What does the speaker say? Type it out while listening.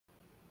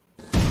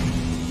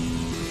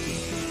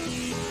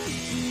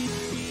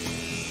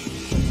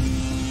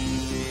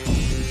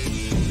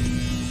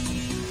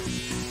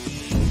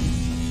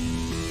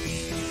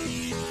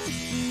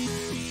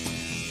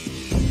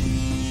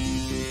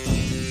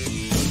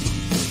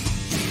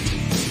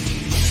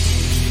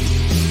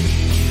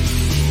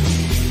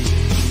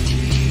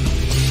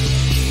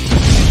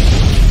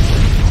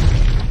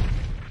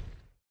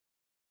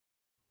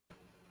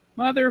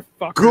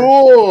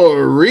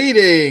Motherfucker.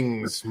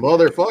 Greetings,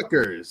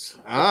 motherfuckers.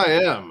 I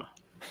am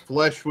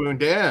Flesh Wound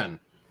Dan,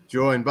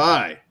 joined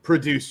by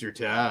Producer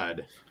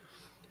Todd.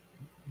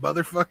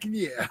 Motherfucking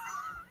yeah.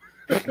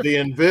 The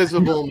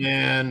Invisible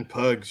Man,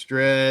 Pugs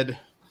Dread.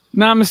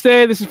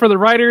 Namaste. This is for the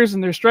writers,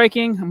 and they're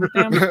striking. I'm with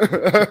them.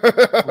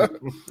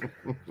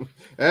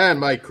 And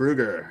Mike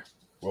Kruger.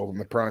 Welcome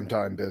to prime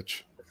time,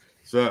 bitch.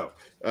 So,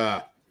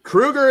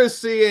 Kruger is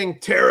seeing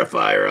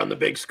Terrifier on the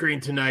big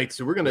screen tonight,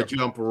 so we're going to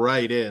jump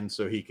right in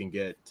so he can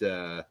get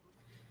his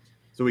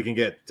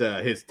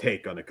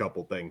take on a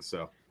couple things.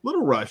 So,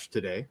 little rush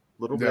today,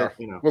 little bit,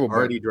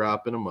 already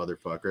dropping a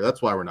motherfucker.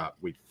 That's why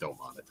we don't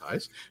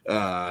monetize.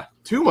 Four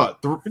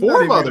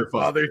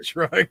motherfuckers.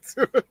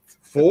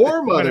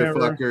 Four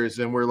motherfuckers,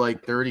 and we're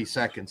like 30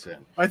 seconds in.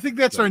 I think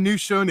that's our new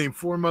show name,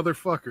 Four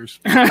Motherfuckers.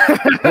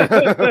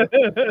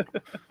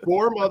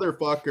 Four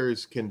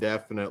motherfuckers can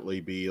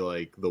definitely be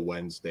like the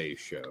Wednesday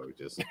show.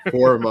 Just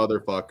four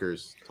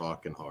motherfuckers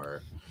talking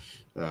horror.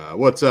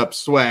 What's up,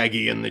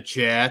 Swaggy in the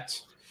chat?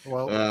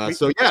 Well,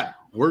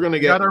 we're gonna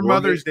get our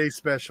Mother's Day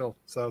special,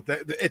 so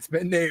it's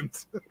been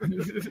named.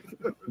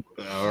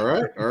 All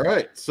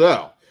right.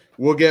 So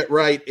we'll get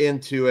right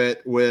into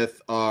it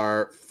with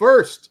our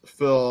first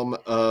film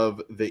of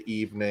the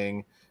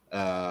evening,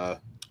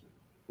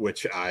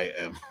 which I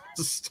am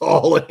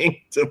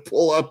stalling to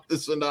pull up the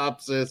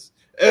synopsis.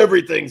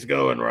 Everything's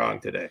going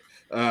wrong today.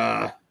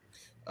 All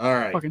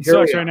right. Fucking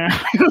sucks right now.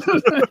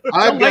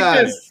 I've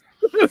got this.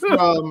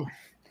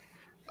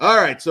 All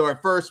right, so our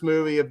first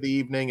movie of the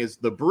evening is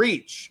The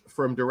Breach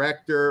from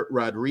director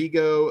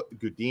Rodrigo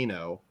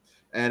Gudino.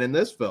 And in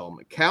this film,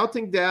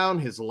 counting down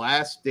his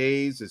last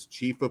days as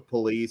chief of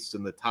police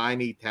in the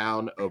tiny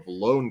town of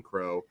Lone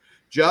Crow,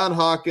 John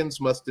Hawkins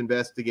must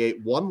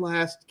investigate one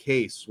last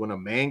case when a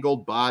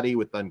mangled body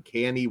with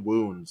uncanny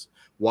wounds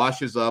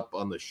washes up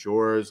on the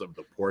shores of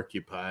the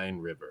Porcupine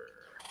River.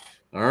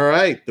 All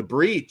right, The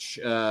Breach.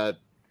 I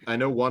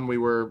know one we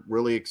were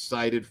really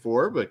excited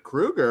for, but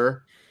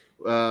Kruger,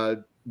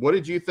 what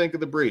did you think of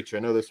The Breach? I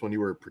know this one you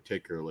were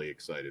particularly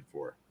excited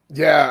for.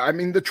 Yeah, I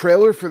mean, the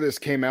trailer for this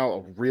came out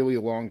a really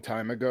long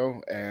time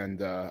ago,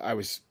 and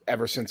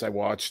ever since I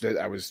watched it,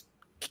 I was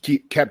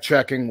kept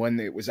checking when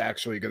it was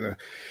actually going to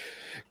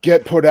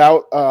get put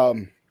out.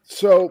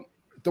 So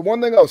the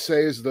one thing I'll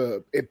say is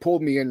it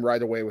pulled me in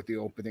right away with the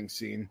opening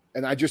scene,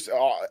 and I just,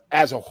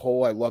 as a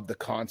whole, I love the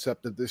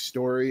concept of this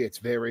story. It's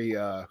very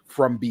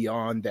From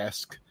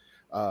Beyond-esque,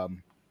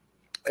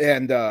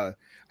 and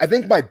I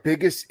think my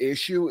biggest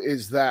issue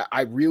is that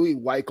I really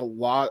like a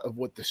lot of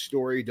what the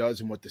story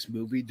does and what this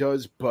movie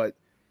does, but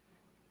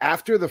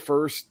after the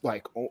first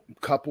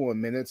couple of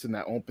minutes in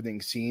that opening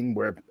scene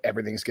where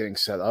everything's getting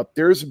set up,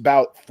 there's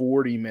about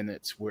 40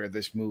 minutes where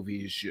this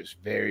movie is just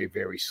very,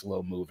 very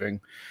slow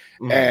moving.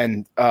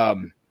 And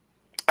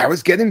I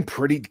was getting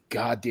pretty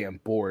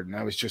goddamn bored, and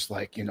I was just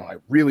like, I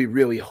really,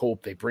 really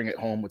hope they bring it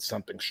home with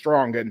something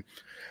strong. And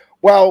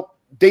well,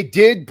 they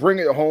did bring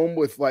it home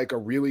with a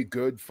really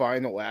good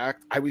final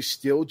act. I was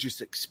still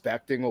just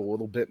expecting a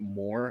little bit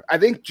more. I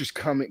think just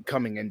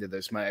coming into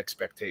this, my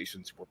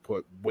expectations were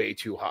put way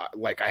too high.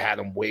 I had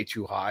them way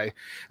too high.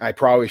 I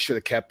probably should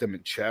have kept them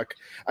in check.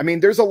 I mean,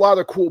 there's a lot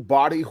of cool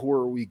body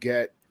horror we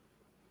get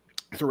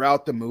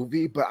throughout the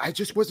movie, but I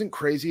just wasn't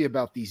crazy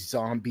about these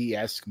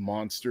zombie-esque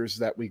monsters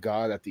that we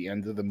got at the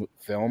end of the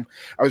film.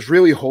 I was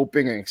really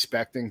hoping and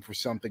expecting for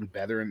something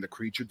better in the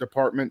creature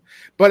department,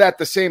 but at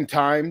the same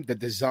time, the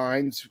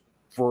designs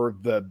for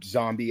the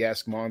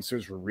zombie-esque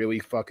monsters were really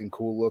fucking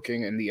cool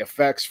looking, and the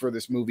effects for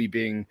this movie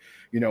being,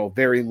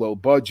 very low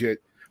budget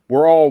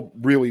were all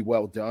really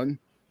well done.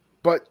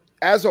 But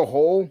as a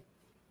whole,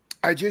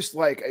 I just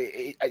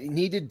I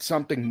needed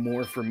something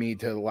more for me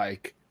to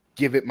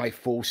give it my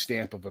full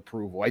stamp of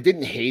approval. I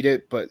didn't hate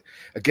it, but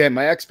again,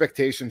 my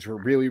expectations were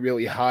really,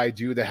 really high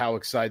due to how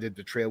excited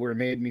the trailer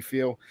made me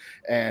feel.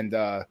 And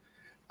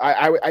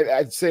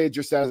I'd say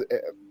just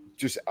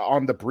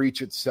on The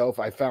Breach itself,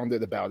 I found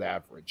it about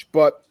average.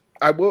 But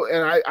I will,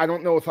 and I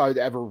don't know if I'd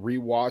ever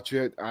rewatch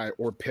it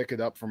or pick it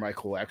up for my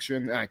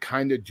collection. And I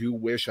kind of do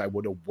wish I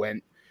would have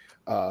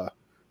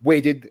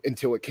waited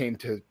until it came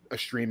to a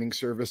streaming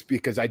service,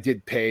 because I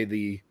did pay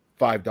the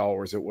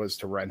 $5 it was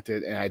to rent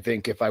it, and I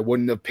think if I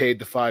wouldn't have paid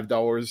the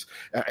 $5,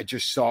 I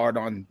just saw it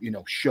on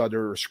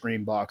Shudder or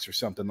Screambox or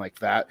something like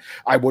that,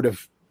 I would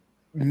have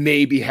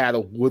maybe had a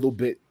little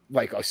bit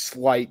I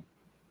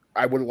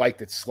would have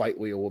liked it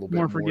slightly a little bit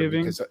more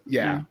forgiving. Because,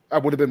 I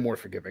would have been more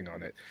forgiving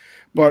on it.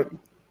 But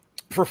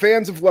for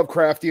fans of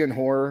Lovecraftian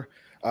horror,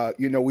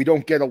 we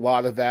don't get a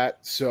lot of that.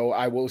 So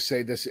I will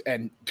say this,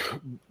 and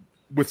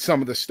with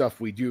some of the stuff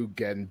we do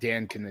get, and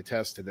Dan can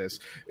attest to this,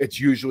 it's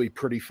usually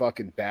pretty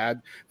fucking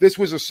bad. This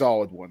was a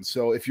solid one.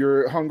 So if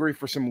you're hungry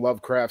for some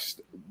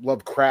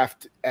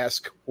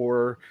Lovecraft-esque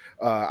horror,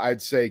 I'd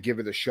say give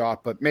it a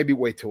shot, but maybe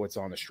wait till it's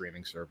on a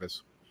streaming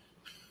service.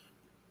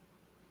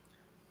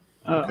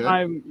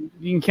 Okay.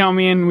 You can count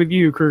me in with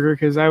you, Kruger,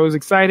 because I was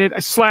excited.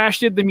 I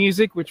did the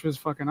music, which was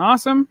fucking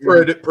awesome.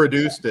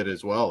 Produced it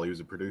as well. He was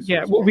a producer.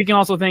 Yeah, well, we can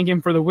also thank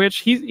him for The Witch.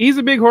 He's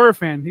a big horror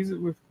fan. He's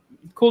with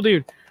Cool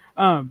dude.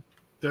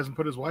 Doesn't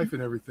put his wife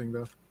in everything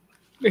though.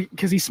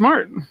 Because he's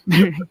smart.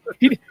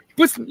 he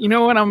puts, you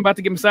know what? I'm about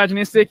to get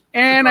misogynistic,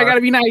 and I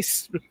gotta be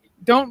nice.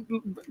 Don't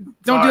do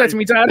that to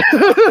me, Todd.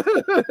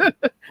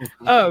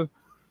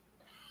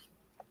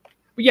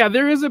 But yeah,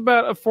 there is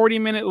about a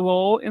 40-minute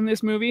lull in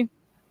this movie,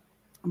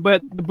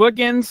 but the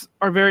bookends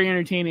are very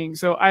entertaining.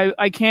 So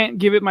I can't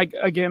give it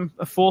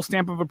a full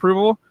stamp of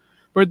approval,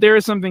 but there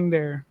is something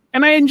there.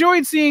 And I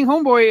enjoyed seeing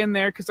Homeboy in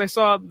there because I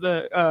saw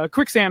the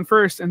Quicksand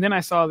first, and then I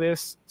saw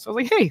this. So I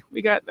was like, hey,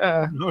 we got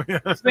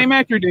same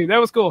actor dude. That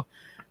was cool.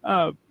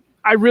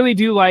 I really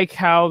do like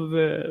how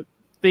the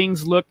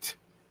things looked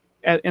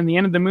in the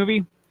end of the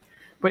movie,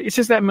 but it's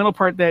just that middle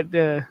part that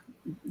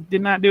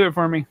did not do it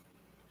for me.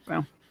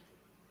 So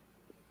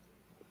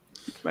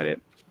that's about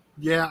it.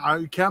 Yeah,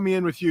 count me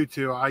in with you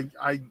too. I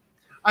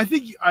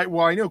think I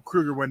know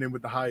Kruger went in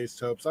with the highest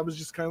hopes. I was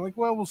just kind of like,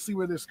 well, we'll see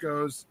where this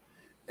goes.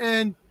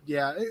 And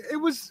yeah, it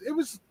was.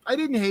 I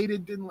didn't hate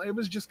it. It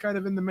was just kind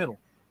of in the middle,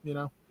 you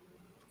know.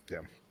 Yeah.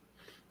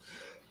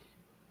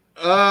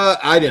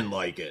 I didn't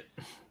like it.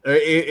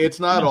 It's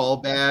not all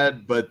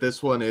bad, but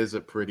this one is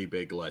a pretty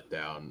big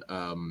letdown.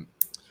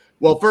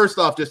 Well, first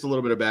off, just a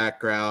little bit of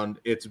background.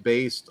 It's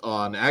based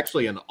on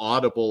actually an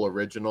Audible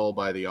original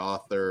by the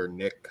author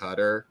Nick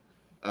Cutter,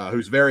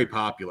 who's very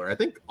popular. I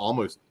think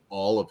almost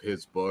all of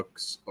his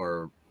books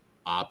are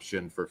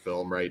optioned for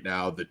film right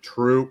now. The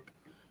Troop,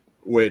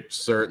 which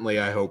certainly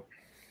I hope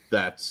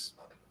that's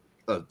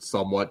a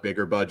somewhat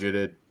bigger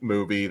budgeted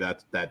movie.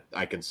 That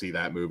I can see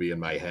that movie in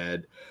my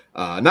head.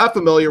 Not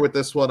familiar with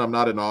this one. I'm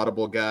not an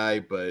Audible guy,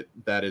 but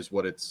that is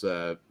what it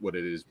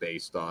is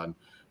based on.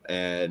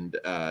 And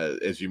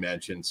as you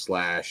mentioned,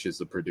 Slash is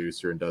the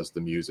producer and does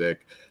the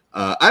music.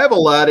 I have a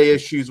lot of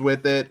issues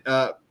with it.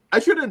 I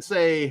shouldn't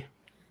say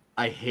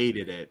I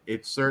hated it.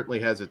 It certainly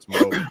has its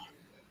moments.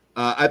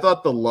 I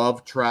thought the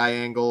love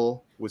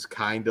triangle was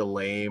kind of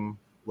lame.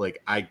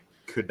 Like, I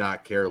could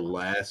not care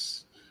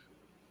less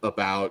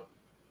about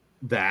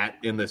that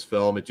in this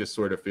film. It just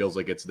sort of feels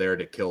like it's there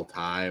to kill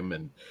time.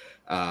 And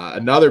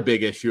another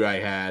big issue I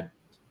had,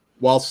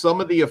 while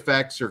some of the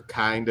effects are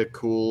kind of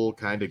cool,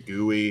 kind of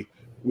gooey,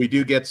 we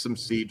do get some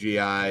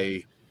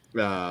CGI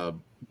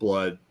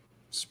blood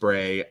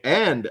spray.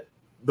 And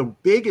the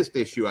biggest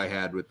issue I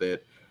had with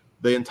it,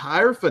 the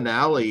entire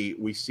finale,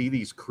 we see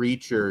these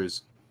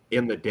creatures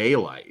in the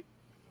daylight.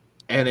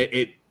 And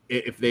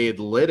if they had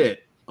lit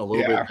it a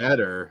little bit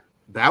better,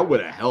 that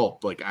would have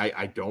helped. Like,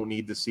 I don't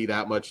need to see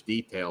that much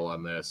detail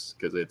on this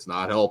because it's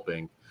not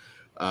helping.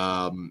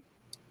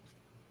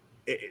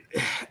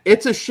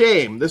 It's a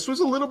shame. This was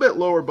a little bit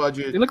lower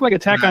budget. They look like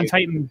Attack on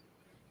Titan.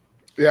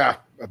 Yeah,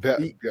 a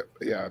bit.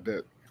 Yeah, a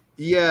bit.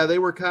 Yeah, they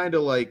were kind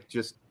of like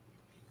just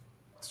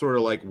sort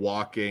of like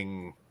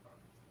walking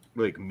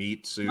like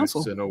meat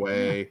suits in a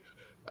way.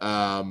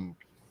 Yeah.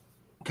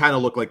 Kind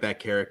of looked like that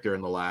character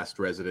in the last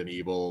Resident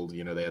Evil.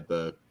 You know, they had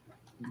the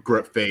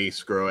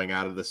face growing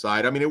out of the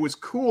side. I mean, it was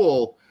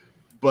cool,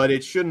 but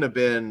it shouldn't have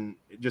been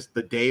just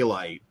the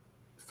daylight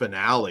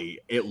finale.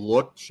 It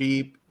looked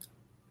cheap.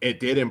 It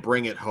didn't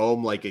bring it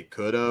home like it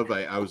could have.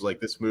 I was like,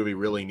 this movie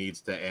really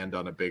needs to end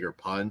on a bigger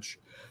punch.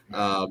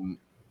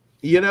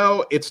 You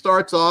know, it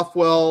starts off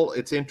well.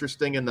 It's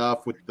interesting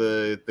enough with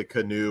the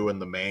canoe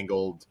and the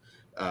mangled,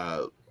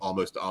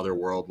 almost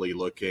otherworldly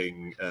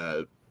looking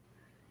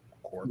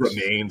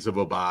remains of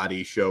a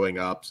body showing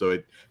up. So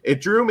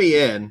it drew me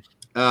in.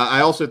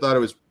 I also thought it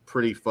was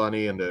pretty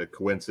funny and a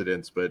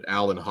coincidence, but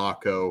Alan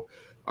Hocko,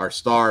 our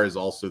star, is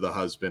also the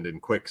husband in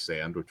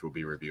Quicksand, which we'll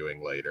be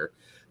reviewing later.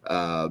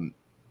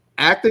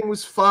 Acting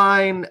was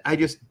fine. I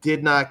just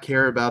did not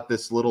care about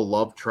this little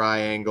love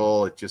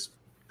triangle. It just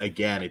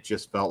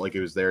felt like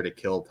it was there to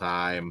kill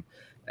time.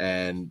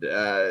 And,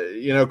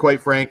 you know,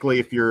 quite frankly,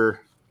 if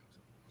you're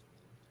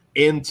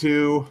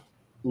into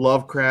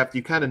Lovecraft,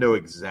 you kind of know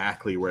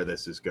exactly where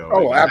this is going.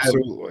 Oh,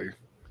 absolutely.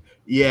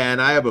 Yeah,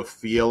 and I have a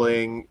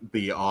feeling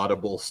the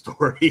Audible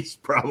story is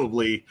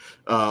probably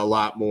a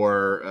lot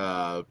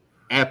more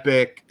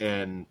epic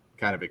and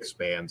kind of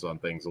expands on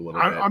things a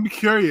little bit. I'm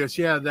curious.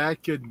 Yeah,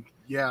 that could.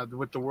 Yeah,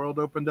 with the world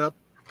opened up.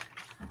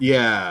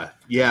 Yeah.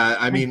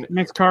 I mean,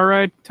 next car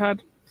ride,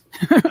 Todd.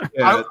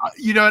 Yeah.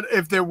 You know,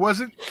 if there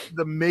wasn't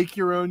the make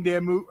your own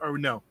damn movie, or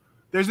no,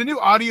 there's a new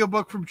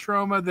audiobook from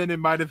Troma, then it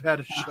might have had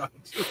a shot.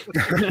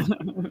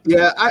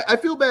 Yeah, I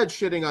feel bad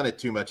shitting on it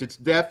too much. It's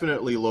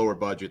definitely lower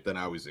budget than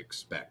I was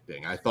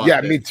expecting. I thought, yeah,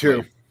 me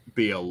too.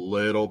 Be a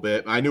little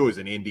bit. I knew it was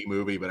an indie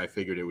movie, but I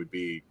figured it would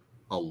be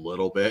a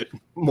little bit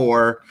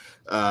more,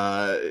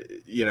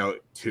 you know,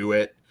 to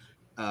it.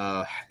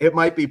 It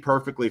might be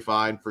perfectly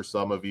fine for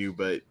some of you,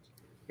 but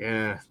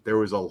yeah, there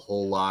was a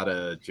whole lot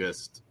of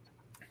just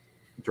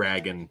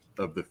dragging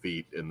of the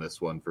feet in this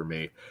one for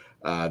me.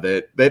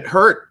 That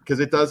hurt because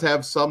it does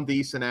have some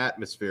decent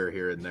atmosphere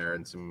here and there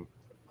and some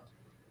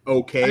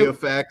okay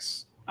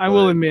effects. I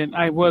will admit,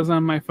 I was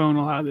on my phone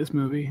a lot of this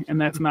movie, and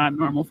that's not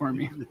normal for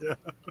me.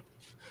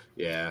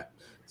 Yeah.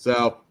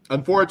 So,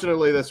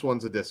 unfortunately, this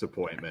one's a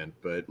disappointment,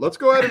 but let's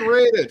go ahead and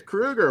rate it.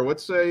 Kruger, what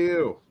say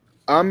you?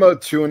 I'm a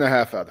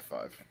 2.5 out of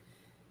 5.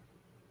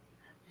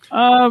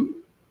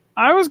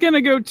 I was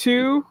gonna go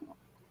 2,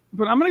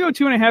 but I'm gonna go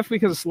 2.5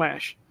 because of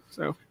Slash.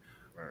 So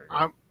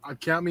I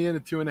count me in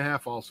at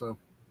 2.5 also.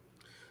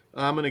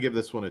 I'm going to give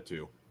this one a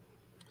 2.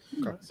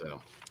 Okay. So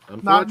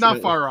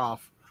Not far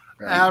off.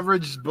 Right.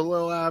 Average,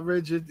 below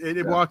average.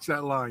 It walks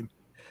that line.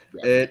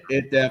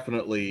 It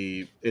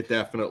definitely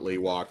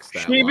walks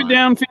that shave line. it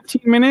down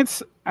 15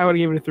 minutes. I would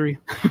give it a 3.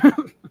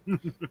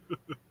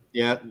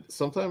 Yeah,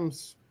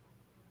 sometimes.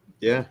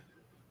 Yeah,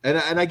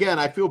 and again,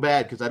 I feel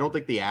bad because I don't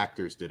think the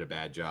actors did a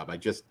bad job. I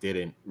just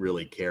didn't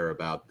really care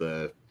about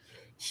the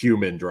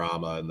human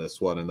drama in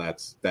this one, and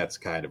that's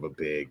kind of a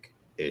big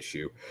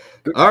issue.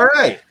 All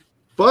right.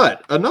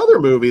 But another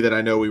movie that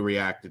I know we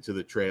reacted to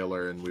the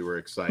trailer and we were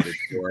excited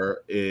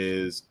for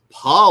is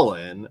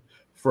Pollen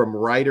from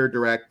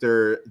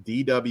writer-director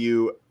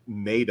D.W.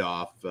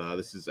 Madoff.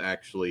 This is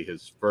actually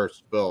his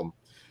first film.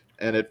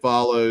 And it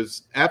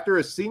follows, after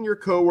a senior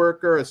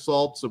coworker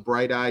assaults a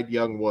bright-eyed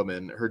young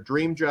woman, her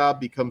dream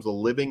job becomes a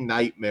living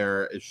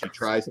nightmare as she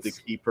tries to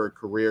keep her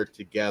career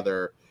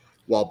together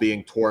while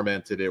being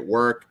tormented at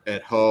work,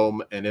 at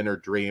home, and in her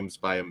dreams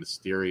by a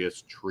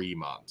mysterious tree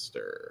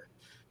monster.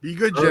 Be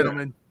good,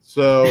 gentlemen.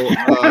 So,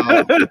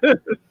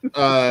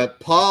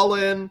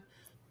 Pollen,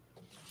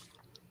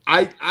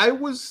 I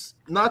was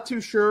not too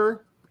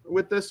sure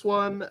with this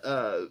one.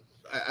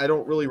 I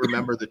don't really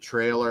remember the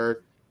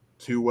trailer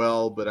too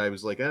well, but I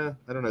was like, I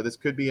don't know. This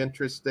could be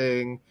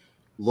interesting.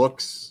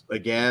 Looks,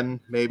 again,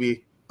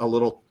 maybe a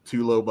little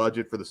too low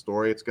budget for the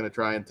story it's going to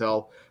try and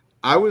tell.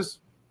 I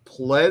was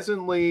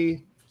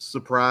pleasantly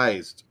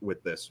surprised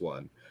with this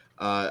one.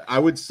 I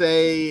would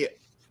say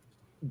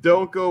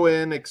don't go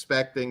in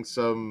expecting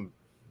some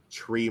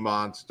tree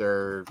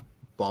monster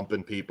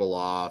bumping people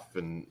off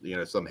and,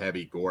 some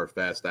heavy gore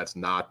fest. That's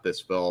not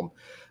this film.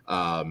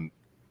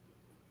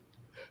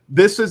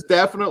 This is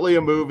definitely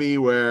a movie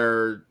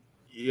where,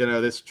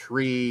 this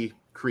tree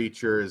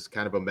creature is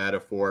kind of a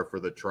metaphor for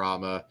the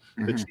trauma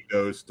that she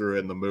goes through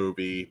in the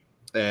movie.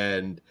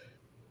 And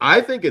I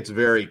think it's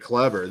very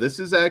clever. This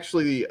is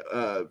actually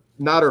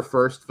not her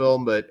first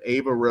film, but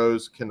Ava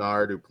Rose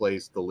Kennard, who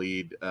plays the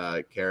lead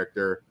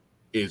character,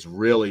 is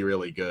really,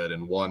 really good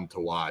and one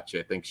to watch.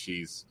 I think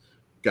she's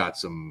got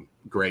some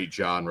great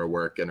genre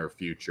work in her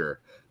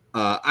future.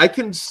 I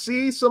can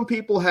see some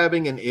people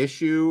having an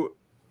issue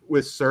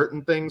with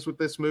certain things with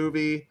this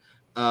movie.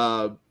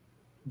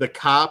 The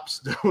cops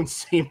don't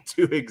seem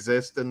to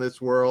exist in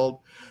this world.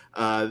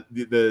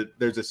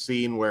 There's a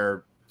scene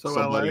where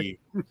somebody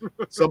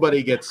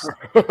gets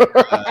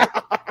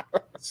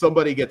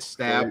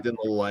stabbed in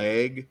the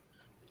leg,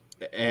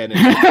 and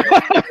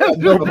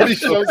Nobody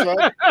shows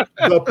up.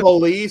 The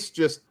police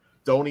just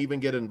don't even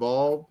get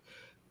involved.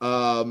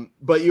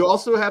 But you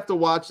also have to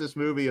watch this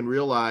movie and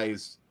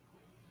realize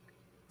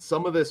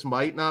some of this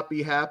might not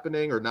be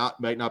happening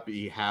might not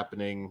be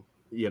happening,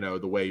 the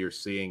way you're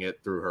seeing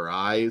it through her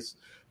eyes.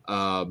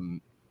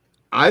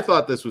 I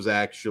thought this was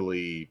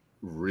actually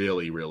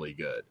really, really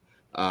good.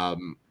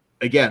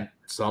 Again,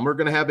 some are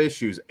going to have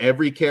issues.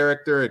 Every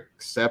character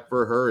except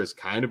for her is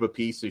kind of a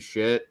piece of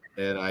shit.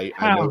 And I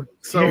know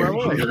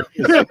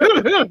that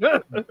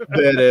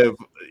have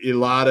a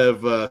lot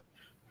of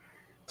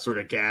sort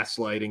of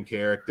gaslighting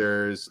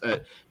characters.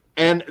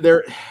 And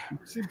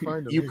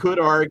you could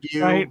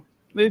argue, right?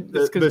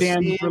 It's because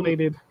Dan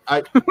related.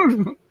 I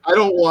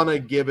don't want to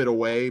give it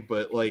away,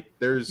 but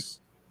there's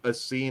a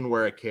scene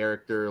where a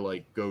character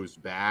goes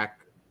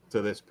back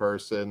to this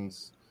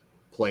person's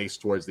place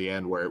towards the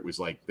end where it was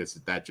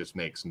that just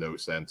makes no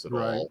sense at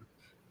all.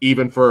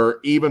 Even for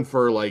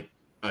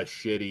a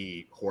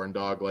shitty horn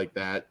dog like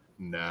that,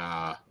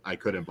 nah, I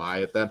couldn't buy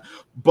it then.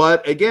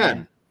 But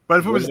again,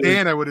 if it was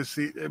Dan, I would have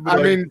seen.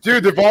 I mean,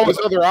 dude, if all his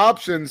other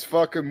options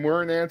fucking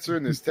weren't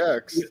answering this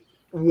text.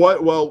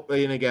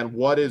 And again,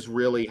 what is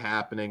really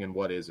happening and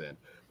what isn't?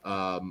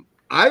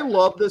 I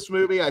love this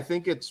movie. I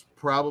think it's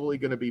probably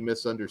going to be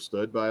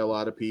misunderstood by a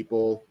lot of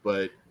people,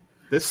 but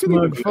this could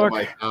even be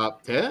my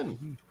top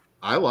 10.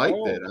 I liked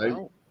it.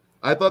 Wow.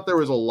 I thought there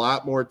was a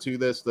lot more to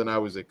this than I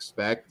was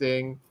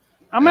expecting.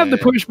 I'm gonna have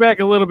to push back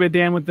a little bit,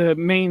 Dan, with the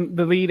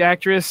lead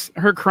actress.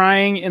 Her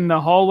crying in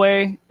the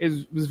hallway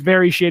was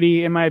very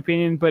shitty, in my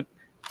opinion. But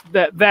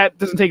that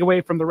doesn't take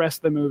away from the rest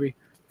of the movie.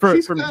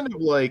 She's kind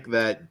of like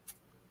that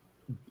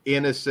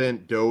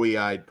innocent,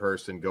 doughy-eyed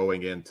person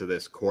going into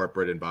this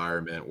corporate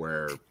environment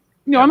where.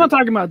 I'm not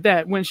talking about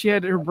that. When she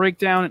had her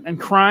breakdown and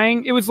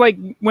crying, it was like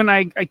when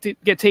I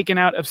get taken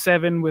out of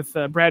Seven with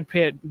Brad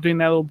Pitt doing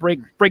that little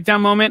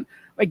breakdown moment.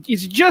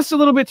 It's just a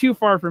little bit too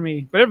far for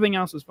me, but everything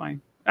else is fine.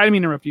 I didn't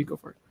mean to interrupt you. Go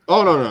for it.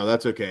 Oh, no,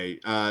 that's okay.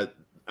 I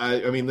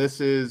mean,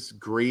 this is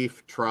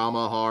grief,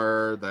 trauma,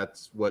 horror.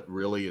 That's what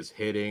really is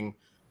hitting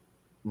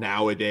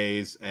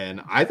nowadays.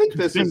 And I think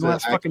this is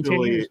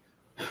actually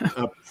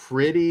a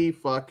pretty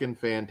fucking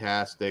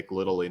fantastic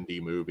little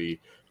indie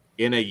movie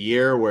in a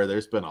year where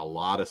there's been a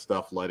lot of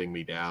stuff letting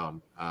me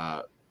down.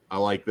 I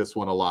like this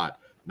one a lot.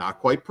 Not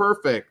quite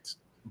perfect,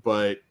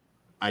 but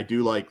I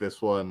do like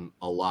this one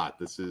a lot.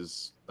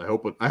 I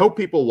hope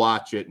people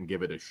watch it and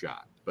give it a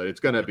shot. but it's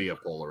going to be a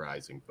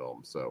polarizing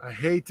film. So I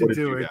hate to what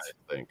do did you it. guys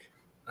think?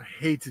 I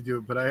hate to do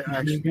it, but I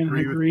actually You're gonna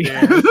agree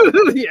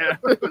with Dan. Yeah.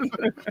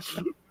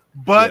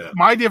 But Yeah.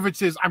 my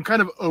difference is I'm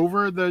kind of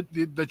over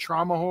the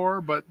trauma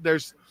horror, but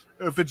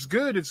if it's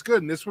good, it's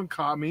good. And this one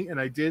caught me, and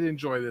I did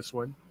enjoy this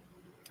one.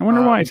 I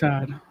wonder why,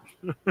 Todd.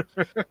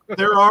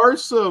 There are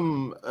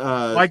some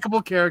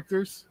Likable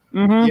characters.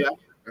 Mm-hmm.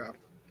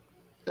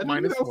 and,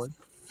 minus one.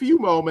 few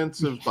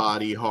moments of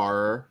body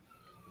horror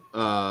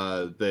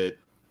that,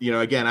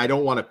 again, I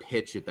don't want to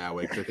pitch it that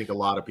way because I think a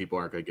lot of people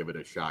aren't going to give it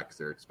a shot because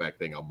they're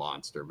expecting a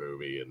monster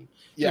movie. And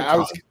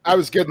I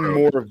was getting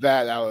more of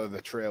that out of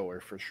the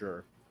trailer for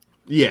sure.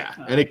 Yeah,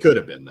 and it could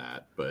have been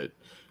that, but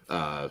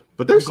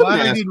there's I'm glad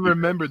some I didn't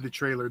remember the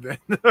trailer then.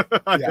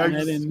 I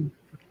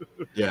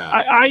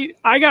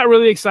got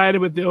really excited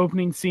with the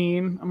opening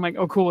scene. I'm like,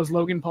 oh, cool. Is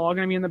Logan Paul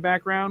going to be in the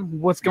background?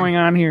 What's going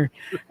on here?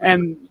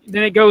 And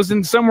then it goes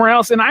in somewhere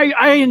else. And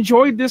I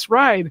enjoyed this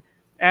ride,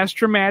 as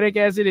traumatic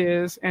as it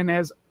is. And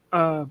as,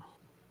 I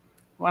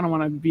don't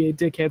want to be a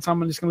dickhead, so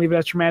I'm just going to leave it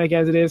as traumatic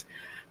as it is.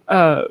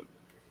 I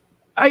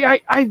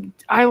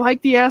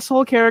like the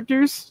asshole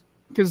characters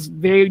because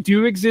they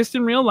do exist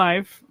in real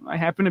life. I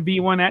happen to be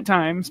one at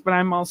times, but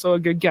I'm also a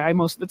good guy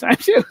most of the time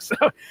too. So,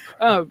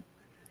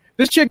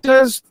 this chick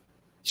does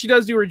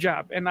do her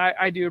job, and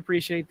I do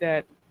appreciate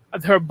that.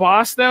 Her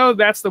boss, though,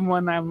 that's the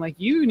one I'm like,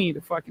 you need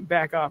to fucking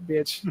back off,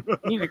 bitch. You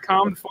need to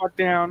calm the fuck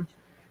down.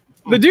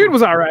 The dude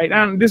was all right.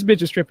 This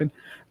bitch is tripping.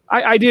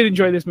 I did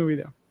enjoy this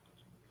movie, though.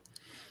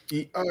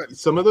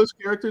 Some of those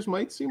characters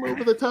might seem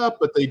over the top,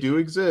 but they do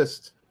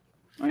exist.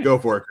 Oh, yeah. Go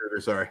for it, Kruger.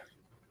 Sorry.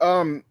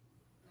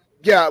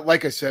 Yeah,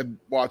 like I said,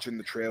 watching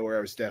the trailer,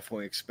 I was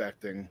definitely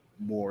expecting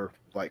more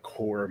like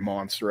horror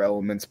monster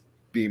elements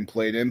being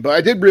played in, but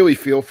I did really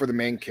feel for the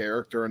main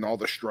character and all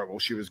the struggle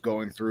she was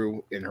going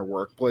through in her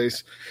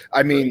workplace.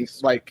 I mean,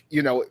 like,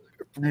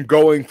 from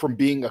going from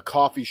being a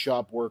coffee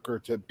shop worker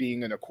to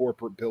being in a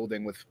corporate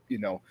building with,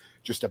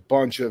 just a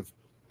bunch of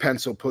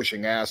pencil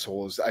pushing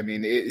assholes. I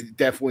mean, it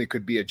definitely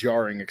could be a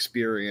jarring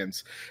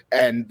experience.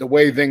 And the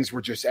way things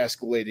were just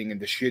escalating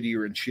into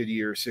shittier and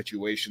shittier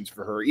situations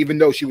for her, even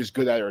though she was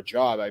good at her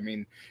job, I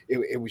mean,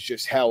 it was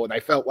just hell. And I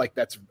felt like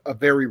that's a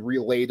very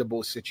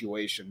relatable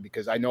situation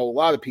because I know a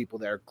lot of people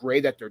that are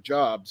great at their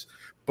jobs,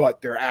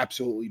 but they're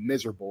absolutely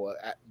miserable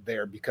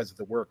there because of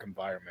the work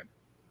environment.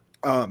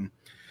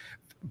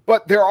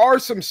 But there are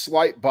some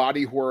slight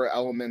body horror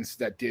elements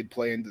that did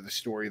play into the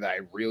story that I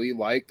really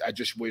liked. I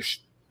just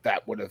wish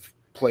that would have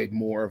played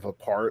more of a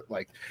part,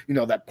 like,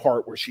 that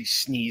part where she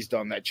sneezed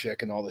on that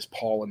chick and all this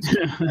pollen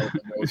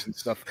and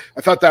stuff.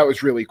 I thought that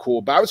was really cool,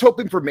 but I was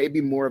hoping for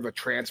maybe more of a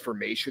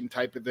transformation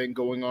type of thing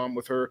going on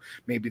with her.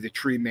 Maybe the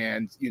tree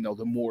man,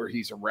 the more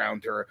he's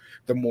around her,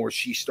 the more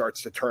she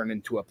starts to turn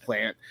into a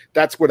plant.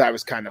 That's what I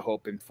was kind of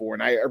hoping for.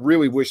 And I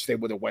really wish they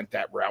would have went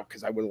that route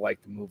because I would have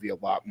liked the movie a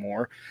lot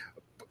more.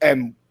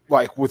 And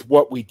like with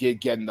what we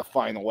did get in the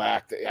final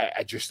act,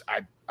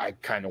 I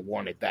kind of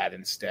wanted that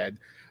instead.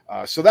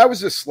 So that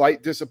was a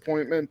slight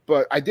disappointment,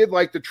 but I did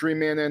like the Tree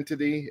Man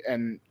entity,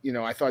 and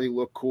I thought he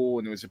looked cool,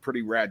 and it was a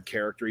pretty rad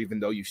character, even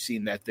though you've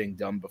seen that thing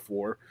done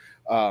before.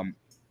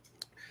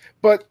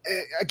 But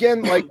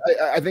again, like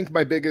I think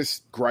my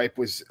biggest gripe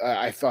was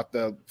I thought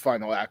the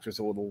final act was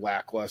a little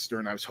lackluster,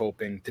 and I was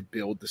hoping to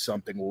build to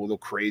something a little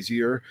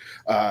crazier.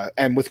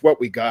 And with what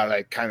we got,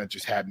 I kind of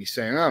just had me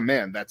saying, "Oh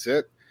man, that's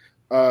it."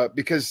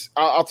 Because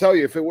I'll tell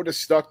you, if it would have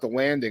stuck the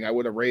landing, I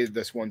would have rated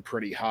this one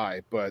pretty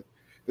high, but.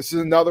 This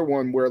is another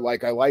one where,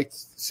 like, I liked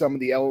some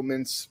of the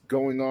elements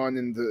going on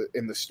in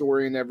the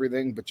story and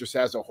everything, but just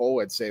as a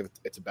whole, I'd say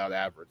it's about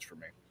average for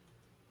me.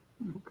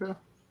 Okay.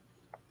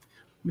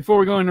 Before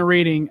we go into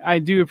rating, I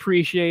do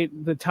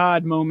appreciate the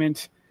Todd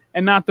moment,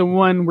 and not the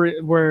one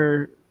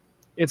where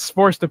it's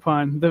forced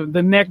upon.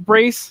 The neck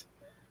brace,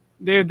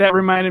 dude, that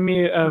reminded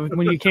me of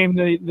when you came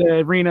to the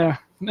arena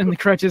and the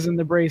crutches and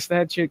the brace.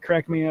 That shit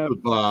cracked me up. The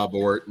Bob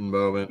Orton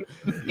moment.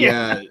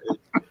 Yeah.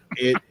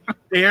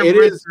 Damn,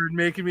 Richard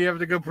making me have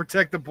to go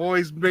protect the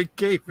boys and make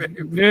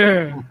kayfabe.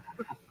 Yeah.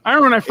 I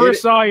remember when I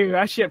first saw you,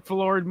 that shit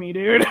floored me,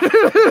 dude.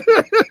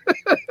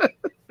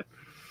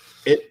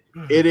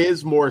 It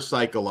is more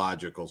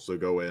psychological, so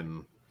go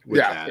in with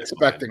that.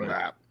 Expecting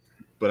that.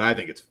 But I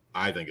think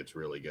it's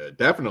really good.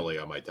 Definitely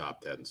on my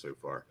top 10 so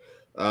far.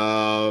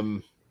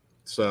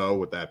 So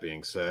with that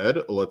being said,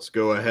 let's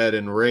go ahead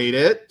and rate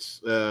it.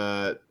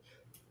 I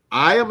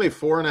am a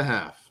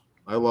 4.5.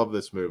 I love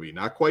this movie.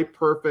 Not quite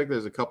perfect.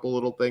 There's a couple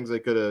little things they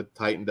could have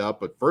tightened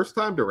up, but first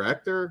time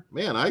director,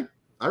 man, I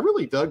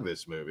really dug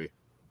this movie.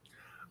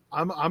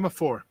 I'm a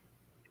 4.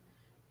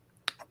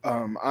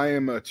 I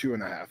am a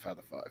 2.5 out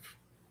of 5.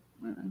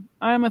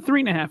 I am a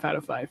 3.5 out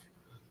of 5.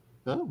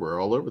 Oh,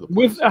 we're all over the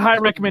place. With a high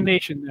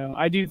recommendation, though.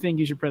 I do think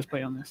you should press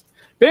play on this.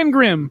 Ben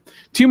Grimm,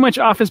 too much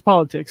office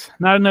politics,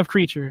 not enough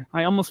creature.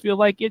 I almost feel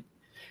like it.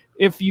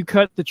 If you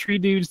cut the tree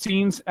dude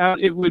scenes out,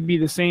 it would be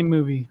the same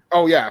movie.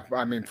 Oh, yeah.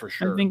 I mean, for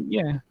sure. I think,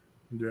 yeah.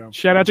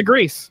 Shout out to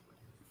Grace.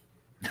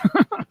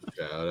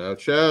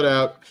 Shout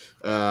out.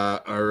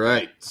 All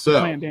right.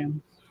 So, Man,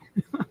 Dan.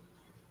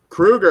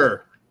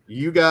 Kruger,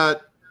 you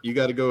got You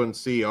got to go and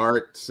see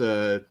Art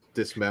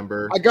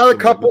dismember. I got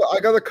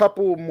a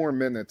couple more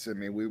minutes in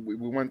me. We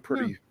went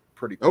pretty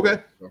quick,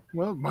 okay. So.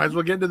 Well, might as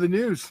well get into the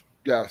news.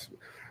 Yes.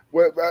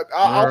 Well,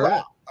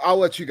 I'll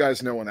let you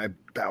guys know when I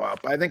bow out.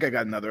 I think I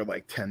got another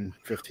like 10,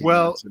 15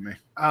 minutes in me.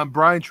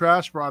 Brian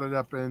Trash brought it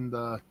up in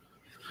the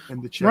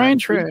chat. Brian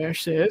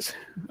Trash says,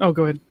 "Oh,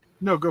 go ahead.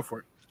 No, go for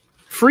it."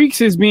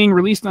 Freaks is being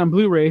released on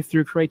Blu-ray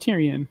through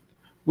Criterion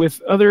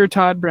with other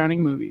Todd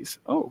Browning movies.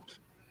 Oh,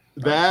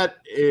 that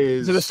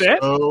is it a set?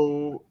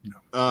 So,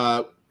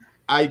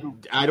 I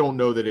don't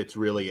know that it's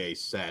really a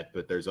set,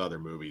 but there's other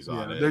movies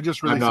on it. They're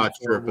just I'm not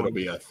sure if it'll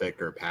be a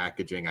thicker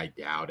packaging. I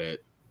doubt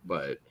it,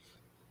 but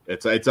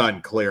it's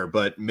unclear.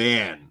 But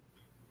man,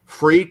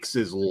 Freaks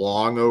is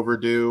long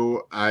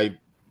overdue. I've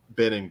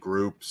been in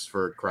groups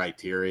for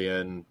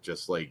Criterion,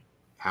 just like,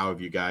 how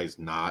have you guys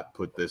not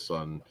put this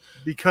on?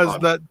 Because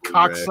the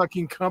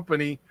cocksucking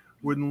company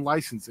wouldn't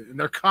license it. And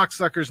they're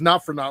cocksuckers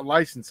not for not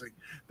licensing.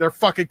 They're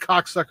fucking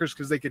cocksuckers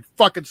because they could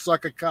fucking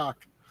suck a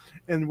cock.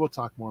 And we'll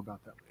talk more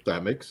about that.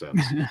 That makes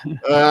sense.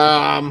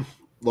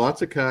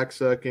 Lots of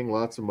cocksucking,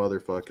 lots of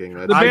motherfucking.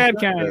 The bad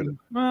kind.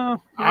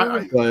 Well,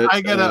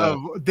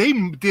 they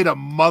did a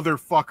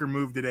motherfucker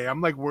move today.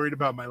 I'm like worried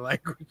about my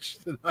language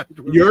tonight.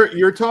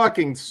 You're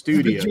talking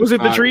studio. Was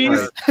it the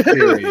trees?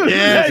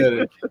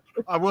 Yeah.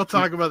 I will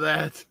talk about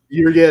that.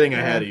 You're getting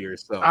ahead of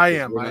yourself. I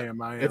am.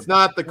 It's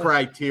not the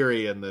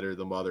Criterion that are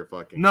the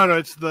motherfucking. No,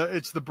 it's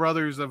the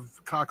brothers of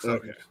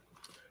cocksuckers.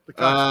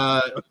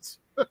 Okay.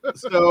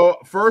 So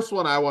first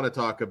one I want to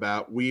talk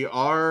about, we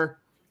are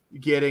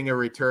getting a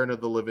Return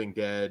of the Living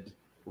Dead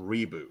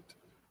reboot.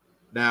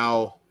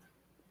 Now,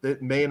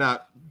 it may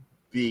not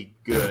be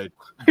good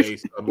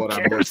based on what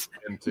I'm looking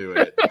into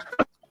it.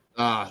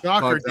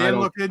 Shocker, Dan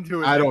looked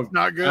into it. It's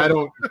not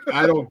good.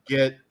 I don't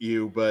get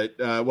you, but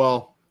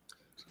well,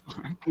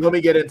 let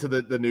me get into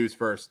the news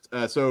first.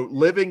 So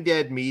Living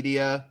Dead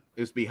Media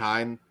is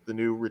behind the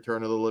new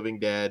Return of the Living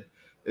Dead.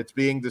 It's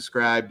being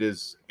described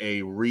as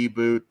a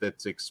reboot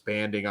that's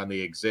expanding on the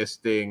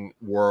existing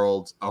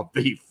worlds of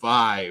the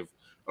 5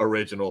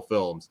 original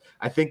films.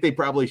 I think they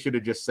probably should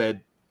have just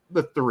said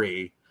the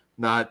 3,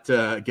 not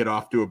get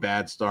off to a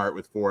bad start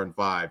with 4 and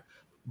 5.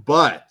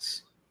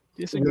 But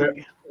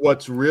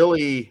what's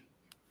really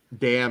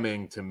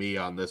damning to me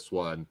on this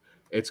one,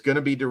 it's going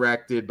to be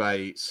directed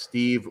by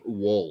Steve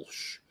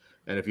Walsh.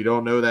 And if you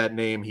don't know that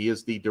name, he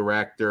is the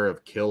director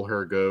of Kill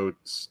Her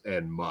Goats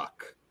and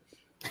Muck.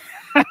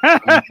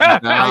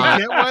 I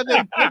get why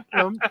they picked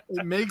them.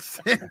 It makes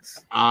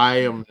sense. I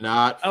am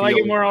not. I like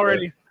it more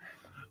already.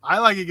 I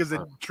like it because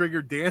it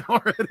triggered Dan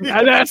already.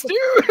 Yeah, that's too.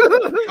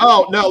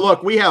 Oh no!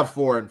 Look, we have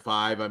 4 and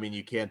 5. I mean,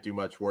 you can't do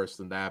much worse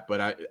than that.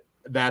 But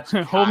that's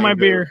hold my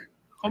beer,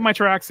 hold my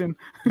tracks in.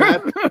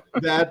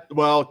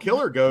 Well,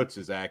 Killer Goats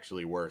is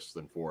actually worse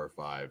than 4 or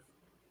 5.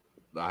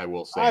 I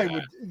will say I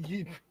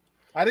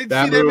didn't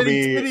see that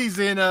many titties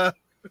in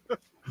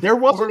There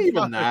wasn't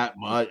even that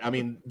much. I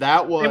mean,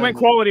 that one. They went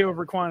quality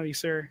over quantity,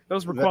 sir.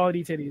 Those were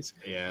quality titties.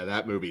 Yeah,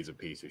 that movie's a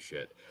piece of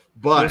shit.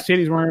 But those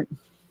titties weren't.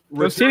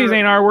 Those titties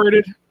ain't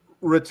R-worded.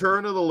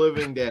 Return of the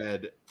Living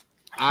Dead.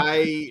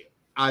 I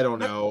don't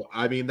know.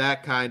 I mean,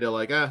 that kind of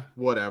like,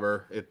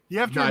 whatever. You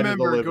have to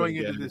remember going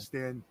into this,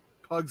 Dan,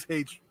 Pugs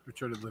hates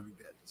Return of the Living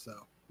Dead.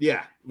 So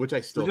yeah, which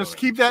I still just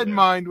keep that in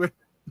mind. With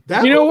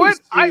that, you know what?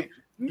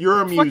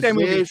 You're a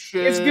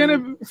musician. It's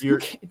gonna.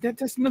 That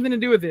has nothing to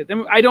do with it.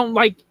 I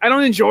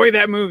don't enjoy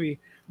that movie,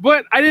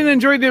 but I didn't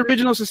enjoy the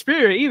original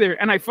Suspiria either,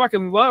 and I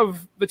fucking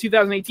love the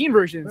 2018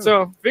 version.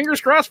 So fingers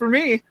crossed for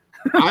me.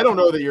 I don't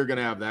know that you're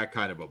gonna have that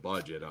kind of a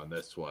budget on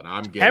this one.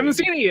 Haven't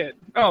seen it yet.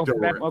 Oh,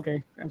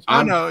 okay.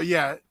 I know.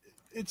 Yeah,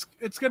 it's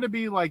gonna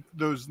be like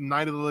those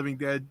Night of the Living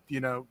Dead,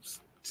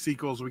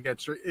 sequels we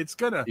get. It's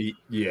gonna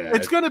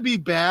be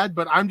bad,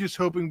 but I'm just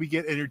hoping we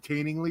get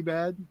entertainingly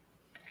bad.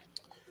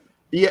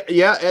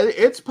 Yeah,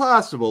 it's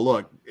possible.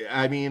 Look,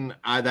 I mean,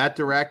 that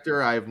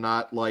director, I have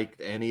not liked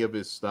any of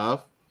his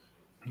stuff.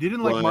 You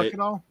didn't like Muck at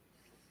all?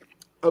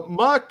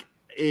 Muck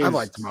is. I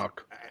liked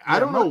Muck. I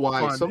don't know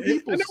why. Fun. Some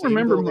people seem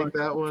to like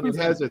that one. It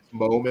has its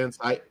moments.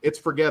 It's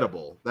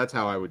forgettable. That's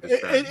how I would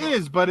describe it. It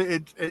is, but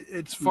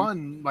it's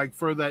fun, like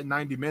for that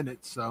 90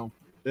 minutes. So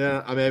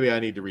yeah, maybe I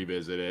need to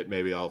revisit it.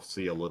 Maybe I'll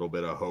see a little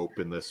bit of hope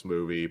in this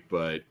movie,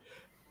 but.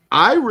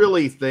 I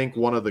really think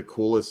one of the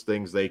coolest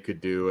things they could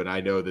do, and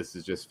I know this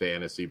is just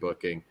fantasy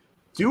booking,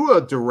 do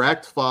a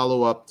direct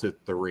follow-up to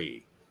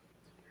 3.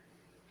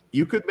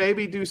 You could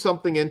maybe do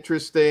something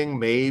interesting.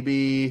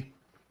 Maybe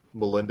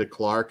Melinda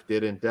Clarke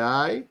didn't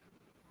die.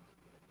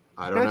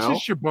 I don't know. That's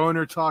just your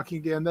boner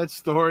talking, Dan. That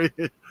story.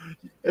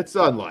 It's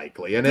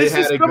unlikely. And this it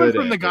had is a coming good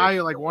from ending. the guy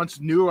who wants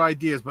new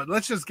ideas, but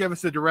let's just give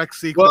us a direct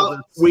sequel. Well,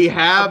 we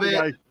have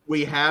it.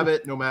 We have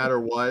it no matter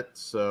what,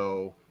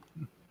 so...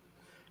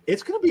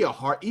 It's going to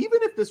be even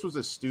if this was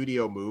a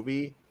studio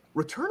movie,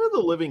 Return of the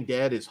Living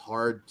Dead is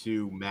hard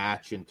to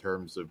match in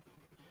terms of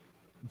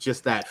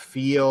just that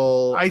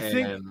feel. I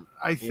think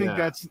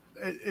that's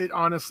it.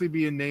 Honestly,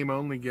 be a name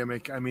only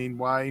gimmick. I mean,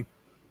 why?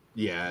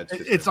 Yeah,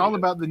 it's all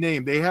about the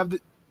name. They're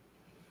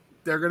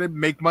going to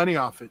make money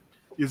off it.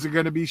 Is it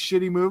going to be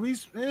shitty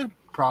movies?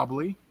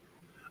 Probably.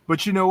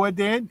 But you know what,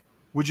 Dan?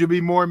 Would you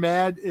be more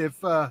mad if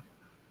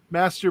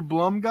Master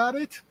Blum got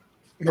it?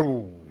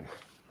 No.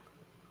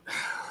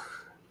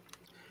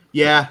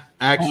 Yeah,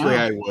 actually,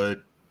 I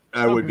would.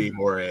 I would be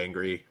more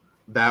angry.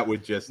 That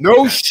would just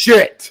no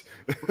shit.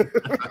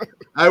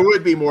 I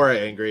would be more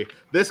angry.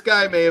 This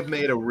guy may have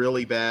made a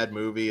really bad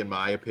movie, in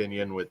my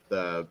opinion, with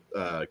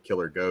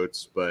Killer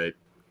Goats, but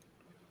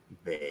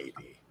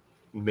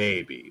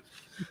maybe.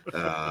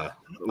 I'll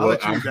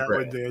let you that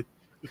one,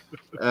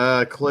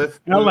 Dan. Cliff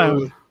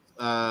Hello.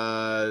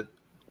 Booth.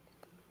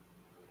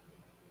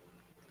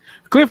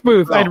 Cliff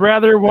Booth. I'd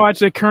rather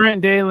watch a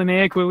current day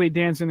Linnea Quigley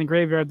dance in the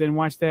graveyard than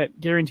watch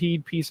that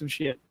guaranteed piece of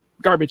shit.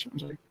 Garbage. I'm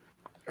sorry.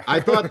 I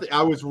thought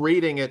I was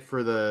reading it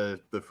for the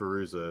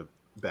Fairuza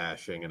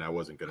bashing, and I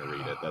wasn't going to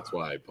read it. That's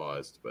why I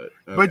paused. But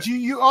okay. But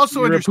you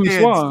also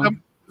understand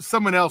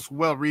someone else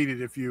will read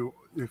it if you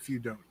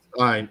don't.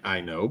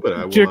 I know, but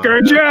I will. Check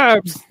our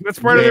jobs. That's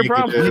part of their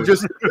problem. He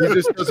just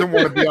doesn't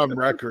want to be on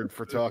record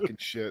for talking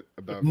shit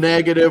about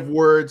negative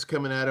words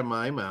coming out of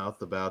my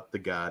mouth about the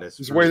goddess.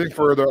 He's waiting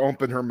for her to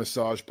open her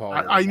massage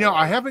parlor. I know.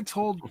 I haven't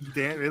told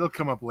Dan. It'll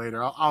come up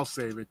later. I'll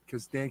save it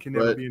because Dan can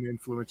never be an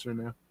influencer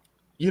now.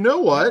 You know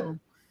what?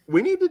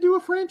 We need to do a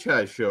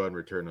franchise show on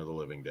Return of the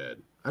Living Dead.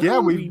 Yeah,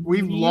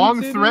 we've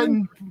long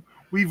threatened.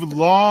 We've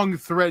long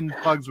threatened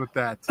Pugs with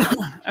that.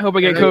 I hope I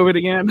get COVID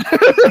again.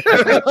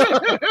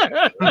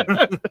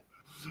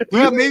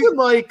 Well, maybe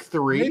like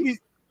 3. Maybe.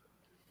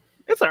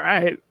 It's all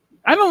right.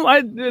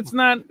 It's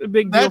not a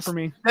big deal for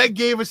me. That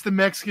gave us the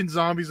Mexican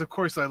zombies. Of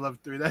course, I love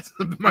 3. That's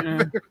my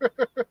favorite.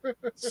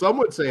 Some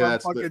would say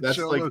that's like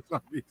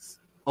zombies.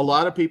 A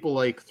lot of people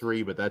like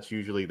 3, but that's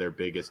usually their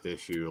biggest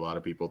issue. A lot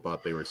of people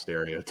thought they were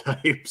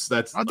stereotypes.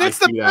 That's the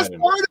best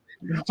part.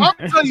 I'll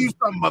tell you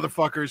something,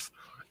 motherfuckers.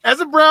 As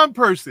a brown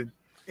person,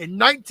 in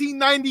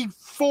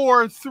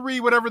 1994, 3,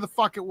 whatever the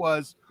fuck it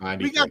was,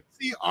 we got to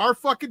see our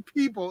fucking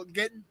people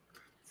getting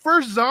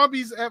first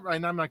zombies ever.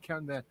 And I'm not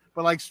counting that,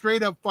 but like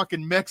straight up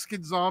fucking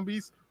Mexican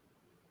zombies.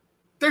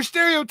 They're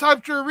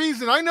stereotyped for a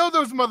reason. I know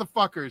those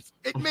motherfuckers.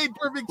 It made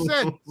perfect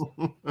sense.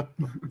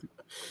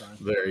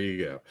 There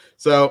you go.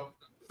 So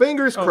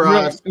fingers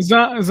crossed.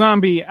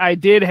 Zombie, I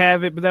did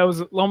have it, but that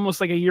was almost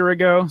like a year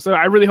ago. So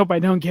I really hope I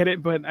don't get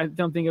it, but I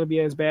don't think it'll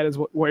be as bad as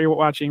what you're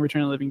watching,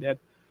 Return of the Living Dead.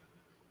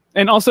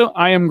 And also,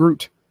 I am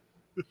Groot.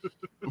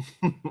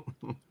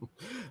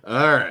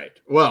 All right.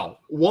 Well,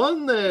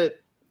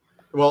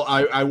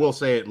 I will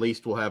say at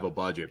least we'll have a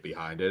budget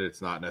behind it.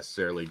 It's not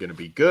necessarily going to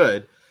be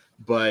good,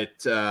 but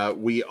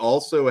we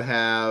also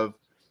have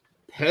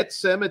Pet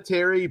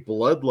Sematary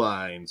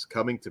Bloodlines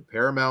coming to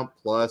Paramount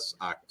Plus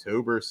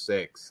October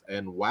 6th.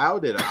 And wow,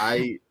 did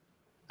I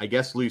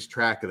guess lose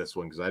track of this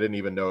one because I didn't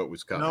even know it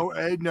was coming.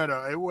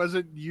 No, it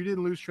wasn't. You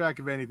didn't lose track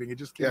of anything. It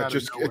just came out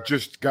of nowhere. It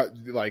just got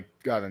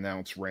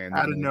announced randomly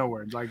out of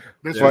nowhere. Like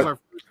this was our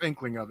first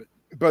inkling of it.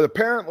 But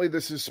apparently,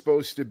 this is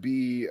supposed to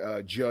be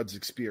Judd's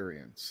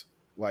experience.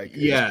 Like,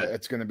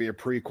 it's going to be a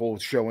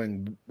prequel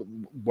showing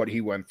what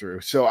he went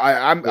through. So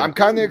I'm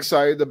kind of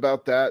excited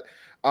about that.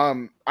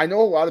 I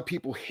know a lot of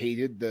people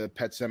hated the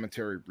Pet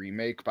Sematary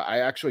remake, but I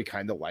actually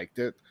kind of liked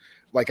it.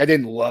 Like, I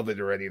didn't love it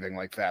or anything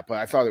like that, but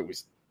I thought it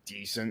was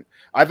decent.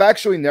 I've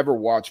actually never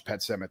watched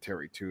Pet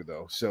Sematary 2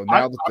 though. So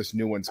now that this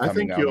new one's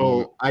coming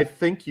out, I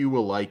think you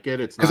will like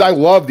it. It's because I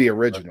love the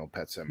original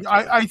Pet Sematary.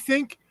 I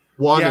think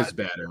one is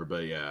better,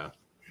 but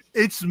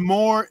it's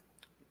more.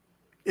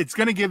 It's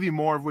going to give you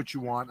more of what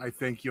you want. I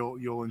think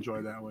you'll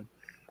enjoy that one.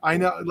 I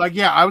know,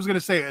 I was going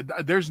to say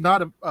there's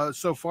not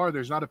so far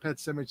there's not a Pet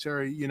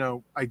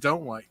Sematary, I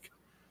don't like.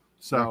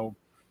 So,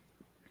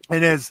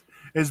 and as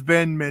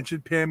Ben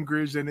mentioned, Pam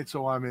Grier's in it,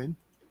 so I'm in.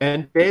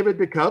 And David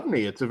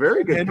Duchovny, it's a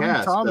very good Henry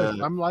cast.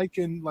 Thomas, I'm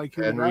liking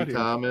Henry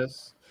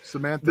Thomas,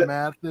 Samantha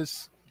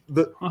Mathis.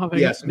 They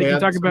can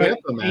talk about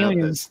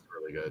aliens.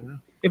 Really good. Yeah.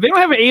 If they don't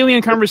have an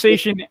alien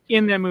conversation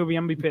in that movie,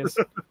 I'm gonna be pissed.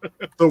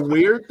 The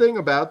weird thing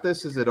about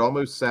this is it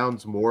almost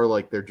sounds more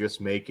like they're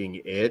just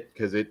making it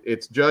because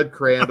it's Judd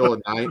Crandall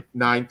in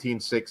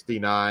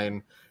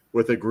 1969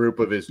 with a group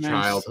of his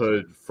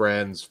childhood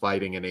friends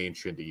fighting an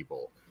ancient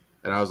evil.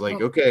 And I was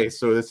like, okay,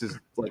 so this is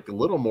like a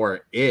little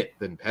more it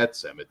than Pet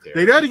Sematary.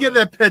 They got to get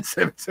that Pet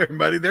Sematary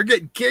money. They're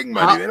getting king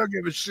money. They don't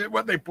give a shit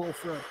what they pull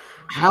from.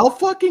 How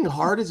fucking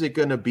hard is it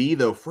going to be,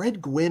 though?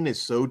 Fred Gwynn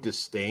is so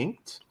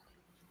distinct.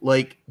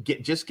 Like,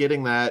 just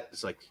getting that,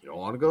 it's like, you don't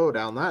want to go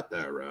down that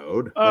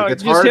road. Like,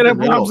 it's just hard hit to up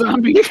Rob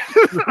Zombie.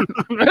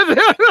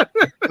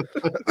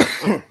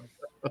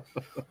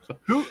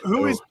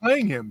 Who is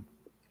playing him?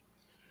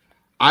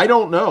 I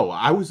don't know.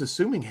 I was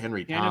assuming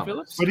Henry Thomas.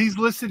 Phillips? But he's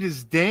listed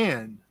as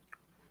Dan.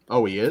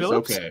 Oh, he is?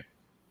 Phillips? Okay.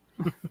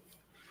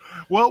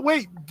 Well,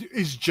 wait.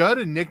 Is Judd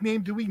a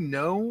nickname? Do we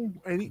know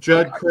any?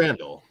 Judd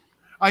Crandall.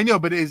 I know,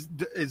 but is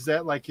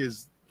that like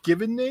his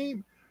given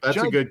name? That's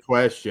Judd? a good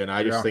question.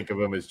 I just think of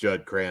him as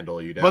Judd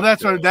Crandall.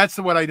 That's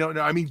what I don't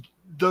know. I mean,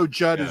 though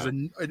Judd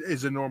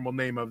is a normal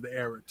name of the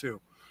era too.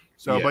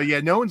 So, but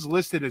no one's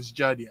listed as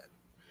Judd yet.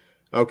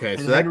 Okay,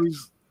 and so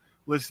Henry's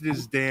listed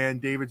as Dan,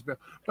 David's,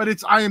 but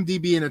it's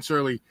IMDb and it's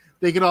early.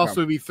 They could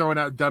also be throwing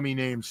out dummy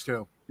names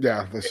too.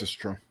 Yeah, this is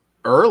true.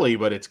 Early,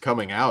 but it's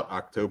coming out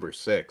October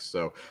 6th.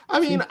 So, I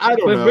mean, I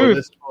don't know.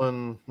 This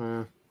one.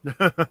 Probably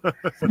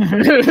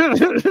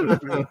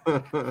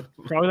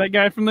that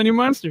guy from the New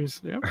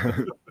Monsters. Yep.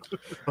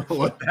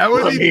 That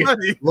would be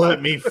funny.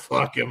 Let me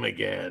fuck him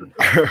again.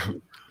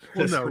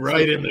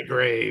 Right in the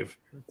grave.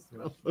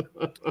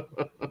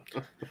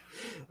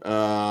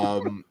 I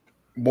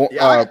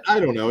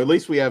don't know. At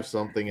least we have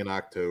something in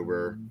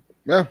October.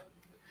 Yeah.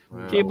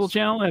 Cable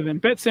Channel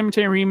 11. Pet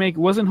Sematary remake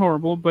wasn't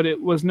horrible, but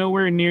it was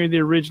nowhere near the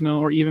original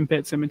or even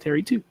Pet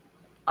Sematary 2.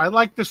 I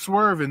like the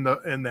swerve in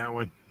that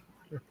one.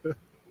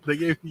 They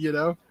gave,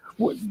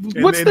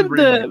 what's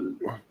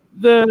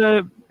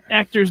the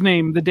actor's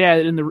name? The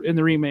dad in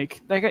the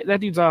remake. That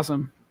dude's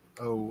awesome.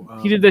 Oh,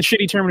 he did the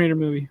shitty Terminator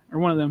movie, or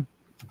one of them.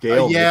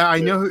 I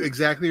know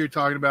exactly who you're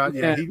talking about.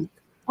 Yeah, it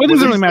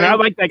doesn't really matter. I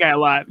like that guy a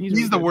lot. He's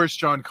really the good. worst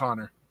John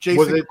Connor.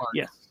 Jason Clarke.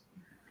 Yes.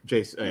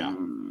 Jason, yeah.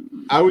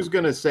 I was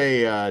gonna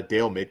say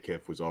Dale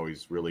Midkiff was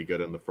always really good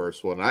in the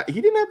first one.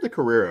 He didn't have the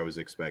career I was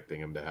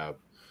expecting him to have.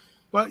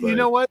 But you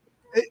know what?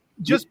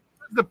 Just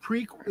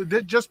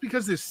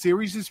because this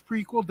series is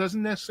prequel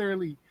doesn't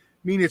necessarily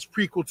mean it's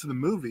prequel to the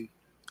movie,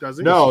 does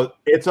it? No,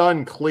 it's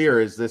unclear.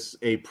 Is this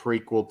a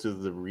prequel to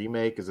the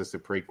remake? Is this a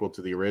prequel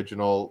to the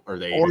original? Or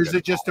is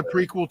it just a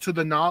prequel to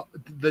the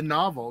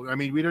novel? I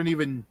mean, we don't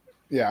even.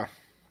 Yeah.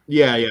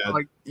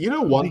 Like,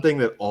 one thing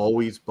that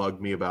always bugged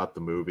me about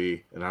the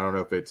movie, and I don't know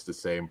if it's the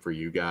same for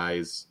you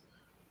guys,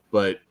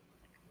 but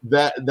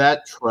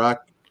that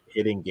truck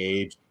hitting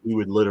Gage, he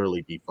would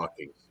literally be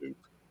fucking soup.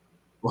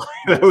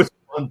 That was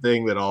one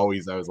thing that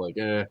always I was like,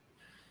 a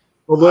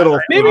little.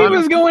 Maybe he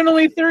was going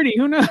only 30.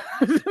 Who knows?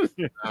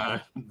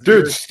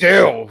 Dude,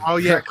 still. Oh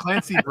yeah,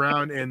 Clancy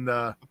Brown in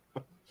the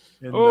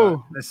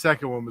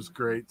second one was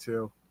great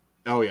too.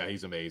 Oh yeah,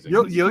 he's amazing.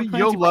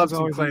 You'll love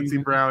some Clancy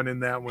Brown in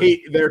that one.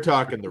 They're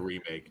talking the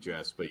remake,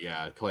 Jess, but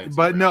yeah, Clancy.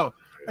 But Brown. No,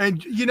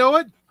 and you know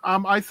what?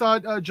 I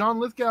thought John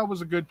Lithgow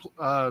was a good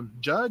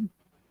Judd.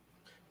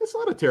 It's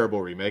not a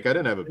terrible remake. I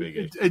didn't have a big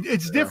issue.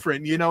 It's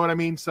different, you know what I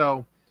mean?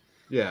 So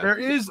yeah, there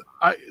is.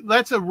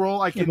 That's a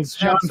role I can. It's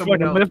John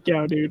fucking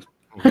Lithgow, dude.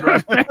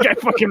 That guy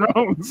fucking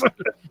roams.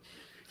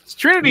 It's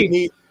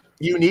Trinity.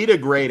 You need a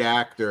great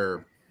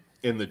actor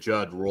in the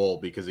Judd role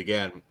because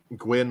again,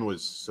 Gwyn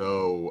was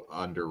so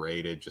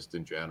underrated just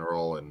in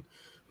general, and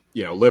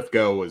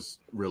Lithgow was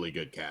really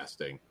good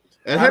casting,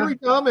 and Henry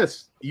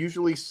Thomas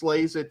usually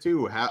slays it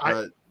too.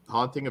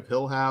 Haunting of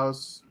Hill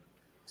House,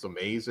 it's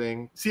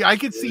amazing. See, I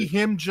could see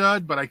him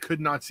Judd, but I could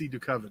not see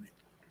Duchovny.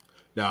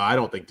 No, I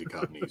don't think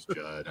Duchovny's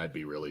Judd. I'd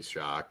be really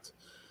shocked.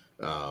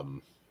 I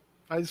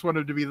just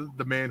wanted to be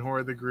the man whore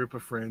of the group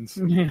of friends.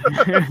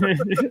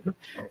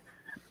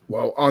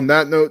 Well, on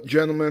that note,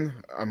 gentlemen,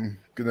 I'm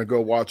gonna go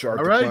watch Art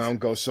the Clown.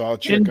 Go saw a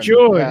chick.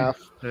 Enjoy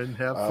and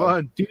have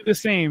fun. Do the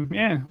same.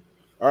 Yeah.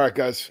 All right,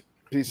 guys.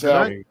 Peace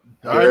out. Right.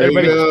 All right,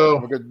 everybody.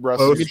 Have a good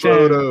rest of the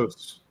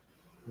photos.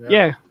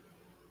 Yeah.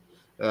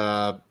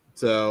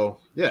 So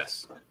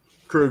yes,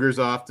 Kruger's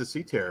off to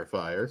see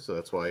Terrifier, so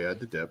that's why I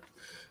had to dip.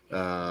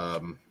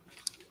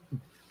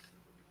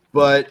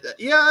 But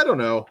yeah, I don't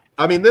know.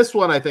 I mean, this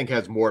one I think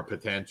has more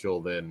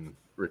potential than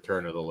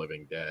Return of the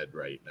Living Dead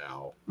right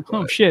now.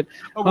 Oh shit!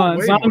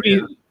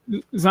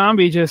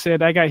 Zombie just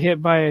said I got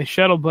hit by a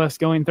shuttle bus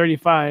going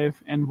 35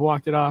 and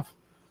walked it off.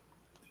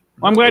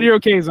 Well, I'm glad you're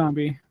okay,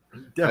 Zombie.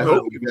 I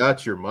hope you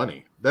got your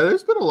money.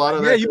 There's been a lot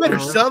of that. Yeah, you better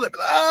sell it.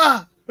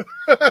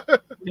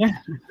 Yeah.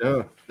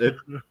 No, it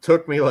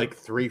took me like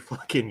 3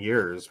 fucking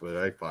years, but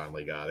I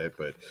finally got it.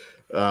 But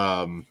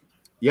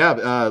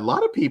a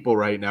lot of people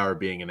right now are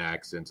being in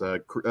accidents.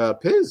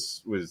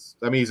 Piz was,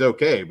 I mean, he's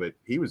okay, but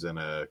he was in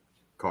a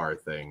car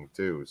thing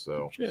too.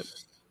 So shit.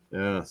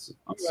 Yeah, he's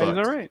all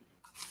right.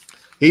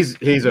 He's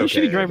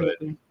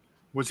okay.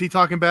 Was he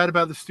talking bad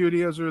about the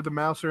studios or the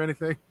mouse or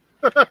anything?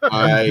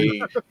 I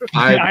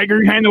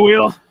agree behind the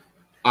wheel.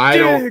 I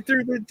don't.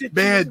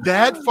 Man,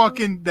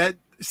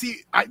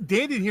 See, Dan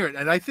didn't hear it,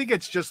 and I think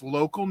it's just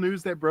local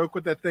news that broke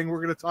with that thing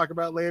we're going to talk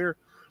about later.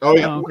 Oh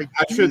yeah,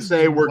 I should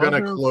say we're going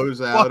to close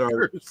out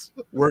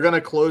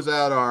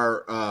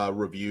our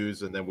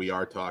reviews, and then we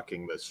are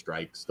talking the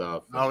strike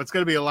stuff. Oh, it's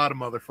going to be a lot of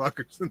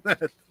motherfuckers in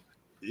that.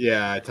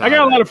 Yeah, I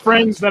got a lot of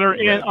friends that are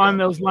on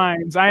those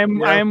lines. I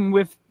am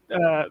with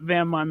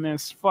them on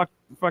this. Fuck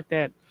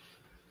that.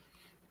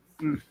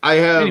 I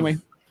have anyway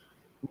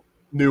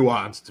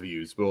nuanced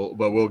views, but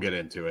we'll get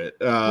into it.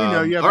 We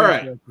know you have all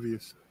right.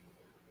 Views.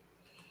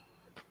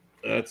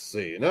 Let's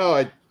see. No,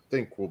 I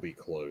think we'll be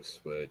close,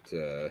 but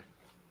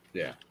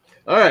yeah.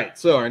 All right.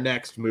 So our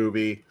next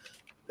movie,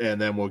 and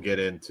then we'll get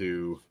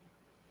into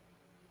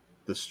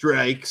the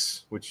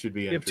strikes, which should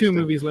be interesting. You have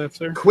 2 movies left,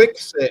 sir.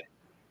 Quicksand.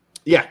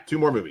 Yeah, 2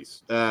 more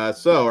movies.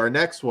 So our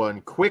next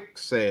one,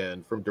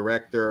 Quicksand, from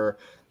director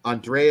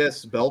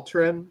Andreas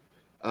Beltran,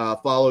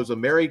 follows a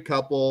married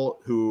couple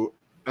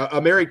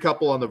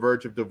on the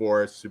verge of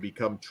divorce who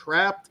become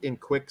trapped in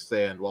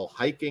quicksand while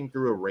hiking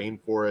through a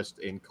rainforest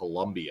in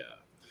Colombia.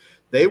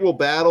 They will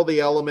battle the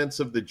elements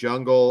of the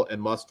jungle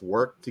and must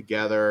work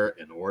together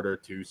in order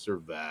to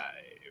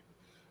survive.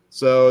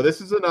 So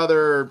this is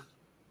another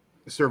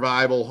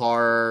survival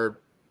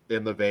horror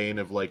in the vein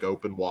of like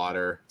Open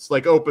Water. It's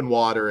like Open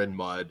Water and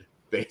mud,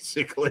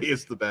 basically,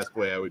 is the best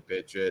way I would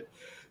pitch it.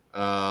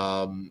 Yeah,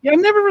 I've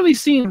never really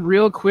seen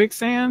real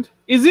quicksand.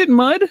 Is it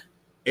mud?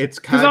 It's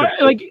kind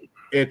of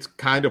it's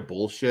kind of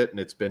bullshit, and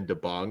it's been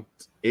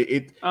debunked.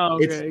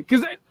 Okay,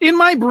 because in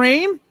my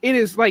brain, it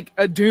is like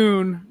a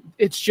dune.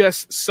 It's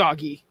just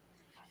soggy.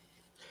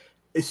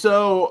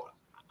 So,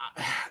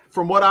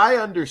 from what I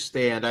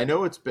understand, I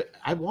know it's been.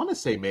 I want to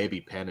say maybe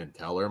Penn and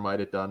Teller might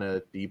have done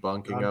a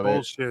debunking of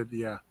bullshit,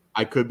 yeah.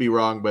 I could be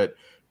wrong, but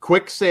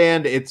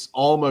quicksand, it's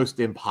almost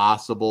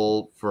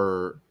impossible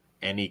for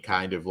any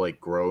kind of like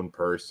grown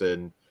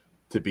person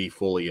to be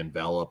fully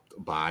enveloped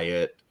by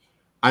it.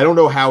 I don't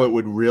know how it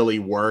would really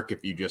work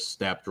if you just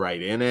stepped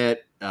right in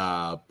it,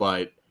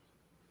 but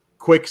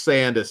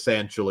quicksand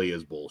essentially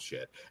is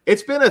bullshit.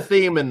 It's been a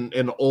theme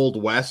in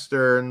old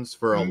westerns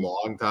for a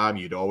long time.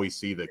 You'd always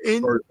see the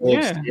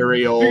old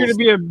serials. It's going to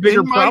be a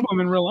bigger problem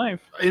in real life.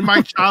 In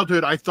my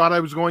childhood, I thought I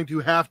was going to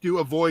have to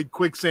avoid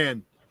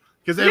quicksand.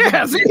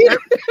 Because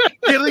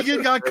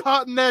Gilligan got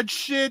caught in that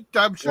shit.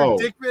 I'm sure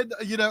Dickman,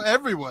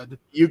 everyone.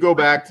 You go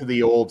back to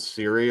the old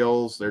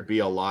serials, there'd be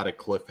a lot of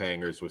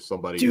cliffhangers with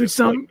somebody. Dude,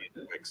 some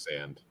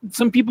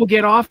people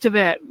get off to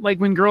that. Like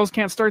when girls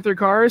can't start their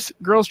cars,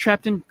 girls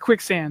trapped in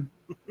quicksand.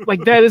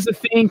 Like that is a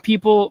thing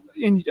people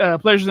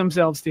pleasure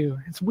themselves to.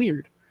 It's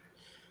weird.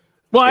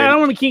 Well, I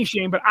don't want to kink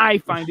shame, but I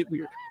find it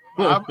weird.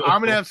 I'm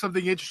going to have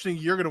something interesting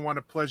you're going to want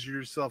to pleasure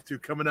yourself to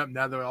coming up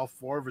now that all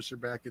four of us are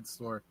back in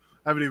store.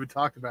 I haven't even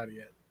talked about it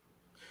yet.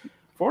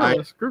 Four of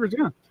us. Kruger's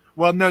gone.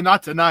 Well, no,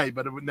 not tonight,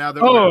 but now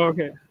that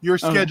your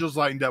Okay. schedule's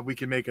lightened up, we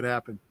can make it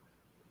happen.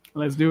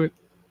 Let's do it.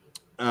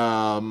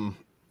 All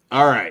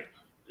right.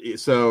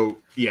 So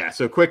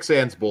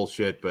quicksand's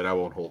bullshit, but I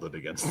won't hold it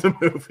against the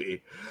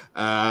movie.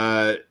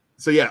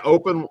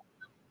 Open.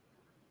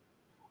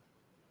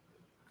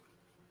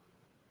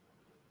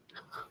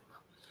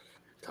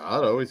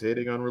 Todd always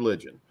hating on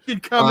religion.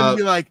 You'd come and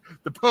be like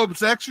the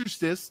Pope's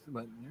exorcist,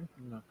 but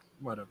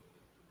whatever.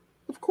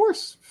 Of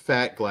course,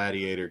 Fat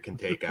Gladiator can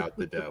take out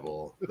the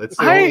devil. That's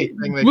the only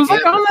thing that was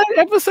like on that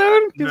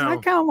episode because I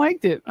kind of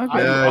liked it. Okay.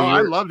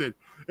 I loved it.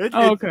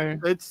 Okay.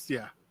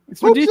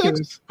 It's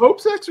ridiculous.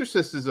 Pope's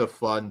Exorcist is a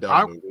fun,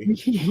 dumb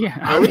movie. Yeah,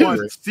 I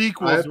want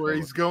sequels where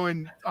he's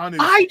going on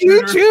his. I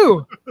do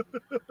too.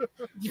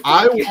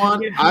 I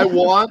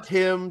want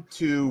him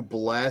to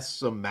bless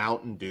some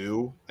Mountain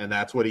Dew, and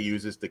that's what he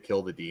uses to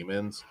kill the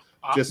demons.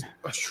 Just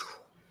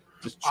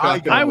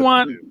chuck I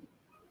want.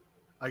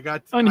 I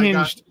got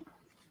Unhinged.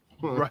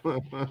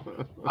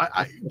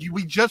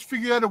 We just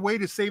figured out a way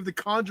to save the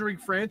Conjuring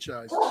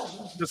franchise.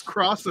 Just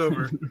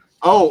crossover.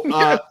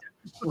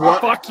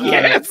 Fuck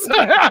yes!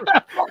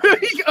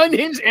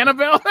 Unhinged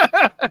Annabelle.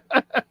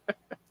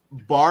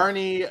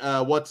 Barney,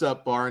 what's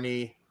up,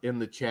 Barney? In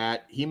the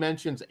chat, he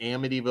mentions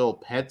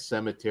Amityville Pet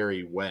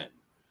Cemetery when.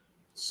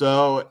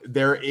 So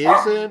there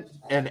isn't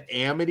an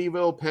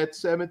Amityville Pet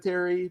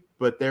Cemetery,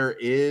 but there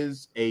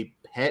is a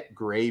pet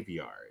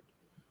graveyard.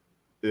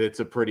 It's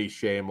a pretty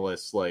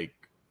shameless, like,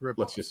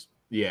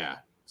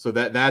 So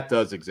that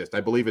does exist.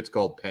 I believe it's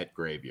called Pet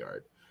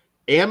Graveyard.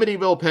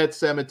 Amityville Pet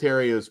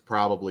Cemetery is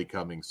probably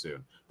coming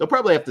soon. They'll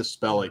probably have to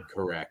spell it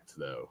correct,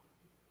 though.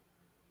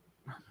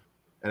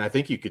 And I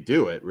think you could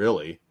do it,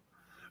 really.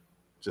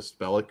 Just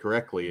spell it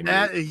correctly.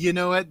 You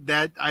know what?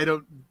 That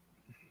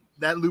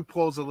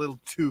loophole's a little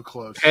too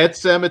close. Pet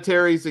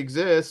cemeteries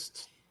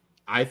exist.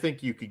 I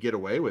think you could get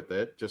away with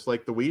it, just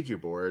like the Ouija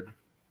board.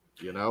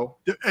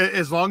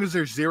 As long as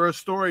there's zero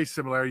story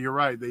similarity, you're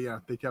right. They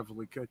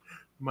definitely could.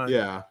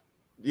 Yeah.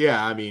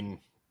 I mean,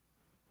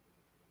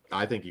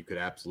 I think you could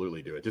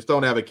absolutely do it. Just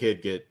don't have a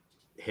kid get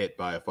hit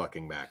by a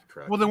fucking Mack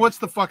truck. Well, then what's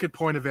the fucking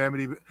point of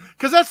Amityville?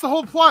 Because that's the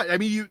whole plot. I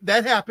mean,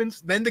 that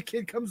happens, then the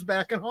kid comes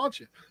back and haunts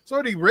you. It's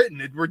already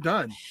written. We're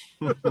done.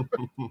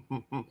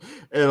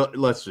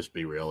 Let's just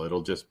be real.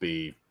 It'll just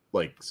be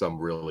like some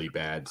really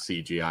bad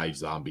CGI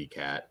zombie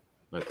cat.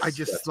 I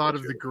just thought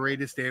of the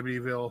greatest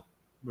Amityville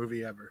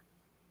movie ever.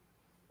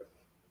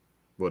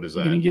 What is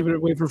that? You gonna give it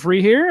away for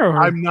free here?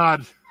 Or? I'm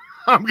not.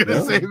 I'm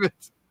gonna save it.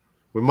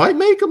 We might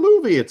make a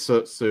movie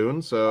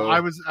soon. So I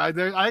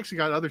actually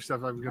got other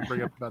stuff I was gonna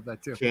bring up about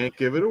that too. Can't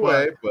give it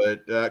away,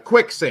 but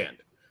quicksand.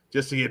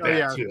 Just to get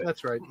back to it.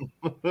 That's right.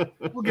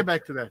 We'll get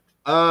back to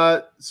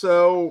that.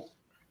 So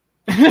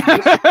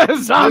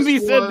Zombie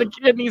said the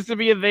kid needs to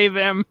be a they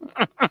them.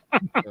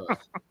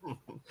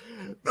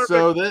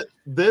 So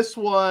this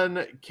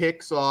one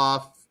kicks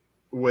off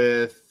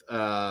with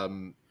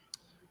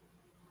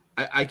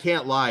I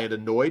can't lie, it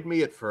annoyed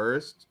me at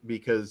first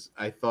because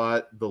I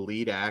thought the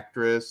lead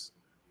actress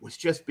was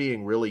just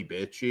being really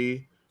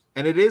bitchy.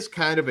 And it is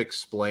kind of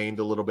explained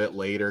a little bit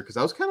later because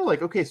I was kind of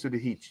like, okay, so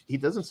did he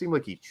doesn't seem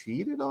like he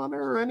cheated on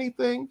her or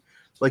anything.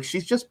 Like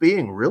she's just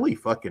being really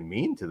fucking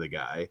mean to the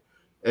guy.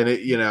 And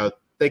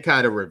they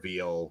kind of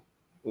reveal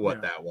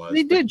what that was.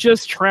 They did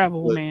just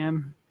travel,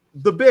 man.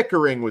 the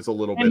bickering was a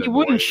little bit And he annoying.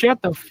 wouldn't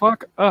shut the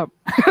fuck up.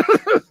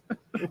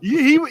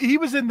 He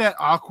was in that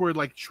awkward,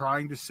 like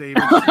trying to save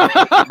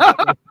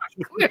it.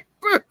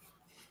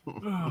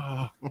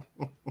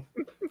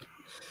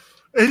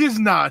 It is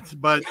not,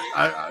 but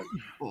I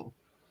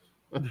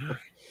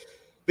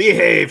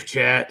Behave,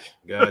 chat.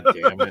 God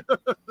damn it.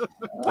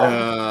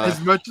 as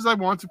much as I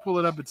want to pull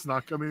it up, it's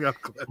not coming up.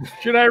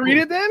 Should I read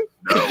it then?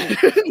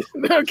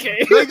 No. Okay.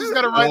 I just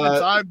got to write the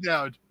time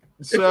down.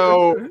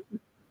 So,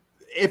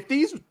 if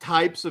these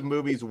types of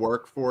movies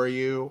work for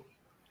you,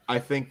 I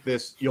think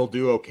you'll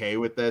do okay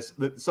with this.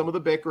 Some of the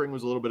bickering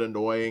was a little bit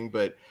annoying,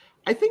 but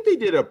I think they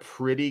did a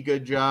pretty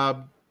good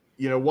job.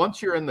 You know,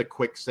 once you're in the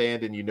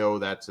quicksand and you know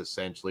that's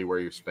essentially where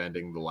you're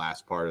spending the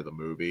last part of the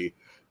movie,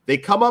 they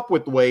come up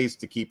with ways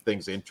to keep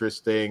things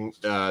interesting.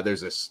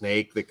 There's a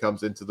snake that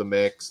comes into the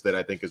mix that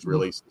I think is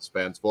really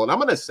suspenseful. And I'm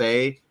going to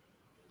say,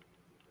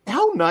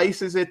 how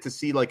nice is it to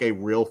see like a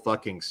real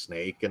fucking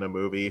snake in a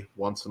movie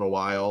once in a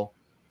while?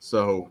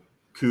 So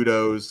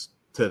kudos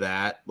to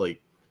that.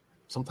 Like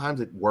sometimes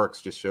it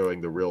works just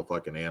showing the real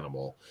fucking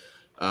animal.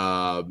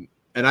 And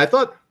I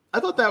thought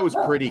that was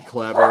pretty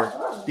clever.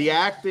 The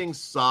acting's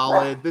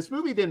solid. This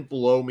movie didn't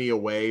blow me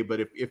away,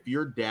 but if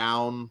you're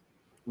down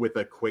with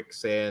a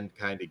quicksand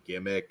kind of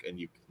gimmick and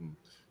you can,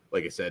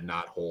 like I said,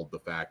 not hold the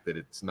fact that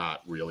it's not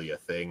really a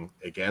thing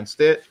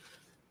against it,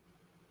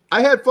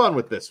 I had fun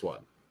with this one.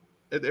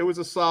 It was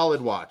a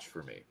solid watch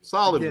for me.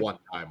 Solid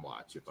one-time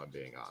watch, if I'm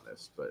being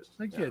honest. But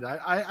I did.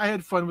 I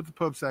had fun with the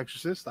Pope's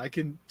Exorcist. I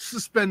can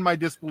suspend my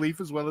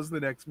disbelief as well as the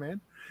next man.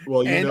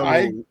 Well,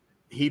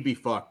 he'd be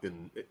fucked,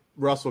 and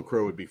Russell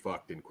Crowe would be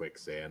fucked in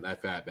quicksand.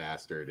 That fat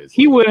bastard is.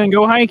 He wouldn't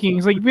go hiking.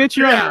 He's like, bitch,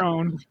 you're on your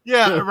own.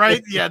 Yeah,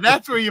 right. Yeah,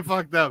 that's where you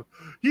fucked up.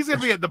 He's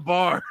gonna be at the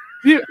bar.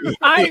 Yeah,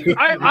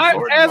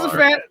 as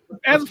a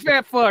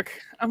fat fuck,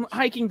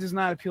 hiking does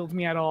not appeal to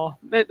me at all.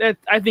 That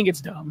I think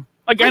it's dumb.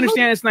 Like I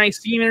understand it's nice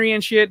scenery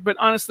and shit, but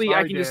honestly,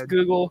 I can just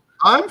Google.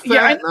 I'm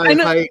fat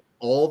and I hike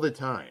all the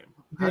time.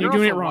 You're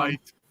doing it wrong.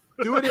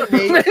 Do it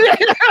in nature.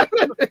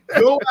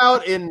 Go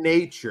out in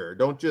nature.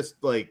 Don't just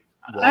like.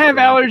 I have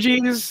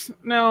allergies.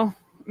 No.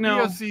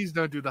 POCs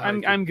don't do the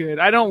hiking. I'm good.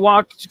 I don't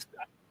walk.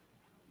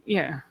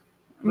 Yeah.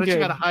 I'm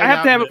good. I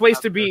have to have a place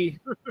to be.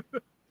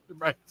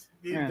 Right.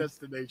 Need a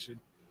destination.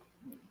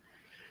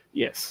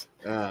 Yes.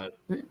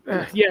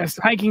 Yes.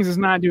 Hiking does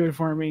not do it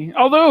for me.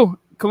 Although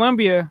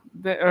Colombia,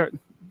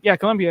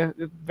 Colombia,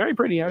 very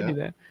pretty. I would do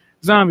that.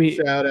 Zombie.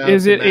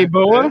 Is it a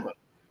boa?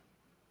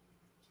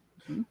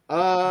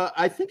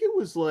 I think it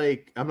was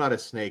like, I'm not a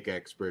snake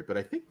expert, but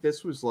I think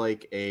this was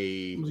like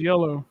it was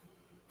yellow.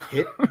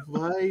 Pit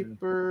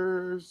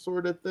viper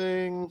sort of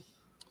thing.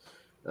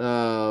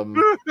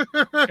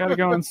 Gotta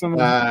go on some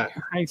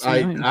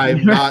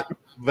I'm not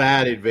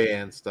that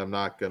advanced. I'm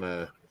not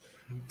gonna.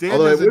 Dan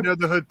doesn't know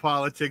the hood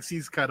politics.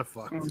 He's kind of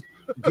fucked.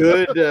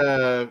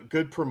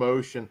 Good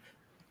promotion.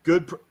 I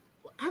don't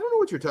know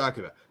what you're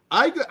talking about.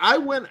 I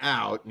went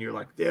out and you're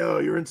like, "Yo,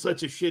 you're in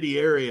such a shitty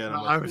area." And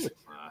I'm like,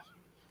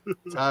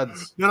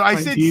 Todd's. No, I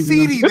said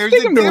seedy. There's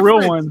a the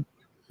real one.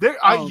 There's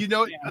a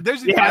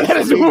that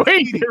is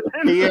way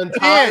different. The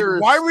entire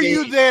why were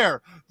you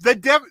there? The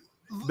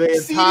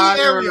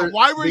entire area.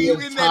 Why were you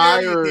in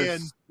that area,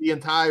 Dan? The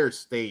entire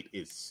state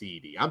is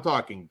seedy. I'm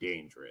talking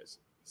dangerous.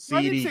 Seedy,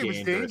 I didn't say it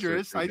was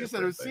dangerous. I just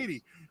said it was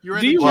seedy.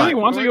 Do you really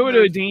want to go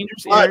to a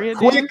dangerous area?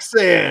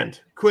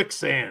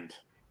 Quicksand.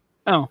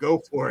 Oh, go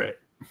for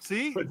it.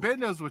 See, Ben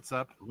knows what's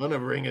up. I'm gonna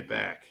bring it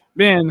back.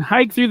 Ben,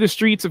 hike through the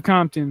streets of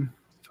Compton.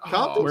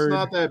 Compton's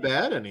not that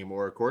bad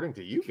anymore, according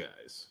to you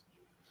guys.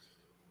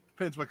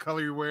 Depends what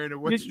color you're wearing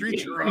and what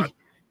street you're on.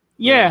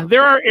 Yeah,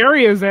 there are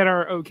areas that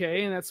are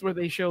okay, and that's where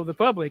they show the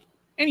public.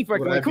 Any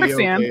fucking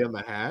quicksand. Okay in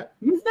the hat?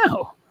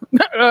 No.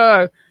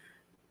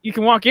 You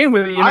can walk in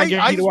with it. You're not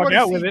guaranteed to walk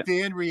out with it.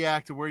 Dan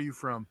react to where you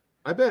from.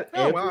 I bet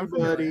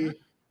everybody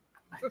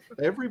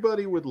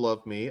would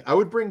love me. I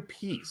would bring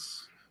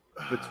peace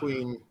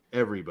between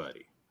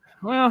everybody.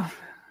 Well,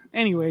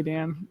 anyway,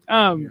 Dan.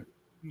 I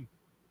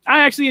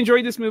actually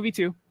enjoyed this movie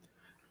too.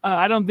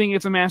 I don't think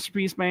it's a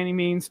masterpiece by any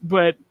means,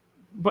 but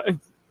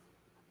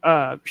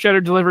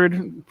Shudder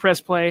delivered, press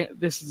play.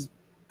 This is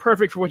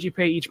perfect for what you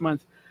pay each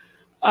month.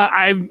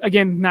 I'm,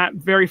 again, not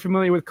very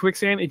familiar with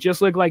Quicksand. It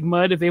just looked like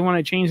mud. If they want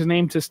to change the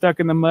name to Stuck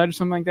in the Mud or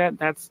something like that,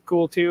 that's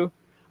cool too.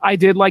 I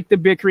did like the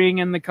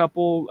bickering and the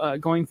couple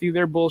going through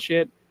their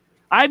bullshit.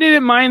 I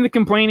didn't mind the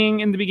complaining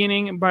in the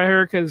beginning by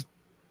her because,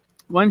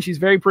 one, she's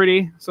very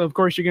pretty. So, of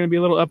course, you're going to be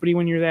a little uppity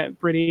when you're that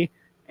pretty.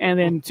 And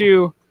then,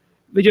 two,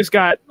 they just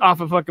got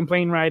off a fucking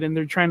plane ride and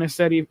they're trying to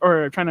study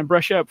or trying to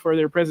brush up for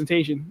their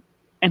presentation.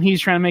 And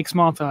he's trying to make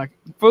small talk.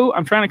 Fool,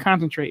 I'm trying to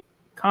concentrate.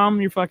 Calm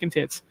your fucking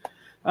tits.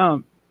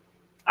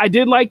 I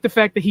did like the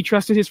fact that he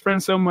trusted his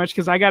friends so much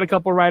because I got a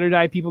couple ride or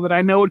die people that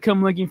I know would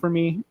come looking for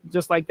me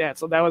just like that.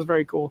 So that was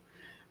very cool.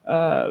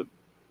 I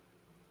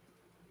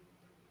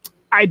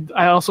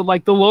also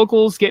like the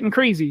locals getting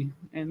crazy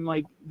and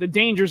like the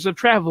dangers of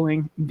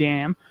traveling.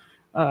 Damn.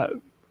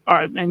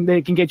 And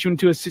they can get you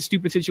into a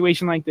stupid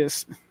situation like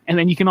this. And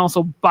then you can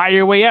also buy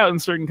your way out in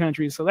certain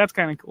countries. So that's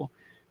kind of cool.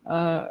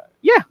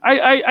 Yeah,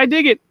 I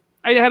dig it.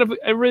 I had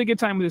a really good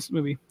time with this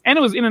movie, and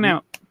it was in and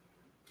out.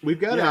 We've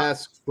got to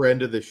ask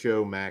friend of the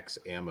show Max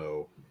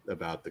Ammo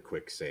about the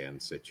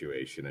quicksand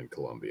situation in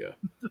Colombia.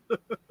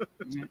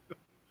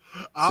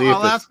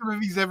 I'll ask him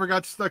if he's ever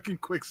got stuck in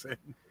quicksand.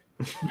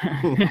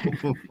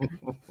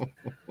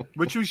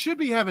 Which we should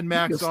be having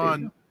Max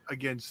on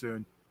again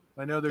soon.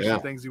 I know there's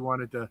some things he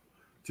wanted to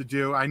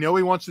do. I know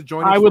he wants to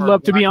join us. I would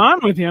love to be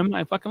on with him.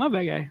 I fucking love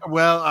that guy.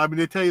 Well, I'm going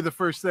to tell you the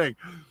first thing.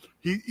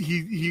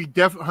 He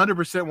definitely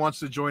 100% wants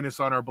to join us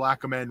on our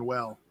Black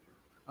Emmanuel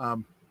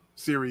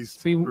series.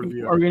 So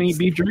review. Are we going to eat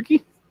beef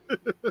jerky?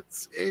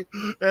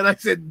 And I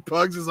said,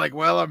 Pugs is like,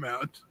 well, I'm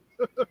out.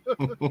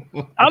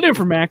 I'll do it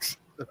for Max.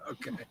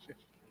 Okay.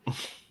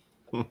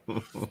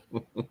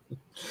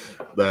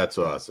 That's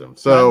awesome.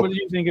 So, what did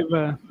you think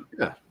of?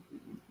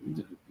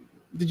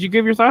 Did you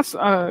give your thoughts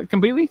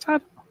completely,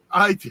 Todd?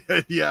 I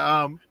did.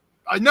 Yeah.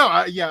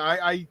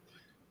 I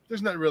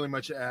there's not really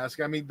much to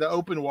ask. I mean, the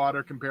open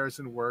water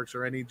comparison works,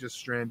 or any just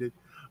stranded.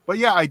 But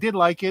yeah, I did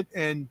like it,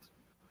 and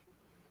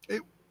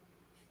it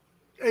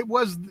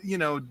was,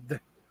 the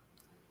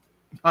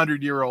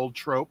 100-year-old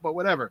trope, but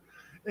whatever.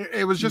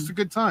 It was just a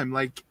good time.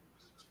 Like,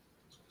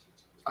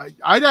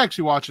 I'd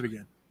actually watch it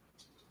again.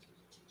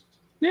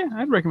 Yeah,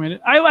 I'd recommend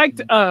it. I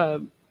liked I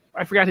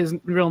forgot his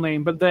real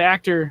name, but the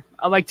actor,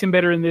 I liked him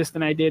better in this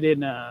than I did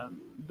in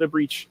The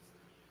Breach.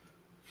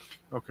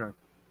 Okay.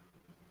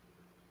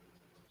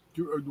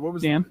 What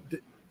was Dan? Do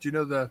you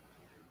know the?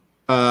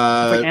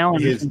 Like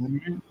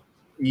Alan.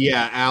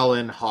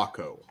 Alan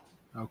Hocko.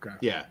 Okay.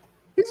 Yeah,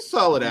 he's a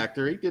solid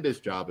actor. He did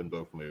his job in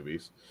both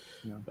movies.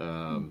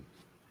 Yeah.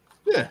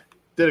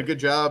 Did a good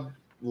job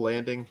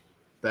landing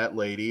that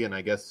lady, and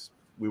I guess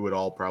we would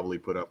all probably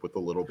put up with a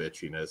little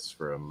bitchiness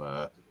from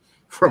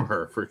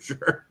her for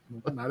sure.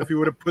 Not if you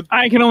would have put.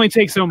 I can only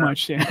take so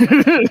much. Yeah.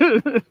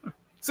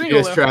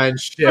 Just try and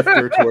shift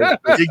her towards.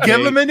 You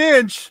give him an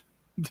inch.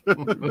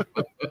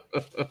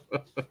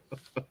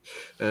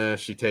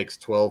 She takes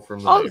 12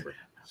 from the neighbor.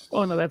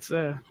 Oh no, that's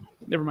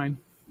never mind.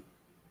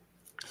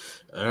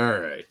 All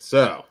right,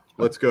 so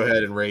let's go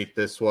ahead and rate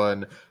this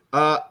one.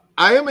 I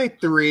am a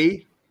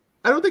 3.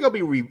 I don't think I'll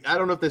be. I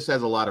don't know if this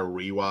has a lot of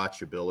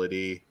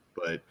rewatchability,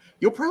 but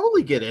you'll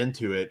probably get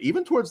into it.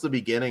 Even towards the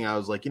beginning, I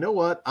was like, you know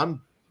what?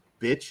 I'm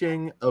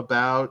bitching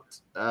about.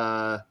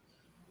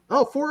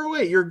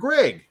 408. You're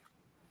Greg.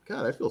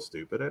 God, I feel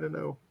stupid. I don't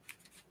know.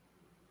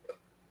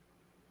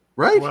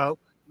 Right? Well,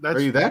 are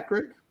you that,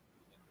 Greg?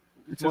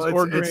 It's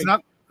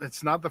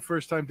not the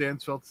first time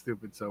Dan's felt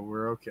stupid, so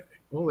we're okay.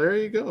 Well, there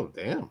you go.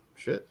 Damn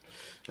shit.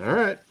 All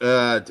right.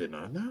 Did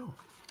not know.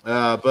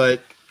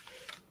 But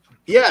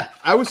yeah,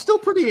 I was still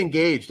pretty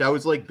engaged. I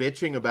was like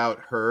bitching about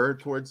her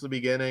towards the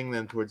beginning,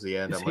 then towards the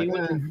end, I'm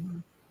like,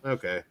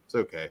 okay, it's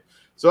okay.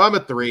 So I'm a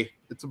 3.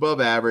 It's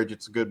above average.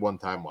 It's a good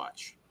one-time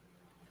watch.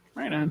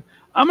 Right on.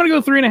 I'm gonna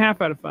go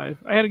 3.5 out of 5.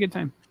 I had a good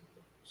time.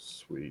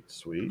 Sweet.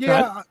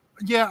 Yeah.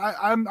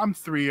 I'm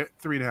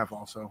 3.5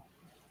 also.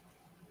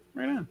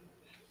 Right on.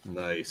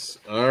 Nice.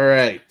 All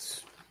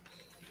right.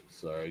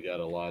 Sorry, got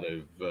a lot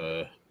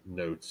of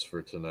notes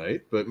for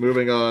tonight, but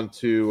moving on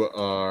to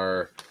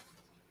our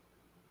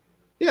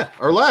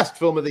last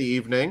film of the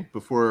evening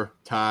before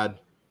Todd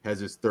has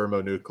his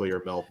thermonuclear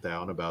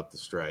meltdown about the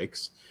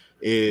strikes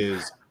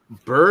is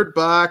Bird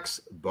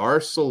Box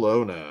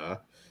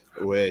Barcelona,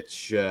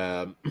 which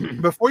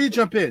before you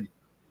jump in,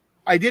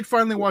 I did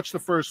finally watch the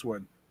first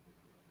one.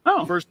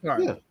 Oh, first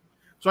time. Yeah.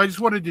 So I just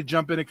wanted to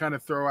jump in and kind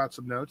of throw out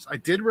some notes. I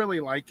did really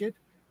like it.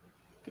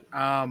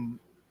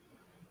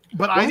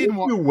 But I didn't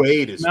want to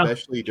wait,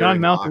 especially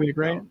during Malkovich,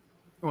 right?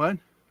 What?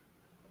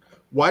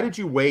 Why did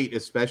you wait,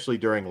 especially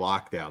during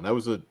lockdown? That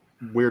was a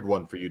weird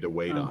one for you to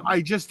wait on.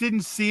 I just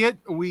didn't see it.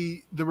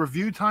 The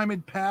review time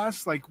had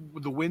passed, like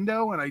the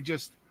window, and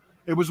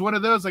it was one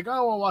of those like,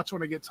 oh, I'll watch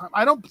when I get time.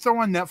 I don't throw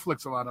on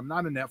Netflix a lot. I'm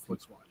not a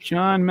Netflix watch.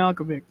 John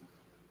Malkovich.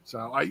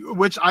 So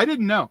which I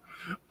didn't know.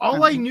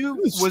 All I knew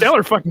was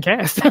stellar fucking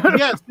cast.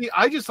 Yeah,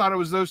 I just thought it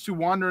was those two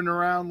wandering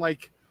around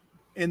like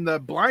in the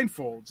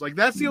blindfolds. Like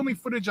that's the only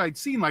footage I'd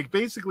seen. Like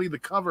basically the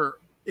cover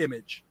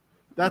image.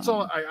 That's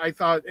all I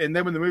thought. And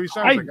then when the movie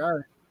started, I was like, all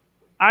right.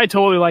 I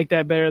totally like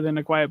that better than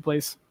A Quiet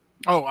Place.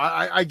 Oh,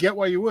 I get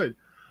why you would.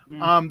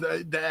 Yeah.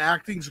 The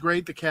acting's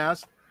great. The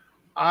cast.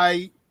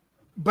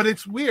 But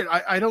it's weird.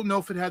 I don't know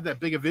if it had that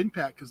big of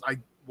impact because I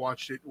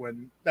watched it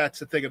when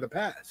that's a thing of the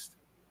past.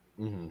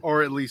 Mm-hmm.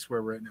 Or at least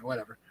where we're at now,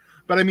 whatever.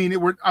 But I mean,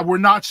 we're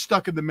not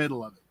stuck in the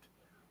middle of it.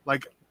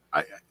 Like,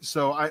 I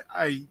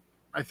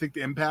think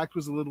the impact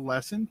was a little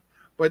lessened.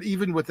 But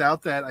even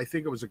without that, I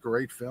think it was a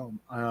great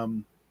film.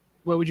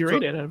 What would you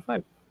rate it out of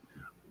 5?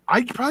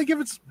 I'd probably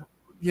give it,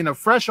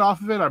 fresh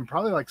off of it, I'm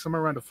probably like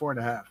somewhere around a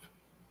 4.5.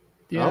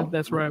 Yeah,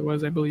 that's where I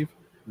was, I believe.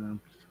 Yeah.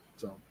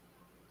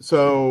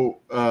 So,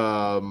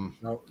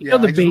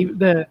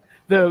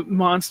 the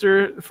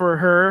monster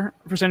for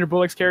Sandra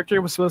Bullock's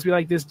character was supposed to be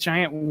like this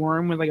giant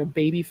worm with like a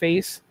baby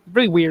face.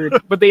 Really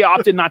weird, but they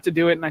opted not to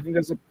do it, and I think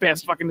that's the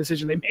best fucking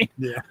decision they made.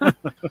 Yeah.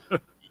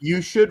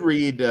 You should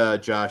read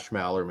Josh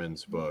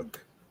Mallerman's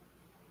book.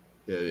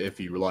 If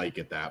you like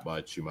it that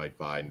much, you might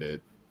find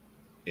it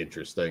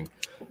interesting.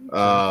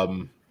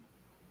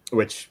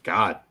 Which,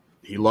 God,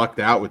 he lucked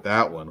out with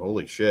that one.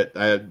 Holy shit.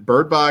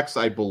 Bird Box,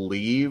 I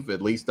believe,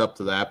 at least up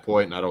to that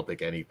point, and I don't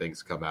think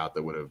anything's come out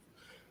that would have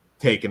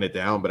taken it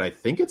down, but I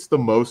think it's the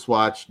most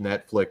watched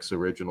Netflix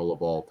original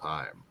of all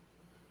time.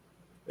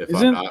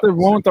 Isn't the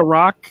one with The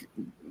Rock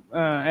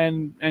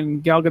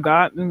and Gal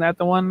Gadot, isn't that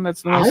the one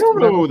that's the most? I don't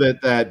know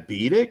that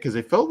beat it, because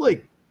it felt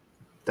like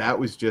that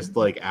was just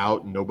like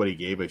out and nobody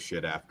gave a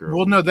shit after.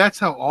 Well, no, that's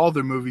how all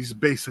the movies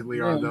basically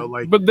are, though.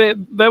 Like, but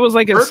that was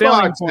like a Bird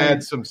selling Box point.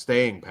 had some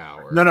staying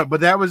power. No,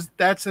 but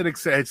that's an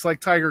it's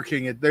like Tiger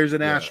King. There's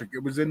an asterisk.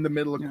 It was in the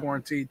middle of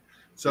quarantine,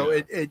 so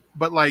it.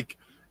 But like,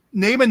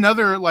 name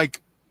another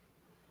like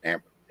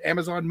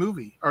Amazon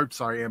movie, or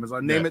sorry,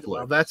 Amazon. Name it.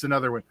 Well, that's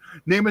another one.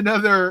 Name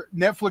another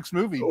Netflix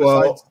movie.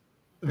 Well,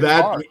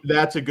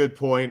 that's a good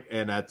point,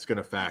 and that's going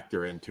to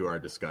factor into our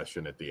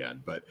discussion at the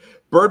end. But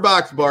Bird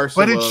Box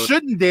Barcelona, but it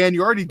shouldn't, Dan.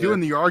 You're already doing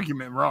the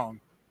argument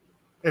wrong.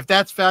 If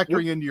that's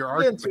factoring into your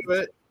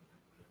argument,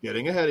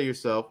 getting ahead of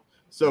yourself.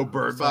 So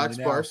Bird Box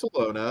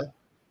Barcelona,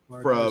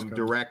 from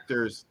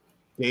directors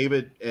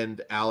David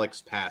and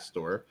Alex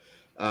Pastor.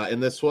 In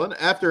this one,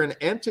 after an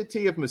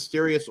entity of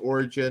mysterious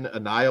origin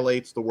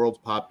annihilates the world's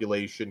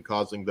population,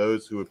 causing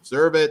those who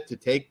observe it to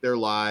take their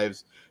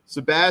lives,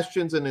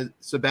 Sebastian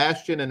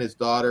and his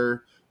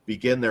daughter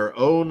begin their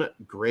own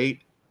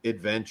great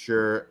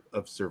adventure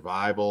of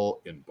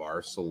survival in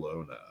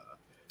Barcelona.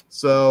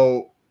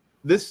 So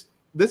this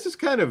is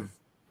kind of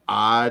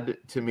odd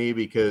to me,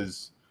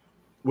 because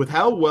with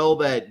how well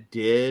that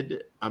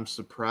did, I'm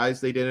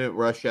surprised they didn't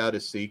rush out a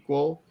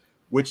sequel,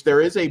 which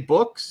there is a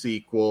book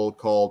sequel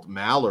called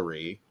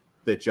Mallory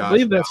that Josh. I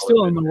believe that's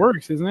still in the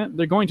works, isn't it?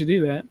 They're going to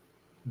do that.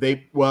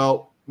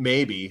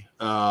 Maybe.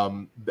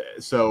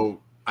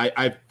 So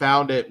I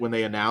found it when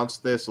they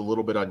announced this a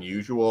little bit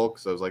unusual,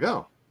 because I was like,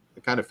 oh, I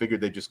kind of figured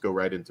they'd just go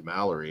right into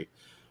Mallory.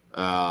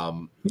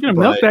 You're gonna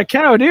milk that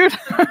cow, dude.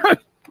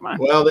 Come on.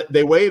 Well,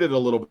 they waited a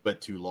little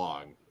bit too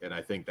long, and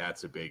I think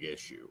that's a big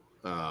issue.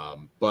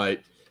 But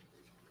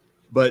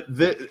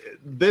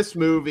this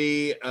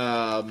movie,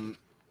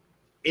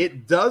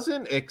 it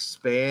doesn't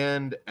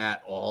expand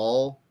at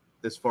all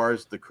as far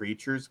as the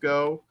creatures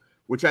go,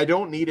 which I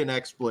don't need an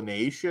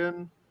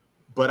explanation.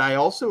 But I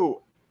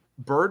also,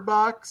 Bird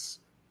Box,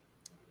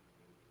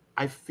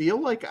 I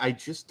feel like I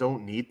just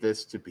don't need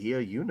this to be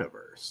a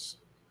universe.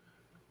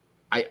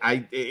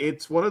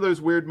 It's one of those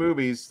weird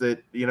movies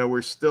that,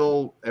 we're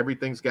still,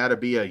 everything's got to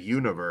be a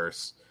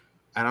universe.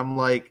 And I'm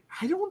like,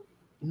 I don't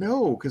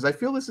know, because I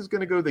feel this is going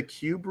to go the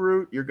cube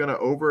route. You're going to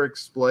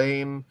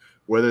over-explain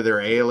whether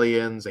they're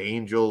aliens,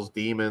 angels,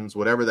 demons,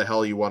 whatever the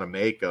hell you want to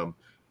make them.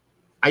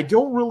 I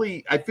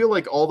feel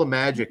like all the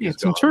magic is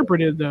gone.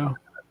 Interpreted, though.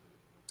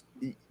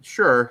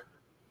 Sure,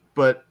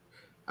 but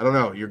I don't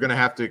know. You're going to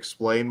have to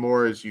explain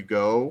more as you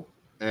go.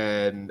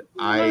 And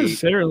Not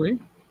necessarily.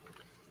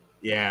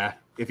 Yeah,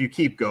 if you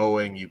keep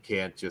going, you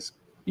can't just...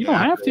 You don't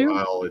have to.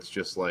 While, it's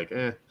just like,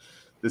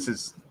 this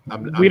is...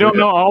 we don't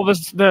know all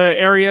the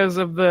areas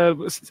of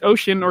the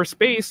ocean or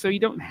space, so you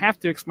don't have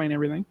to explain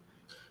everything.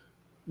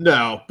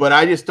 No, but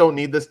I just don't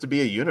need this to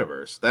be a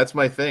universe. That's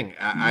my thing.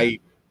 I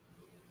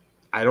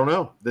don't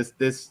know.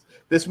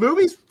 This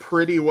movie's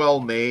pretty well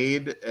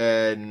made,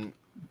 and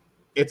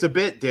it's a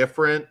bit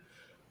different.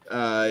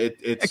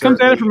 It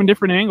comes at it from a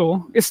different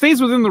angle. It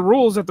stays within the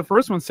rules that the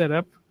first one set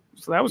up,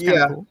 so that was kind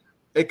of cool.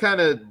 It kind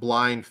of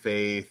blind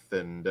faith,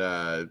 and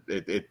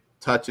it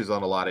touches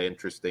on a lot of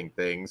interesting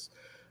things.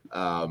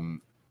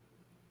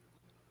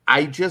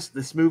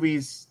 This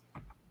movie's,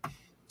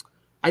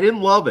 I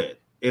didn't love it.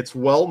 It's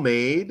well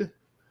made,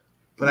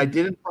 but I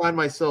didn't find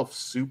myself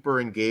super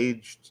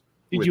engaged.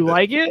 Did you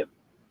like it?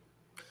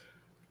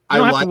 You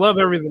don't have to love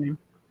everything.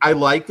 I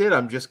liked it.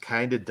 I'm just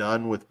kind of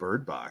done with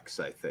Bird Box,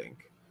 I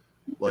think.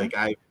 Like,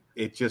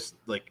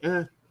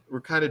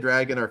 we're kind of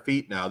dragging our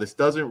feet now. This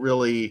doesn't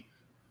really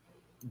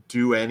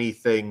do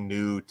anything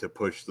new to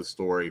push the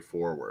story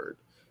forward.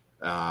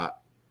 And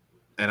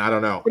I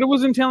don't know. But it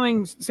wasn't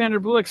telling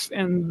Sandra Bullock's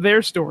and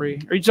their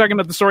story. Are you talking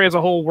about the story as a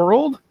whole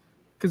world?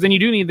 Because then you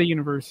do need the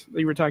universe that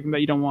you were talking about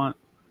you don't want.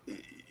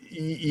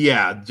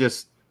 Yeah,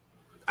 just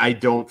I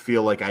don't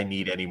feel like I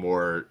need any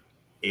more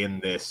in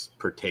this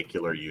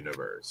particular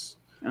universe.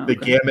 Oh, okay.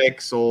 The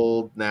gimmick's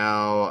old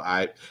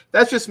now.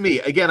 That's just me.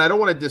 Again, I don't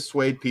want to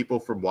dissuade people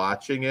from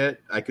watching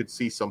it. I could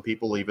see some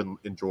people even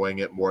enjoying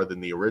it more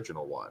than the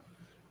original one.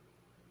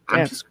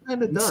 I'm just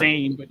kind of done.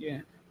 Insane, but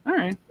yeah. All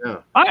right. Yeah.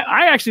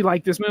 I actually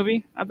like this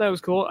movie. I thought it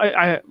was cool.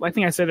 I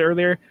think I said it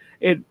earlier.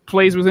 It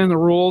plays within the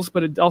rules,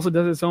 but it also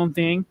does its own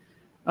thing.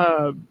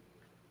 I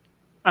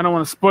don't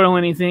want to spoil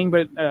anything,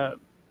 but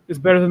it's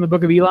better than the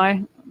Book of Eli.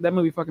 That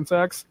movie fucking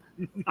sucks,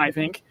 I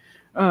think.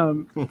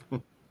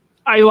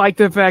 I like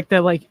the fact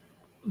that like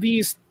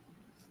these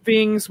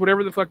things,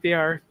 whatever the fuck they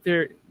are,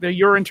 they're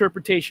your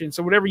interpretation.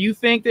 So whatever you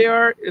think they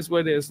are is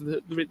what it is.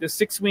 The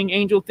six-wing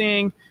angel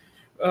thing,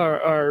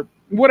 or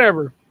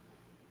whatever.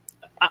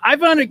 I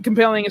found it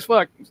compelling as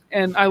fuck,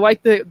 and I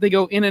like that they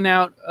go in and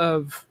out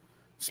of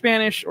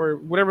Spanish or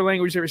whatever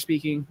language they were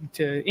speaking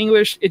to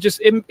English,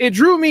 it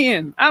drew me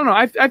in. I don't know.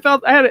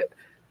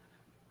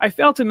 I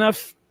felt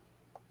enough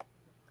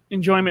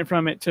enjoyment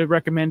from it to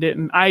recommend it,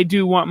 and I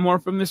do want more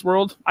from this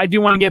world. I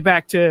do want to get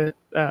back to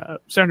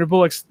Sandra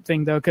Bullock's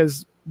thing though,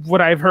 because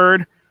what I've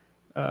heard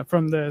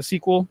from the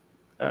sequel,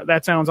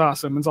 that sounds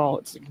awesome.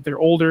 They're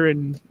older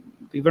and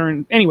they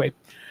learn anyway.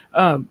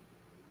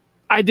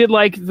 I did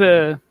like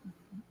the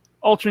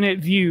alternate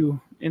view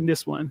in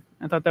this one.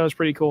 I thought that was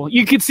pretty cool.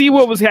 You could see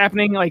what was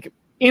happening like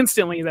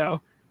instantly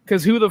though,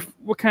 because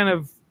what kind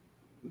of,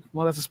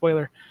 well, that's a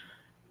spoiler.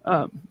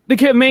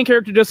 The main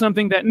character does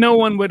something that no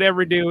one would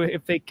ever do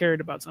if they cared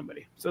about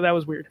somebody. So that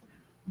was weird.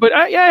 But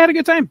I had a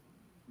good time.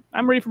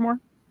 I'm ready for more.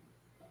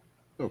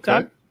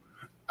 Okay.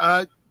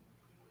 Todd?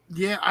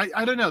 Yeah,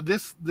 I don't know.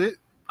 This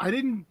I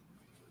didn't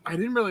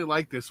really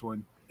like this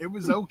one. It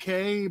was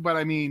okay, but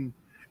I mean,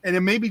 and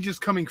it may be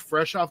just coming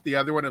fresh off the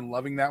other one and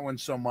loving that one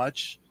so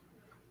much.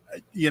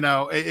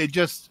 It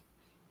just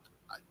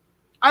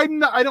I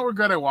don't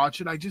regret I watched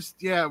it.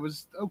 It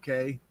was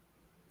okay.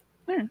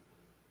 Yeah.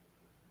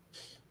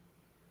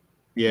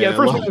 Yeah, the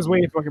first one was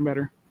way fucking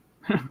better.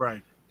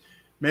 Right.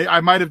 I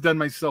might have done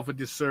myself a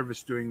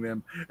disservice doing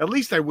them. At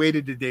least I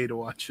waited a day to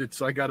watch it,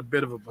 so I got a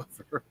bit of a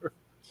buffer.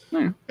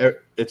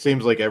 It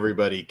seems like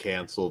everybody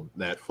canceled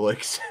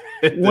Netflix.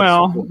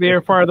 Well,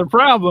 they're part of the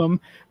problem.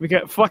 We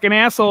got fucking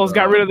assholes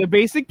got rid of the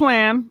basic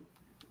plan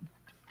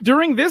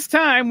during this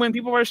time when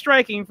people are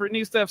striking for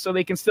new stuff so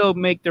they can still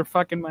make their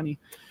fucking money.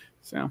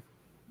 So,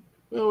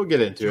 well, we'll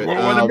get into it.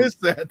 I want to miss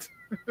that.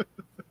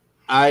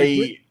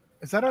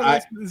 Is this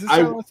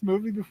our last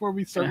movie before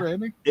we start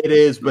ramming? It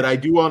is, but I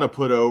do want to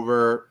put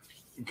over,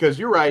 because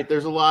you're right,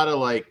 there's a lot of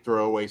like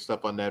throwaway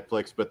stuff on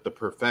Netflix, but The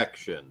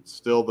Perfection,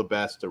 still the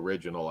best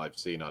original I've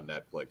seen on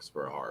Netflix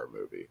for a horror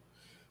movie.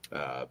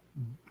 If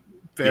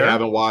you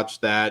haven't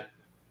watched that,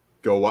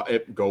 go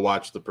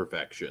watch The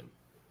Perfection.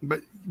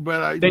 But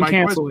then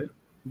cancel it.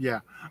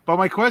 Yeah, but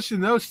my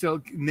question though, still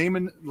can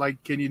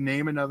you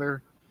name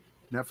another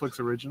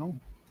Netflix original?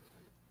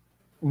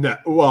 No,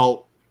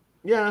 well.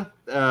 Yeah.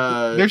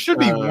 There should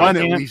be one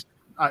at least.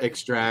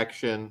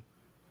 Extraction,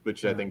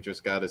 which I think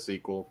just got a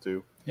sequel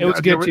too. It was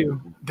good too.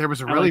 There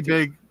was a really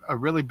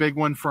big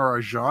one for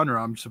our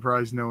genre. I'm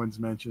surprised no one's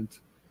mentioned.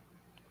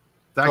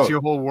 It's actually a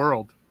whole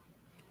world.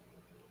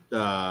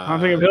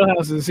 Haunting of Hill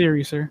House is a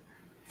series, sir.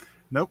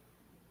 Nope.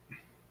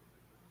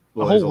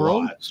 Well, a whole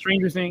world?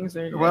 Stranger Things.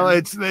 There, well,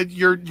 it's that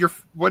your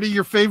what are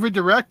your favorite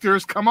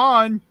directors? Come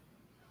on.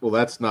 Well,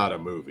 that's not a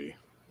movie.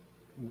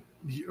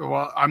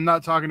 Well, I'm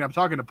talking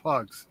to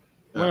Pugs.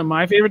 One of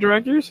my favorite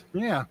directors?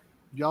 Yeah.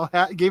 Y'all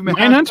gave him a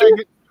Mindhunter?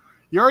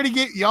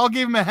 Hashtag. Y'all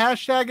gave him a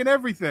hashtag and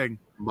everything.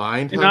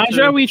 Mindhunter? In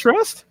Aja we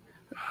trust?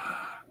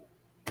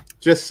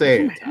 Just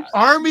say it.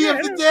 Army of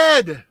the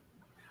Dead.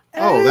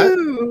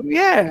 Oh,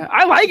 yeah.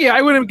 I like it.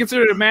 I wouldn't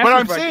consider it a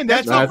masterpiece. But I'm saying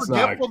that's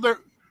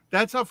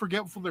how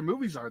forgetful their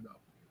movies are, though.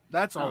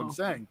 That's all I'm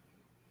saying.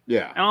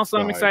 Yeah. And also,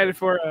 I'm excited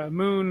for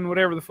Moon,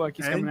 whatever the fuck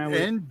he's coming out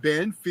with. And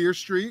Ben, Fear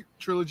Street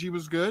trilogy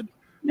was good.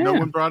 Yeah. No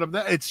one brought up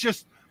that. It's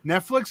just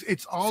Netflix.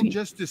 It's all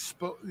just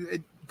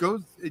it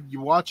goes.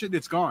 You watch it,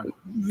 it's gone.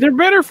 They're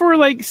better for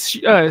like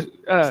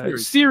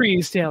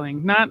series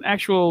telling, not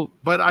actual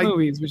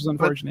movies, which is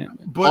unfortunate.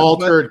 But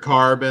Altered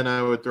Carbon,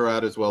 I would throw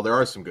out as well. There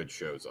are some good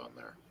shows on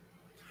there.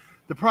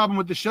 The problem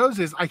with the shows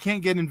is I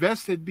can't get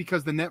invested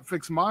because the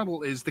Netflix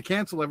model is to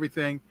cancel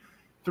everything.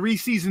 3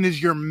 seasons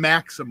is your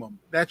maximum.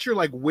 That's your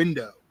like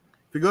window.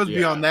 If it goes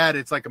beyond that,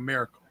 it's like a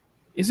miracle.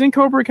 Isn't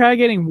Cobra Kai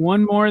getting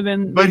one more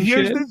than? But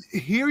here's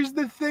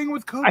the thing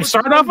with Cobra. I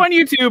started off on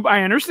YouTube.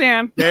 I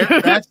understand.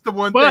 That's the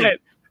one thing.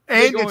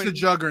 And it's a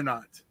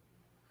juggernaut.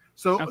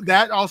 So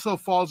that also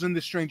falls in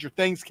the Stranger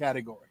Things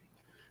category.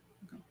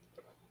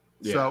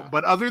 Yeah. So,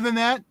 but other than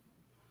that,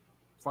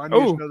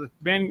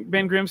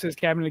 Ben Grimm says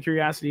Cabinet of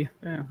Curiosity.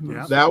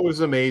 Yeah. That was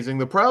amazing.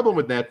 The problem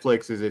with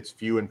Netflix is it's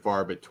few and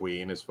far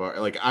between. As far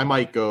like I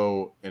might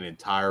go an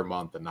entire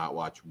month and not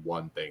watch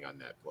one thing on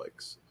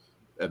Netflix.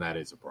 And that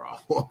is a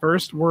problem.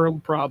 First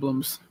world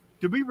problems.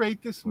 Did we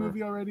rate this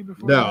movie already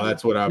before? No,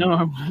 that's what I'm.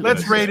 No.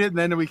 Let's rate it, and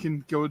then we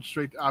can go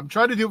straight. I'm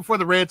trying to do it before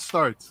the rant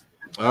starts.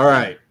 All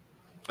right.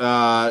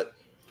 I'm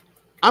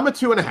a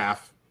 2.5.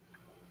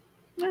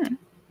 All right.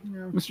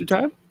 Mr.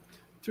 Todd?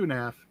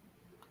 2.5.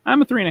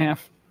 I'm a 3.5.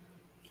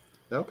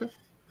 Okay.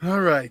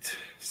 All right.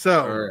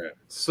 So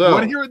you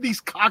want to hear what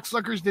these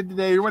cocksuckers did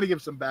today? You want to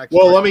give some backstory?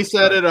 Well, let me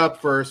set it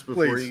up first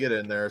before you get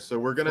in there. So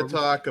we're going to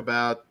talk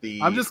about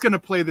the... I'm just going to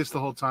play this the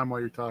whole time while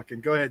you're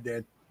talking. Go ahead,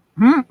 Dan.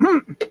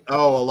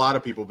 Oh, a lot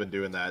of people have been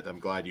doing that. I'm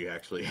glad you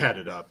actually had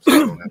it up.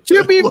 So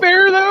to be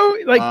fair, though,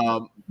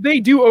 like they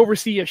do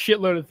oversee a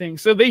shitload of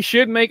things, so they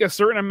should make a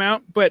certain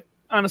amant. But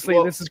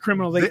honestly, this is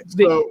criminal.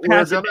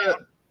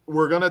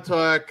 We're gonna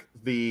talk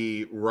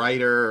the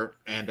writer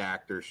and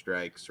actor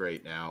strikes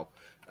right now,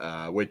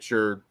 which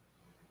are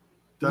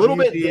a little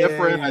bit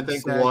different. I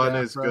think one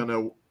is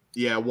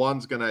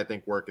one's gonna I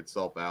think work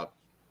itself out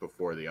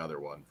before the other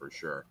one for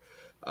sure.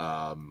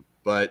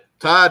 But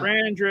Todd,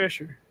 Fran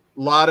Drescher.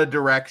 lot of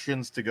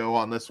directions to go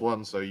on this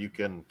one, so you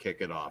can kick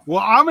it off.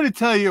 Well, I'm going to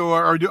tell you,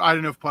 or do I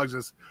don't know if Pugs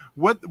this.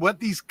 What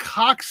these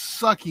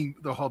cock-sucking...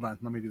 Hold on,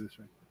 let me do this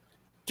right.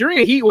 During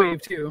a heat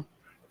wave, too.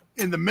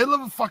 In the middle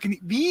of a fucking...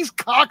 These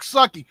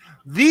cock-sucking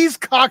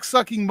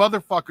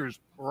motherfuckers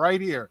right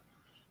here.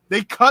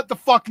 They cut the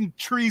fucking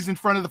trees in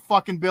front of the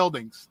fucking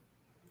buildings.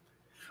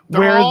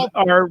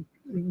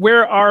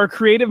 Where our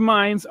creative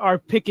minds are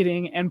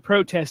picketing and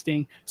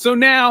protesting. So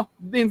now,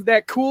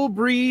 that cool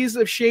breeze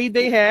of shade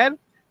they had,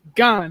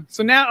 gone.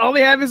 So now all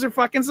they have is their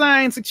fucking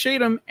signs to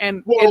shade them.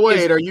 And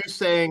wait, are you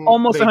saying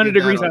almost 100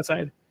 degrees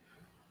outside?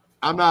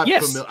 I'm not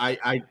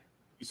familiar.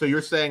 So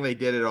you're saying they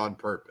did it on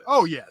purpose?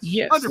 Oh yes.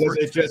 100%. Was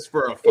it just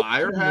for a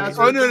fire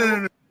hazard? Oh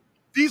no.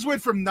 These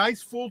went from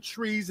nice full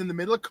trees in the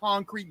middle of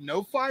concrete,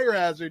 no fire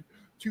hazard,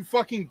 to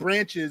fucking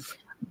branches.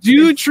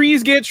 Do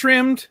trees get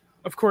trimmed?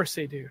 Of course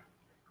they do.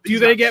 Do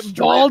they get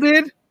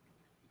balded?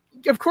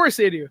 Of course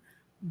they do.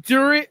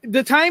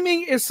 The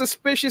timing is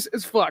suspicious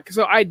as fuck.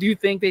 So I do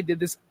think they did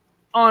this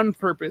on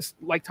purpose,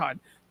 like Todd.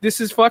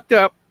 This is fucked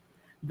up.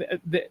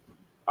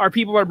 Our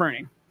people are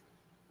burning.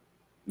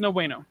 No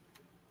bueno.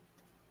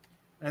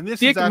 And this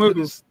Dick is after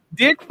move.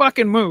 Dick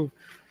fucking move.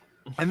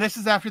 And this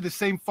is after the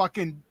same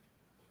fucking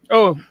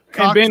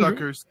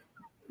cocksuckers.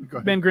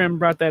 Ben Grimm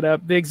brought that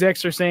up. The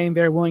execs are saying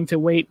they're willing to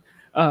wait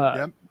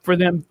for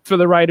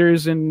the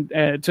writers and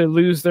to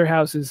lose their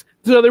houses.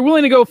 So they're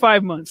willing to go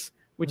 5 months,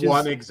 which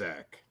one is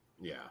exec.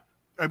 Yeah.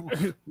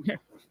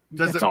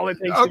 That's all it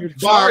takes.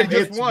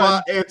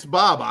 It's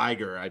Bob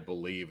Iger, I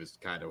believe, is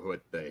kind of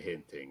what the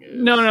hinting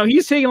is. No,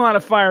 he's taking a lot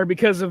of fire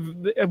because of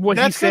what he said.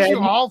 That's because you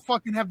all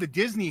fucking have the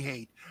Disney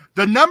hate.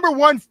 The number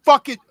one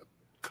fucking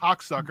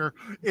cocksucker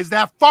is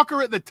that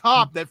fucker at the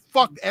top that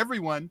fucked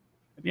everyone.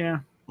 Yeah,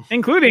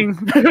 including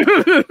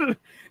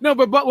no,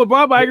 but what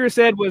Bob Iger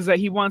said was that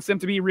he wants them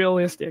to be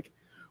realistic,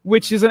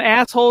 which is an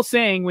asshole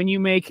saying when you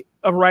make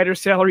a writer's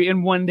salary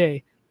in one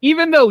day,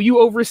 even though you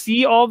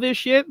oversee all this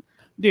shit,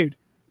 dude.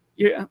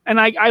 Yeah, and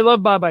I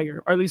love Bob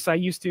Iger, or at least I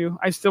used to.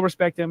 I still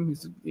respect him.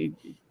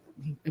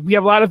 We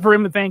have a lot for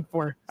him to thank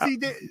for. See,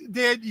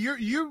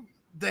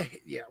 Dad,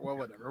 well,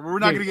 whatever. We're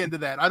not going to get into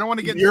that. I don't want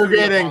to get. You're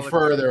getting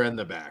further in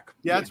the back.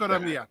 Yeah, that's what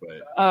I'm. Yeah,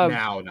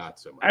 now not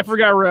so much. I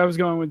forgot where I was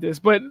going with this,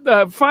 but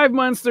 5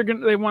 months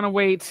they want to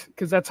wait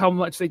because that's how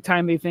much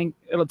time they think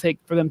it'll take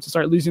for them to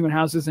start losing their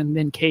houses and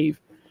then cave.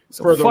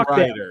 So for the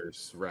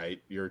writers,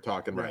 right? You're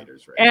talking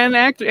writers, right?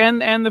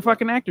 And the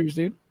fucking actors,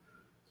 dude.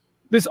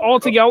 This all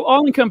together,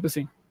 all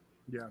encompassing.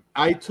 Yeah,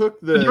 I took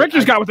the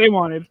directors got what they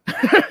wanted.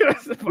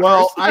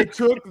 Well, I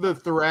took the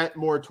threat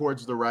more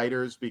towards the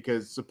writers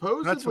because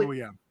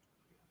supposedly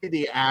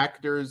the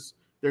actors,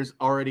 there's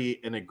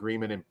already an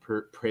agreement in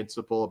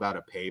principle about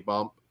a pay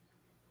bump,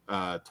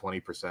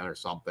 20% or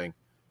something.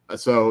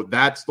 So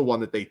that's the one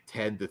that they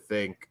tend to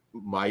think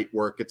might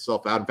work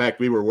itself out. In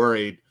fact, we were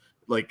worried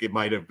like it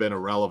might have been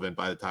irrelevant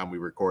by the time we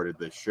recorded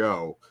this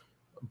show,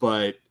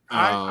 but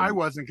I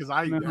wasn't because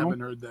I haven't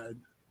heard that.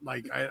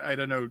 Like, I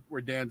don't know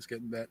where Dan's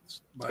getting that.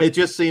 But it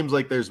just seems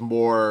like there's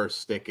more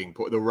sticking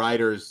point. The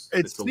writers.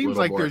 It seems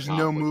like there's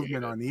no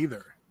movement on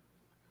either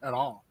at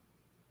all.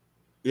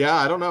 Yeah,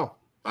 I don't know.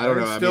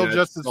 Still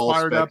just as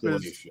fired up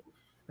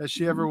as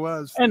she ever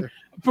was. And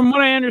from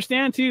what I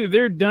understand, too,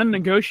 they're done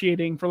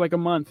negotiating for like a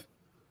month.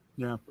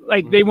 Yeah.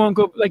 Like, they won't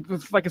go, like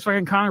it's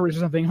fucking Congress or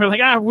something. We're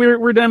like,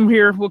 we're done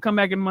here. We'll come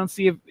back in a month,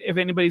 see if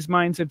anybody's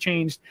minds have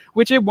changed,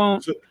 which it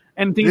won't.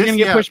 And things are going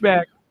to get pushed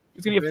back.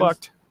 It's going to get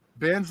fucked.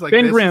 Ben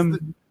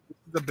Grimm,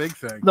 the big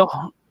thing. The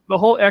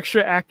whole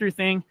extra actor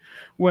thing,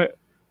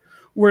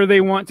 where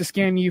they want to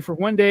scan you for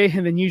one day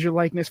and then use your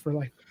likeness for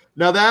life.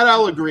 Now that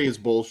I'll agree is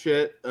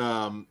bullshit.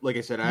 Like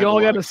I said,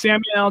 y'all got to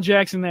Samuel L.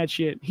 Jackson that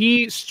shit.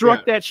 He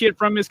struck that shit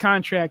from his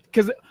contract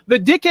because the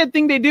dickhead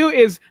thing they do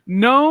is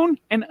known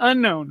and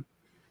unknown.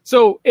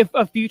 So if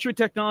a future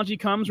technology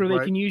comes where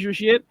they can use your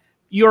shit,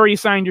 you already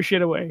signed your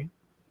shit away.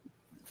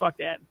 Fuck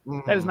that.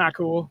 Mm-hmm. That is not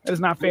cool. That is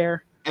not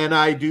fair. And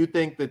I do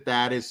think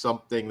that is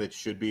something that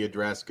should be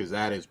addressed because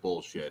that is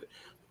bullshit.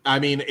 I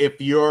mean, if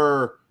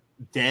you're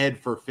dead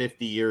for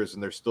 50 years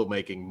and they're still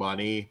making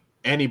money,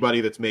 anybody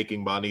that's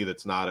making money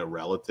that's not a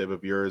relative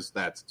of yours,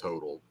 that's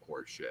total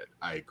horseshit.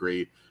 I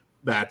agree.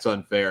 That's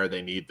unfair.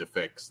 They need to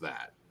fix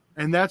that.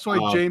 And that's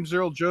why James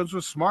Earl Jones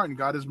was smart and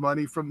got his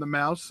money from the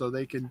mouse so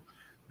they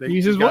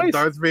use his voice.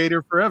 Darth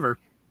Vader forever.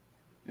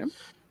 Yep.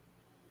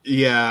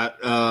 Yeah.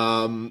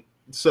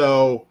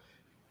 So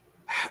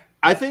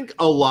I think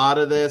a lot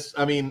of this,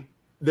 I mean,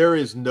 there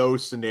is no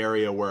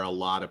scenario where a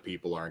lot of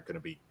people aren't going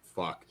to be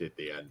fucked at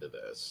the end of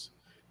this.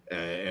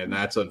 And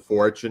that's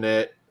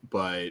unfortunate,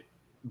 but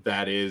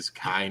that is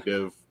kind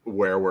of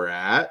where we're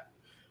at.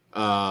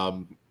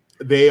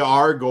 They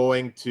are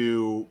going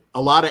to,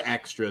 a lot of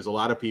extras, a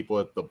lot of people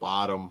at the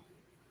bottom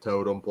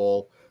totem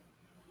pole,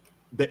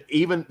 they're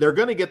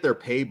going to get their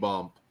pay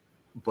bump,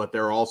 but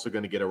they're also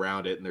going to get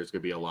around it, and there's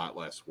going to be a lot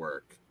less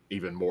work,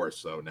 even more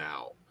so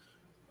now.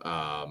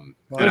 And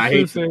I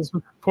hate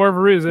poor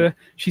Veruza.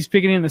 She's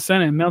picking in the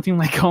sun and melting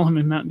like Gollum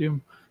in Mount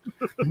Doom.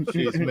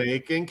 She's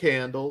making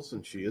candles,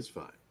 and she is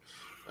fine.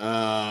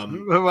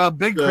 Well,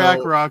 Big Crack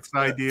Rock's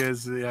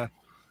ideas, yeah.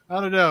 I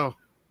don't know.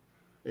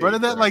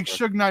 Running that like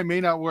Suge Knight may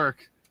not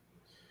work.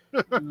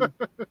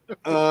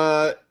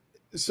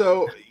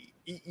 So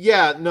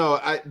yeah, no,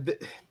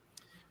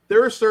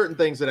 there are certain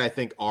things that I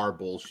think are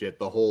bullshit.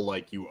 The whole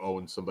like you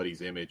own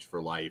somebody's image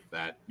for life,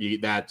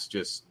 that's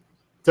just,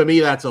 to me,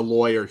 that's a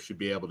lawyer should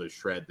be able to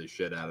shred the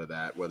shit out of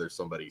that, whether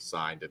somebody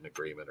signed an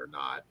agreement or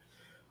not.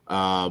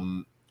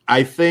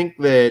 I think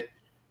that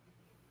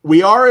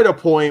we are at a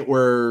point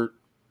where,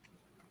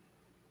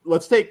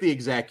 let's take the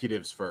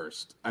executives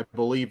first. I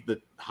believe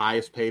the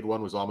highest paid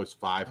one was almost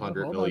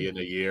 $500 million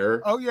a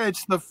year. Oh yeah,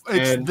 it's the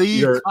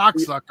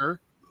cocksucker.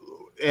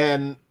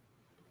 And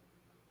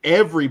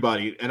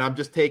everybody, and I'm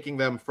just taking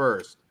them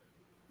first.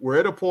 We're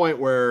at a point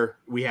where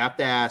we have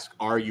to ask,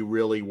 are you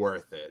really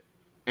worth it?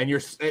 And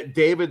you're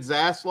David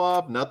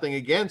Zaslav, nothing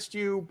against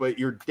you, but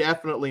you're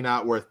definitely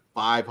not worth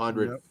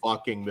 $500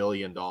 fucking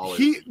million.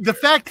 The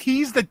fact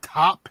he's the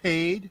top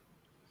paid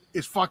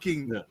is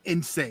fucking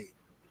insane.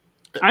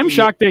 I'm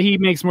shocked that he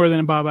makes more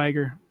than Bob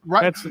Iger.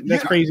 Right.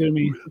 That's crazy to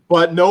me.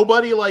 But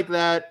nobody like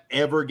that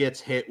ever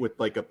gets hit with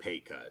like a pay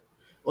cut.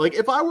 Like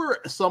if I were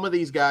some of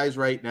these guys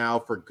right now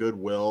for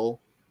goodwill,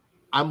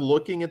 I'm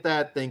looking at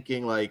that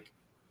thinking like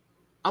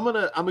I'm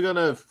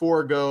gonna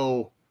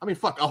forego. I mean,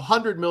 fuck,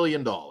 $100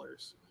 million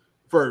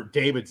for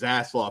David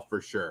Zaslav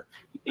for sure.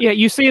 Yeah,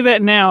 you say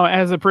that now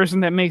as a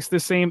person that makes the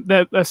same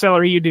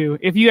salary you do.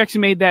 If you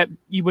actually made that,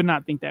 you would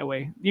not think that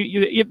way.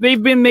 If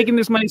they've been making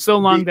this money so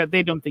long that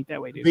they don't think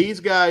that way, dude. These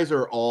guys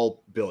are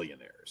all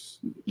billionaires.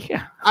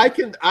 Yeah, I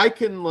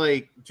can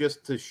like,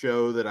 just to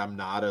show that I'm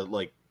not a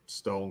like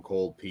stone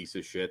cold piece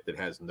of shit that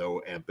has no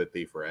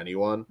empathy for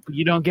anyone.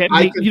 You don't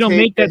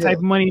make that type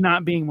of money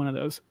not being one of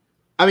those.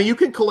 I mean, you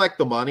can collect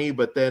the money,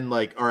 but then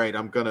like, all right,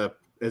 I'm gonna,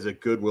 as a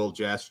goodwill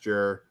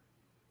gesture,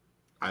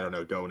 I don't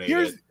know, donate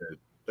it to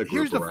a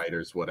group of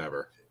writers,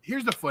 whatever.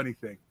 Here's the funny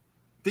thing.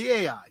 The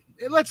AI.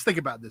 Let's think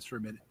about this for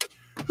a minute.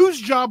 Whose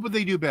job would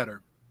they do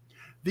better?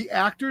 The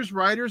actors,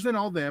 writers, and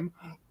all them,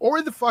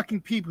 or the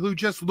fucking people who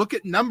just look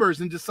at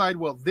numbers and decide,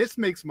 well, this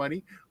makes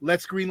money,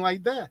 let's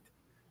greenlight that.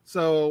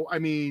 So, I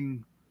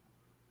mean...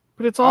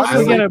 But it's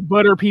also going to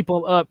butter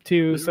people up,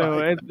 too,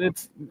 so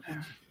it's...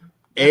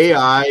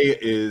 AI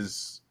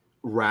is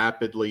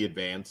rapidly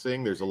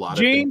advancing. There's a lot of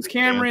James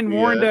Cameron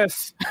warned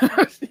us.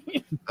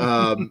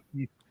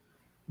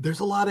 There's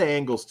a lot of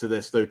angles to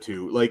this though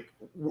too. Like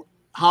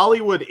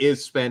Hollywood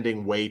is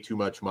spending way too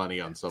much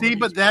money on some. See,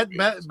 but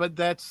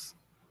that's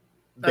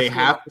they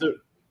have to.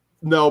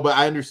 No, but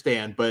I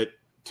understand. But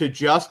to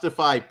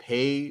justify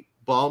pay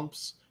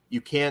bumps,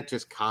 you can't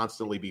just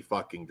constantly be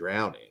fucking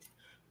drowning.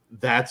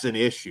 That's an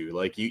issue.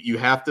 Like you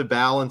have to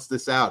balance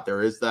this out.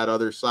 There is that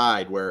other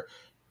side where,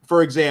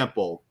 for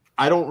example,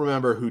 I don't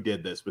remember who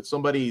did this, but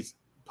somebody's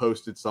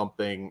posted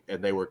something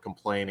and they were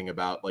complaining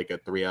about like a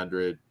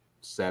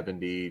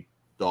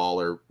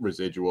 $370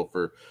 residual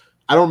for,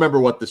 I don't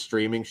remember what the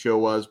streaming show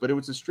was, but it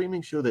was a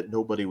streaming show that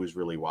nobody was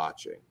really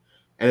watching.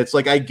 And it's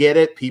like, I get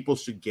it. People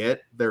should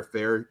get their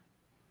fair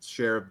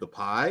share of the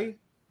pie,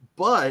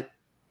 but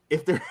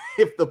if the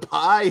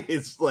pie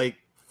is like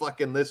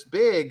fucking this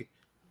big,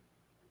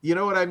 you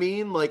know what I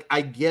mean? Like,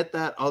 I get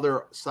that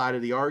other side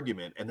of the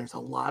argument, and there's a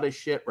lot of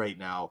shit right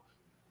now.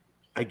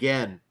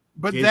 Again,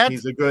 but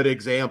Disney's a good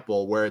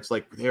example where it's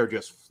like they're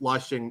just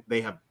flushing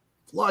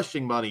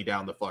money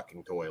down the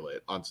fucking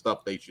toilet on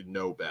stuff they should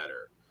know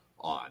better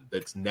on.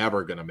 That's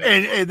never going to make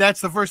and that's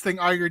the first thing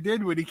Iger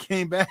did when he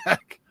came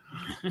back.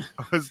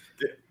 Was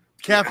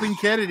Kathleen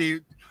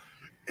Kennedy.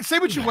 Say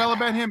what you will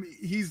about him.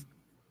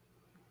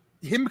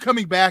 Him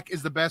coming back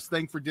is the best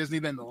thing for Disney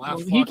than the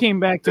last. He came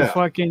back to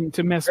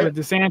to mess with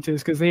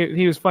DeSantis because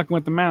he was fucking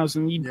with the mouse,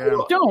 and you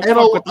don't. And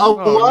a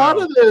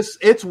lot of this,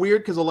 it's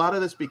weird because a lot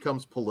of this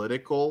becomes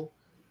political,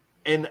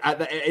 and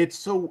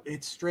it's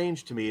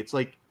strange to me. It's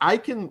like I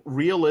can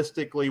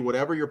realistically,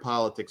 whatever your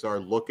politics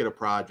are, look at a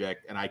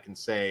project and I can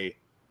say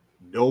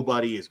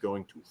nobody is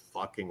going to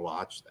fucking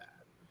watch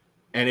that,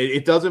 and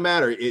it doesn't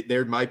matter.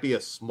 There might be a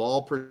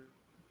small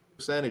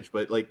percentage,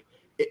 but like.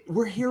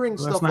 We're hearing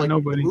stuff like the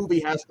movie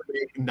has to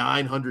make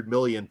 $900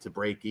 million to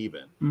break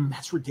even.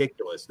 That's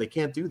ridiculous. They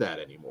can't do that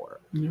anymore.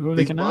 No,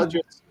 these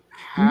budgets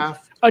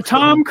have a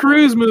Tom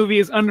Cruise movie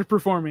is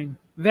underperforming.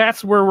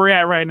 That's where we're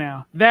at right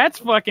now. That's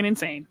fucking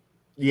insane.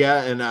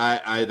 Yeah, and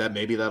I that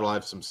maybe that'll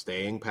have some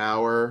staying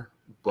power.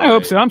 But I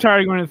hope so. I'm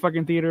tired of going to the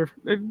fucking theater.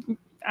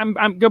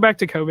 I'm go back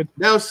to COVID.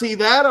 Now, see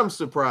that I'm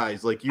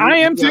surprised. Like I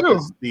am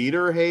too.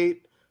 Theater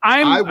hate.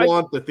 I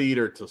want the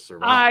theater to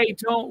survive. I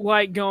don't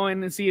like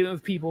going and seeing it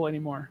with people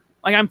anymore.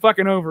 Like, I'm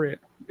fucking over it.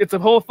 It's a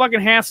whole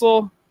fucking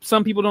hassle.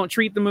 Some people don't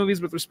treat the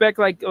movies with respect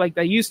like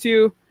they used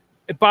to.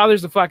 It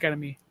bothers the fuck out of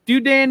me. Due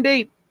day and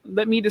date.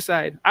 Let me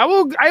decide. I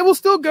will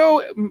still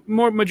go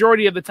more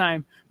majority of the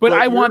time, but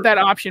I want that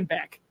option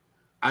back.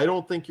 I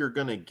don't think you're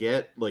gonna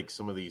get like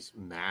some of these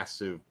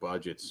massive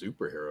budget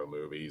superhero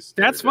movies.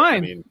 That's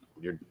fine. I mean,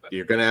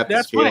 you're gonna have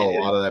to scale a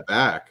lot of that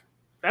back.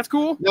 That's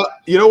cool. No,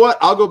 you know what?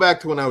 I'll go back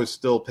to when I was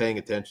still paying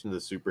attention to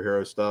the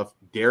superhero stuff.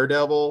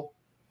 Daredevil,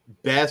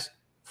 best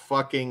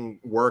fucking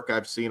work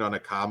I've seen on a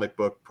comic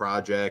book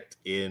project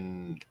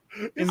in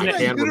Isn't I that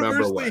can't remember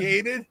universally when.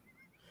 hated?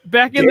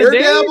 Back in the day,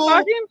 Daredevil? you're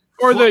talking?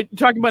 Or you're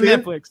talking about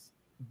Vin- Netflix?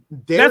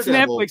 Daredevil, That's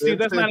Netflix, dude.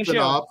 That's not a Vincent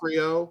show.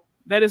 D'Onofrio.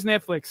 That is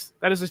Netflix.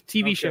 That is a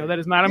TV Okay. show. That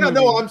is not a Yeah, movie.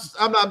 no,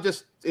 I'm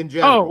just in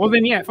general. Oh, well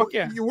then, yeah, fuck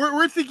yeah.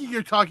 We're thinking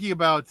you're talking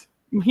about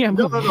Yeah,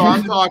 No,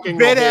 I'm talking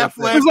Ben the whole Affleck.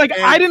 thing. It was like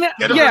and I didn't,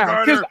 Jennifer yeah,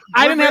 Garner. because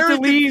I We're didn't have to very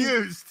leave.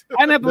 confused.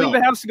 I didn't have to leave No.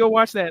 the house to go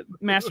watch that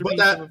But masterpiece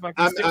that of a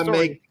fucking sick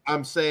story.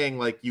 I'm saying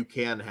like you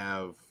can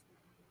have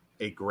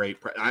a great.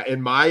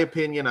 In my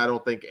opinion, I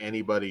don't think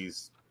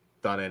anybody's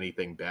done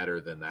anything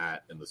better than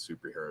that in the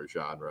superhero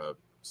genre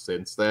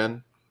since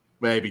then.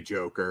 Maybe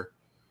Joker,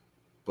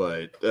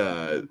 but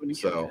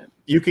so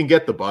you can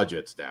get the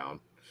budgets down.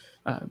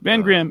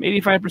 Ben Grimm,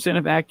 85%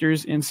 of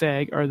actors in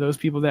SAG are those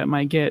people that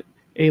might get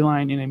a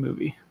line in a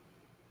movie.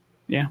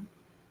 Yeah.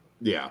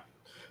 Yeah.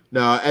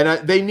 No,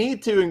 and they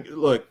need to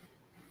look.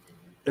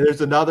 There's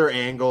another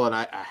angle, and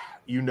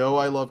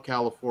I love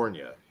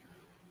California,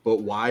 but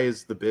why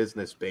is the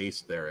business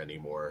based there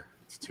anymore?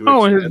 It's too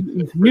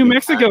expensive for New the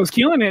Mexico's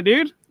killing it,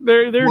 dude.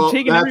 They're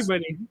taking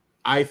everybody.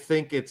 I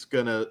think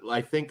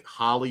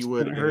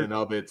Hollywood in hurt. and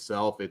of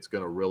itself, it's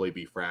gonna really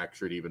be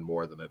fractured even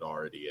more than it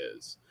already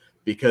is,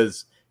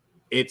 because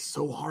it's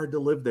so hard to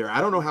live there.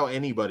 I don't know how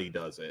anybody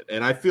does it,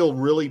 and I feel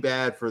really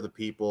bad for the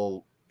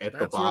people at the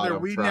That's where bottom. they're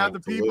weeding out the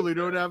people who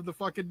don't have the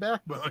fucking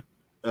backbone.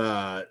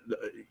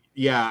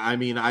 Yeah, I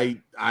mean, I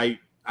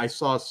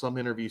saw some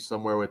interview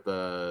somewhere with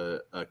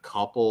a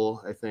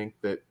couple, I think,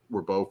 that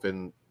were both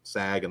in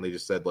SAG, and they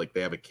just said like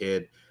they have a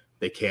kid,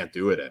 they can't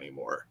do it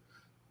anymore.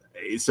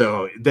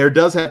 So there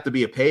does have to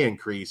be a pay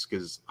increase,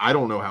 because I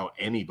don't know how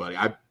anybody.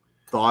 I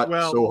thought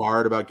so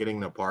hard about getting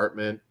an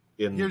apartment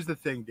in here's the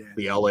thing, Dan.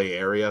 the LA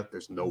area.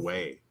 There's no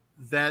way.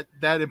 That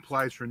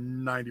implies for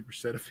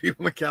 90% of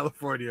people in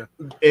California.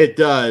 It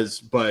does,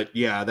 but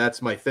yeah,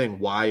 that's my thing.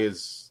 I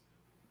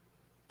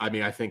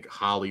think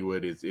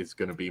Hollywood is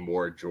going to be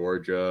more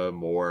Georgia,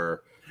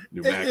 more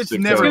New Mexico. It's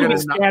never going to be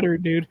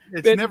scattered, dude.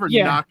 It's never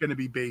not going to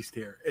be based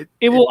here.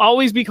 It will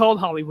always be called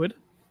Hollywood.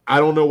 I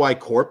don't know why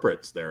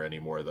corporate's there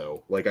anymore,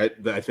 though. Like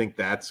I think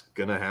that's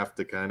going to have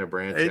to kind of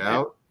branch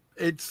out.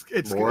 It's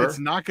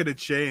not going to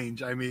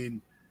change. I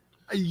mean,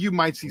 you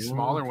might see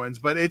smaller ones,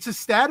 but it's a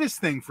status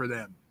thing for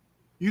them.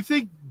 You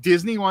think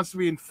Disney wants to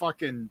be in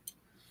fucking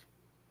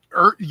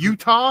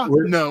Utah?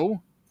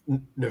 No,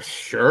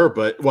 sure,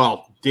 but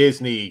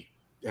Disney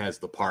has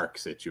the park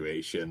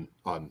situation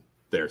on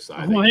their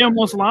side. Well, they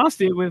almost lost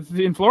it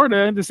in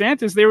Florida.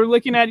 DeSantis, they were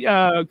looking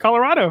at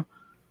Colorado.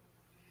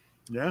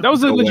 Yeah, that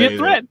was a legit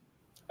threat.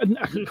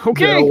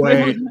 Okay, no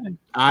way.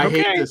 I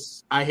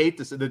hate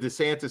this. The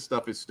DeSantis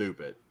stuff is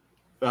stupid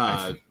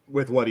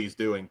with what he's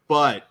doing,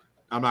 but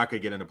I'm not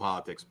going to get into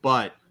politics.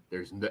 But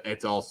there's no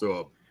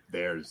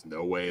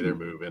way they're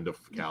moving to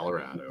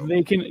Colorado.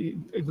 They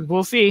can.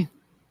 We'll see.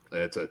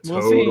 It's a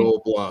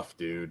total bluff,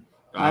 dude.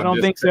 I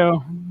don't think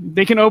so.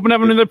 They can open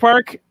up another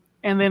park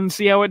and then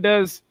see how it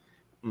does.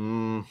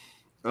 Dude,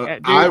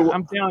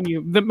 I'm telling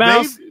you, the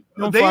mouse.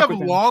 They have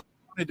long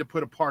wanted to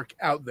put a park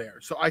out there,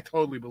 so I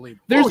totally believe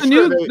it. There's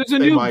a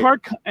new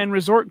park and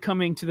resort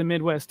coming to the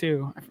Midwest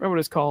too. I forgot what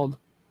it's called,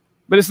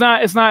 but it's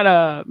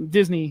not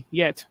Disney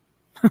yet.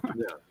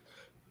 Yeah.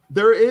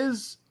 There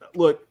is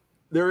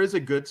a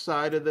good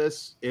side of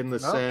this in the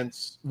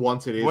sense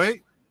once it is.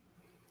 Wait.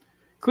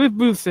 Cliff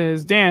Booth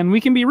says, Dan, we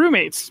can be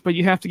roommates, but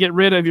you have to get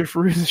rid of your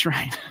Feruza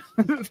shrine.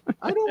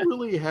 I don't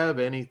really have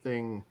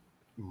anything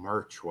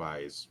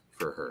merch-wise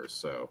for her,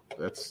 so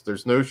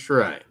there's no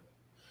shrine.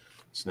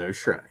 It's no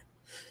shrine.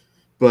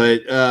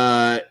 But,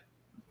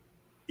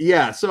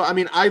 yeah, so, I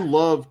mean, I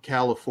love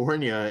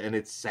California, and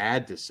it's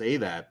sad to say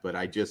that, but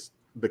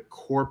the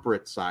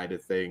corporate side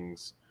of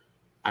things,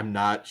 I'm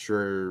not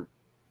sure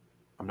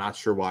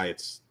why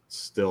it's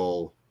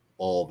still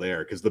all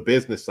there, because the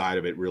business side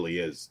of it really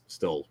is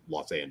still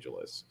Los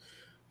Angeles,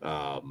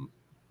 and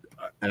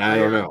I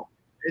don't know.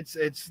 It's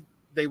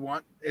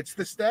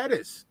the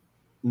status.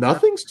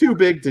 Nothing's too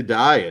big to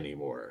die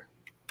anymore.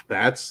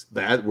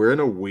 We're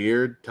in a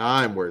weird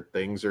time where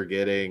things are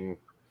getting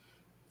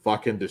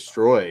fucking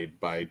destroyed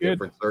by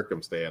different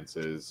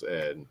circumstances,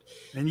 and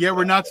yet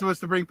we're not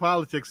supposed to bring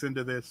politics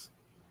into this.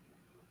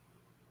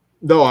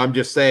 No, I'm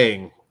just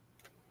saying.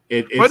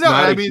 It's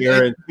not a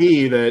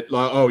guarantee that,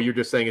 you're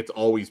just saying it's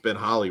always been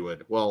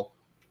Hollywood. Well,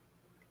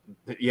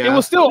 yeah. It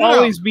will still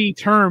always be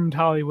termed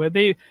Hollywood.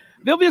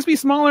 They'll just be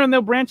smaller and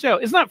they'll branch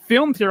out. It's not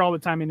filmed here all the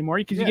time anymore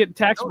because you get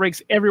tax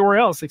breaks everywhere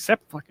else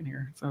except fucking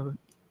here. So,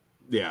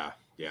 yeah.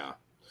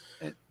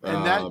 And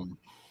that,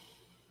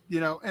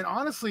 and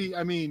honestly,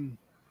 I mean,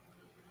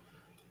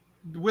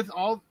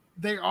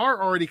 they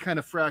are already kind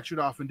of fractured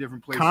off in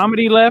different places.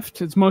 Comedy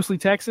left. It's mostly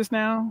Texas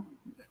now.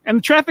 And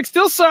the traffic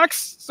still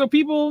sucks, so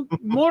people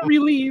more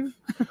relieve.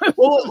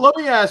 Well, let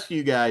me ask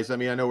you guys. I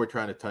mean, I know we're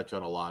trying to touch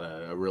on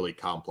a really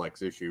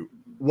complex issue.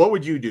 What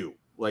would you do,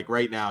 like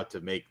right now, to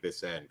make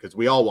this end? Because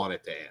we all want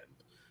it to end.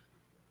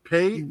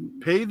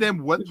 Pay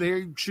them what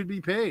they should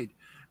be paid.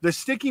 The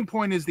sticking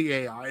point is the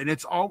AI, and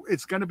it's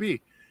going to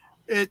be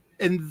it.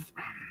 And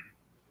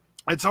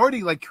It's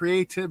already like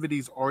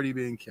creativity's already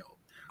being killed.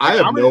 I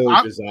Like, have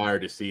no desire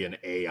to see an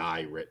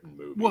AI written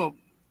movie. Well,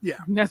 yeah,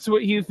 That's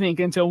what you think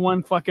until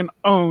one fucking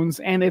owns,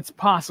 and it's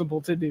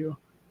possible to do.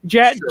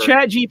 Chat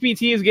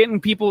GPT is getting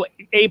people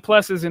A+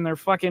 in their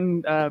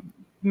fucking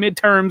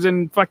midterms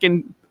and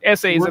fucking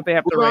essays that they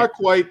have to We're write. not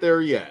quite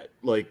there yet.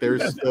 Like,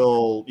 there's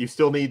you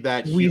still need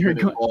that human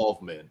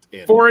involvement.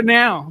 For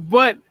now,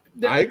 but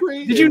I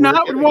agree. Did you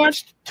not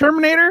watch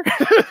Terminator?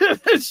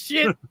 This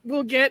shit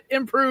will get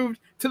improved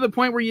to the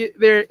point where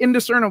they're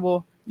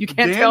indiscernible. You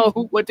can't tell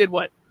what did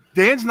what.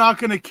 Dan's not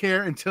going to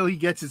care until he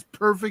gets his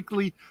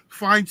perfectly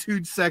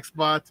fine-tuned sex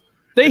bot.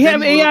 They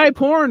have AI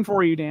porn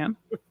for you, Dan.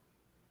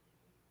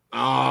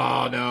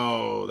 Oh,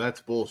 no.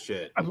 That's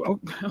bullshit.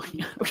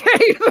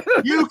 Okay.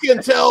 You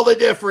can tell the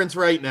difference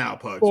right now,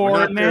 Pugs.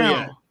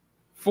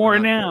 For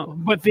now.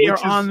 But they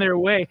are on their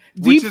way.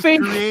 Which is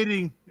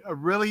creating a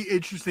really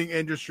interesting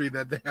industry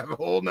that they have a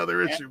whole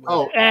nother issue with.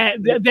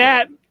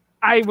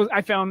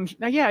 I found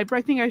I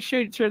think I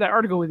shared that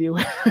article with you.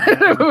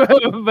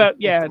 But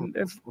yeah,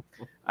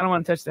 I don't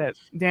want to touch that.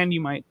 Dan,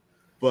 you might.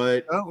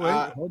 But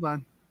hold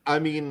on. I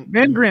mean,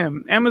 Ben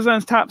Grimm,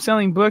 Amazon's top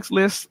selling books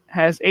list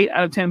has 8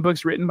 out of 10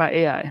 books written by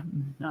AI.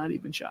 Not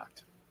even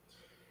shocked.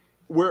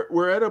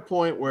 We're at a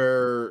point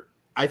where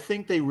I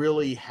think they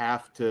really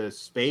have to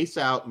space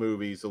out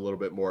movies a little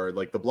bit more.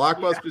 Like the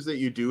blockbusters that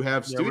you do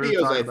have,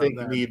 studios I think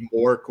need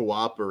more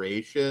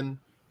cooperation.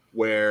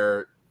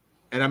 And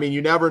I mean,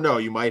 you never know.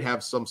 You might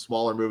have some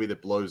smaller movie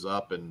that blows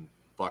up and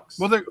fucks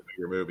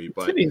your movie,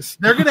 but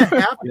they're going to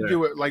have to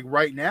do it like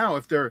right now.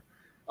 If they're,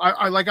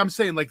 I'm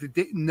saying, like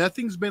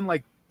nothing's been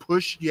like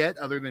pushed yet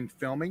other than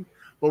filming,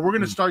 but we're going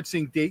to start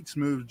seeing dates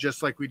move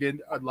just like we did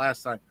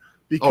last time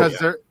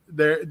because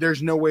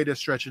there's no way to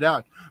stretch it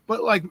out.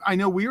 But like I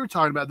know we were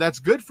talking about, that's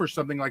good for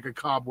something like a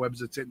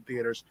Cobwebs that's in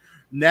theaters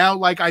now.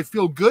 Like I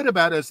feel good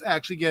about us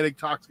actually getting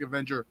Toxic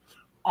Avenger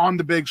on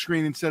the big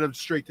screen instead of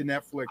straight to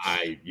Netflix.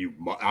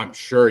 I'm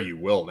sure you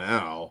will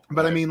now.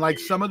 But I mean, like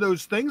some of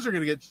those things are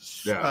going to get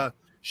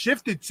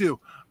shifted too.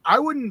 I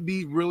wouldn't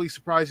be really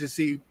surprised to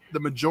see the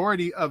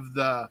majority of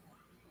the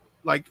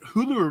like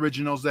Hulu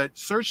originals that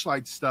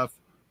Searchlight stuff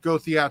go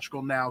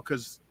theatrical now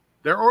because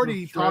they're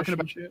already talking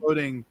about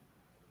unloading.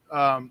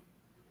 Well,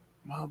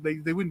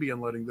 they wouldn't be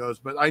unloading those,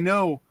 but I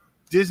know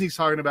Disney's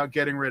talking about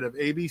getting rid of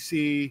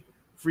ABC,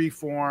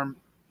 Freeform,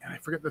 and I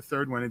forget the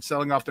third one, and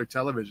selling off their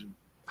television.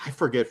 I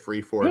forget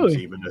Freeform's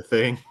even a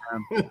thing.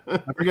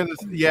 I forget this.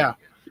 Yeah.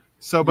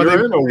 So, but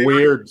you're in a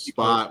weird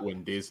spot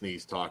when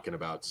Disney's talking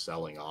about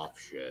selling off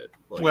shit.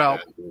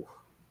 Like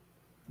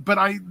but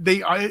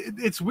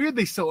it's weird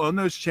they still own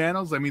those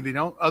channels. I mean, they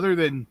don't. Other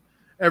than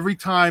every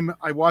time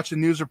I watch a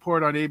news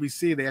report on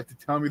ABC, they have to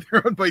tell me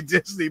they're owned by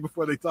Disney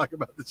before they talk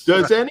about this.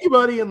 Does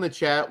anybody in the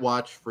chat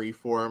watch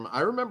Freeform?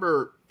 I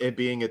remember it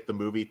being at the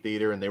movie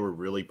theater, and they were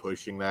really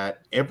pushing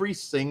that. Every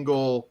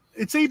single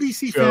it's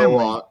ABC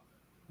Family.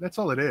 That's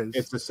all it is.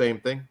 It's the same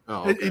thing.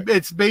 Oh, okay.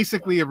 It's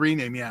basically a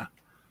rename. Yeah.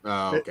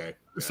 Oh, okay.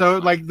 Yeah, so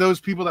like those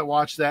people that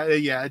watch that,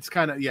 it's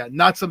kind of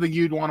not something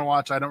you'd want to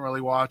watch. I don't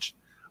really watch.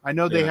 I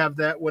know they have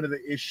that one of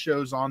the ish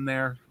shows on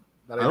there.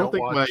 That I don't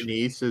think watch. My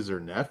nieces or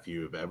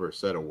nephew have ever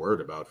said a word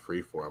about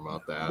Freeform. I'll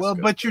have to ask. Well,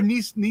 but your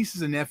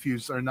nieces and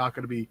nephews are not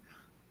going to be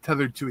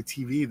tethered to a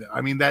TV, though.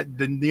 I mean, that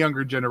the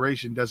younger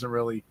generation doesn't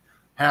really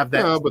have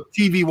that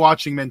TV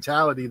watching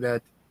mentality.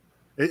 That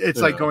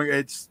it's like going.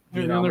 It's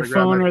on their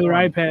phone or their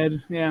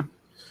iPad. Yeah.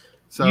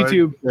 So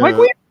YouTube,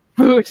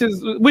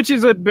 which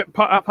is a bit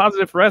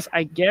positive for us,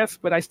 I guess.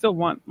 But I still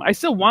want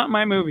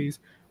my movies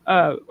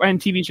and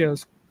TV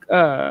shows.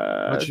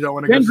 But you don't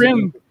want to go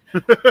Grimm.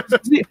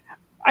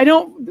 I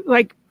don't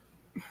like.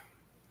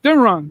 Don't get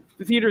me wrong.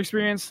 The theater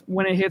experience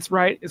when it hits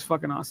right is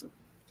fucking awesome.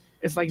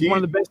 It's like one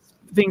of the best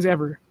things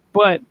ever.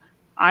 But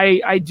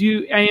I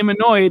am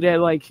annoyed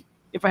at like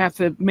if I have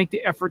to make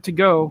the effort to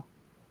go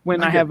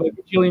when I have a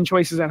bajillion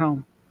choices at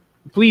home.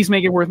 Please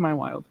make it worth my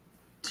while.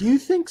 Do you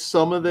think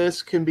some of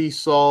this can be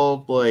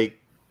solved,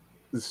 like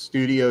the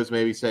studios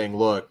maybe saying,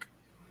 look,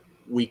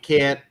 we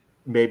can't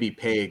maybe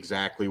pay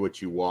exactly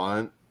what you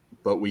want,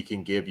 but we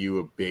can give you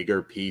a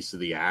bigger piece of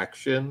the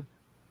action?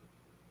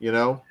 You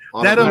know?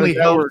 That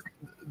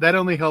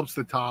only helps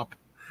the top.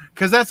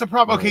 Because that's the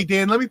problem. Okay,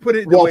 Dan, let me put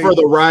it for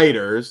the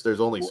writers,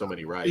 there's only so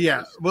many writers.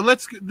 Yeah. Well,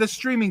 the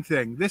streaming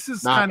thing. This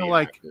is kind of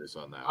like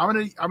I'm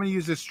gonna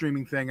use this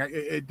streaming thing.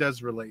 It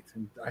does relate,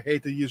 and I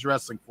hate to use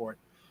wrestling for it.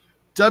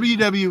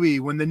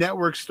 WWE, when the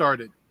network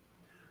started,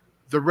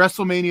 the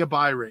WrestleMania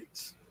buy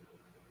rates,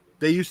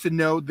 they used to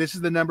know this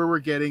is the number we're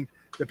getting.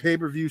 The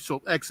pay-per-view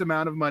sold X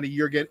amount of money.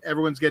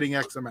 Everyone's getting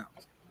X amount.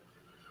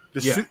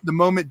 The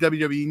moment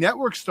WWE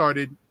Network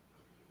started,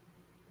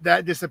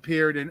 that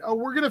disappeared, and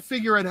we're gonna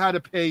figure out how to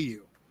pay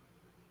you.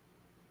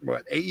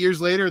 What, 8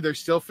 years later, they're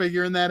still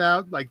figuring that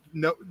out? Like,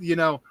 no,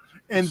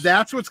 and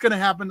that's what's gonna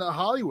happen to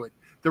Hollywood.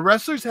 The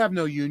wrestlers have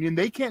no union;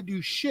 they can't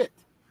do shit.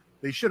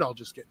 They should all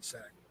just get SAG.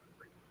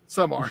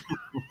 Some are,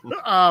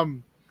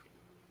 and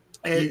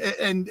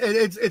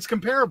it's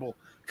comparable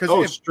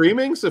because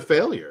streaming's a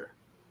failure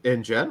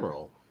in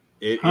general.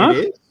 It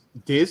is.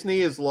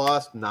 Disney has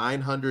lost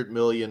 $900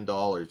 million,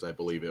 I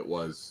believe it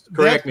was.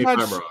 Correct me if I'm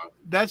wrong.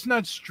 That's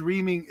not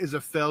streaming is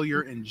a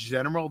failure in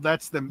general.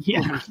 That's them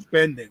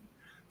overspending.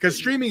 Because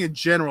streaming in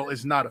general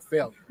is not a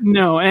failure.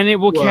 No, and it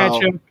will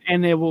catch up,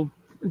 and it will.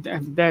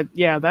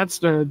 That's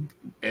the.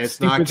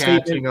 It's not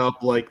catching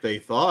up like they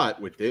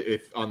thought.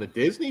 If on the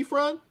Disney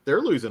front,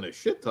 they're losing a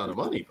shit ton of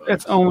money. Folks.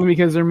 That's only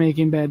because they're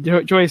making bad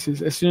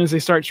choices. As soon as they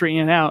start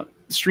straightening it out,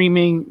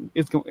 streaming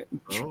is going.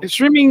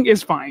 Streaming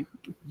is fine.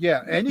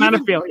 Yeah, and not a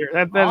failure.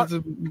 That's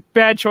a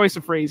bad choice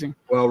of phrasing.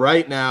 Well,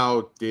 right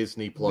now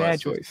Disney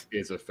Plus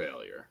is a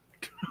failure.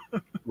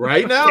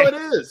 Right now it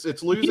is.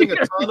 It's losing a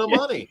ton of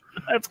money.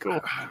 That's cool.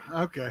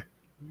 Okay.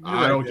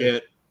 I don't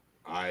get.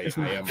 I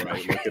am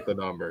right. Look at the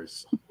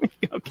numbers.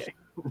 Okay.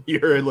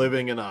 You're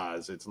living in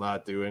Oz. It's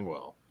not doing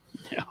well.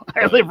 Yeah,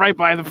 I live right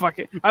by the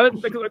fucking. I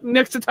live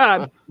next to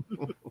Todd.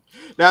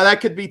 Now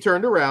that could be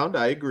turned around.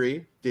 I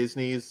agree.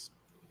 Disney's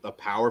a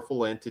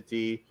powerful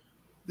entity.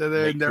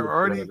 They're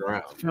already.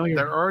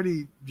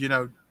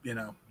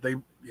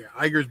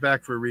 Iger's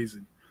back for a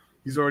reason.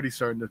 He's already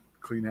starting to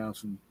clean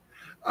house, and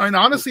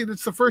honestly,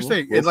 that's the first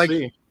thing. We'll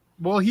see.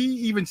 Well, he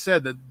even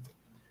said that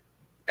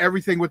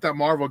everything with that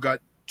Marvel got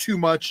too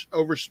much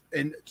over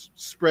and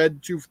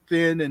spread too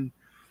thin, and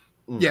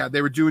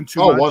they were doing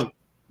too much.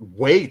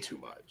 Way too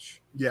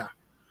much. Yeah,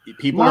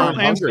 people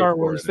Marvel and Star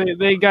Wars.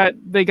 They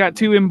got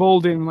too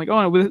emboldened. Like,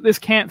 oh, this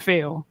can't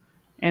fail,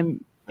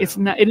 and it's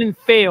not. It didn't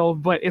fail,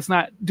 but it's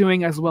not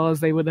doing as well as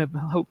they would have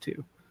hoped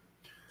to.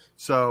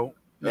 So.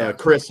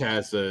 Chris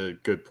has a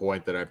good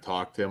point that I've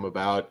talked to him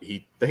about.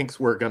 He thinks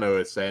we're going to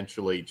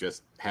essentially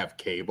just have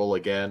cable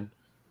again.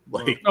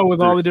 With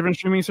all the different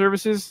streaming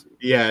services?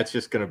 Yeah, it's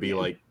just going to be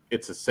like,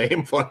 it's the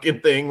same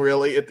fucking thing,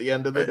 really, at the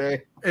end of the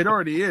day. It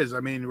already is.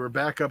 I mean, we're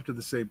back up to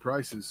the same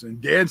prices.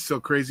 And Dan's still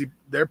crazy.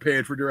 They're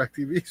paying for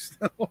DirecTV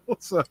still.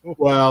 So.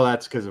 Well,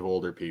 that's because of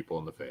older people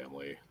in the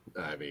family.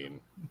 I mean,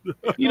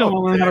 you don't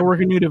want to learn how to work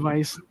a new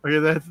device.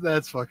 Okay,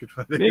 that's fucking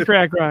funny. They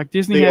crack rock.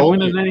 Disney had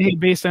Windows 98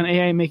 based on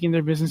AI making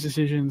their business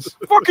decisions.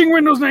 Fucking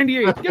Windows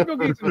 98. Get Bill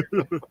Gates in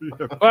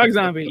here. Bug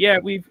Zombie. Yeah,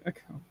 we've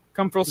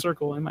come full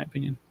circle, in my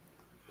opinion.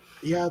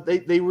 Yeah,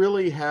 they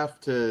really have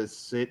to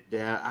sit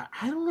down.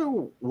 I don't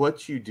know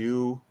what you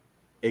do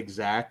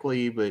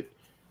exactly, but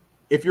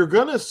if you're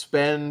going to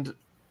spend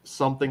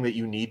something that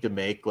you need to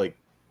make like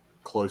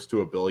close to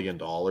 $1 billion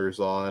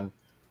on,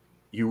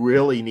 you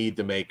really need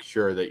to make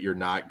sure that you're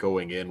not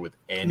going in with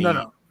any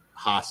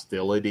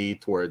hostility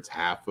towards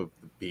half of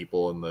the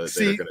people that are going to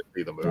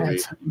see the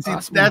movie.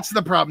 That's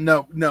the problem.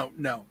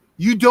 No.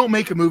 You don't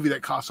make a movie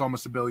that costs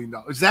almost $1 billion.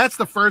 That's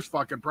the first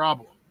fucking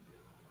problem.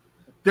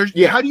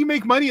 How do you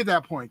make money at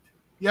that point?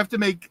 You have to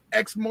make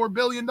X more $1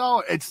 billion.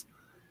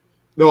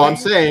 I'm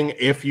saying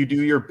if you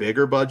do your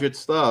bigger budget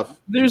stuff.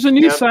 There's a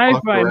new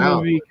sci-fi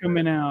movie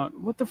coming out.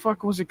 What the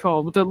fuck was it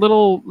called? With the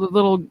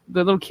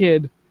little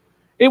kid.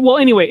 It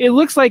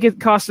looks like it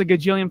cost a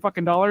gajillion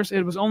fucking dollars.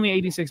 It was only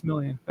 $86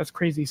 million. That's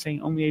crazy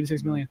saying only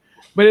 $86 million.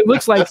 But it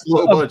looks like that's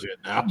low budget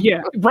now.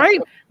 Yeah,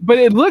 right? But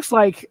it looks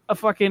like a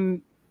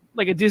fucking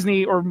like a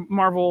Disney or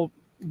Marvel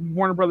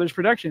Warner Brothers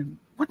production.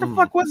 What the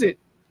fuck was it?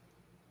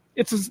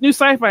 It's a new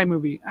sci-fi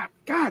movie.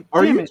 God,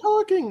 are you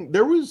talking?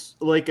 There was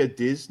like a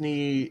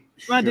Disney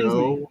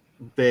show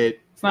that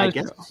I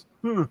guess.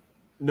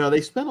 No,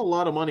 they spent a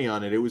lot of money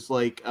on it. It was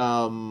like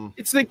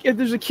it's like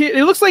there's a kid.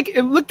 It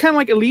looked kind of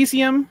like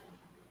Elysium.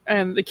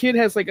 And the kid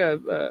has like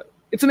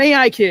it's an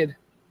AI kid.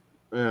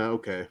 Yeah,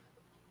 okay.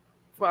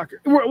 Fuck.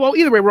 Well,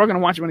 either way, we're all going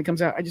to watch it when it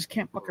comes out. I just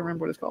can't fucking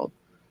remember what it's called.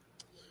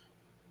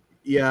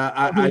 Yeah,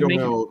 I don't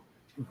know.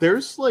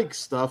 There's like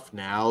stuff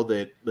now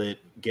that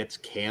gets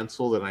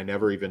canceled and I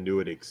never even knew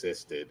it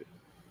existed.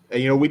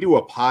 And, we do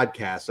a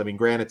podcast. I mean,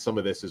 granted, some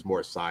of this is more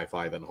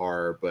sci-fi than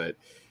horror, but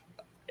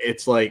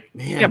it's like,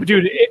 man. Yeah, but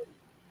dude,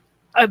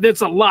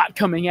 there's a lot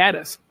coming at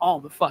us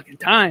all the fucking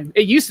time.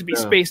 It used to be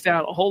spaced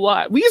out a whole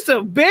lot. We used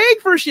to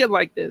beg for shit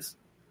like this.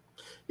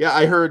 Yeah,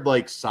 I heard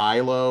like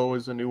Silo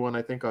is a new one,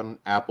 I think, on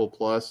Apple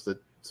Plus that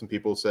some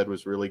people said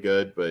was really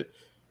good, but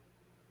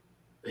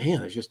man,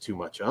 there's just too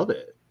much of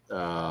it.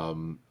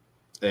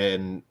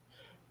 And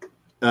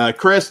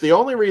Chris, the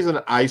only reason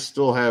I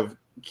still have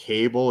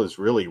cable is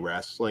really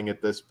wrestling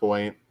at this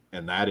point,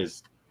 and that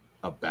is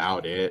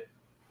about it.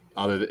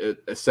 Other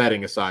than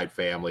setting aside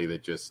family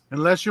that just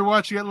unless you're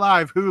watching it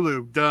live,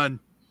 Hulu done.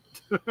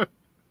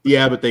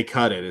 Yeah, but they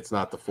cut it. It's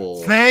not the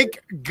full.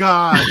 Thank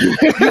God. You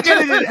get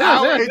it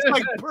out. It's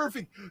like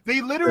perfect.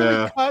 They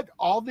literally cut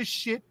all the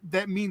shit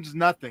that means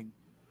nothing.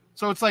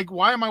 So it's like,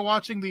 why am I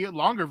watching the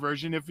longer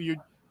version if it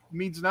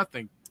means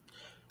nothing?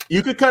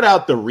 You could cut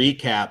out the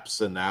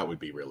recaps, and that would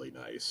be really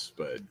nice.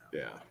 But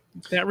yeah.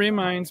 That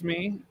reminds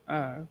me,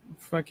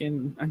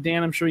 fucking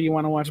Dan, I'm sure you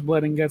want to watch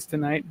Blood and Guts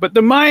tonight, but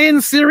the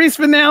Mayan series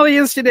finale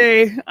is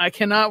today. I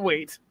cannot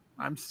wait.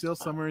 I'm still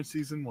somewhere in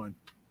season 1.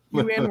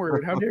 You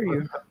N-word, how dare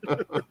you?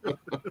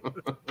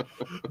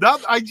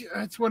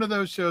 It's one of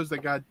those shows that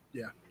got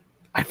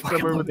I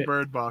fucking love it.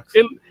 Bird Box.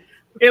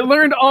 It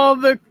learned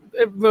all it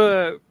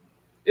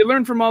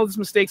learned from all its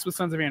mistakes with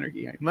Sons of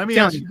Anarchy. Let me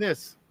ask you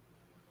this: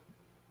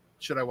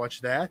 should I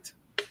watch that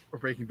or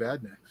Breaking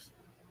Bad next?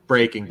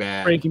 Breaking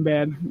Bad. Breaking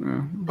Bad.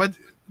 But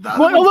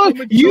although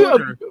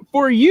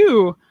for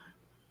you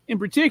in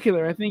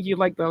particular, I think you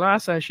like the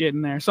Lhasa shit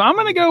in there. So I'm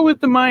gonna go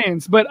with the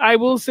Mayans. But I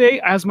will say,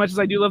 as much as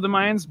I do love the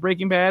Mayans,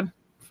 Breaking Bad,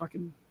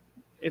 fucking,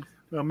 it's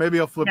maybe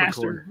I'll flip a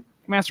coin.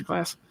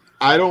 Masterclass.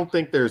 I don't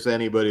think there's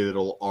anybody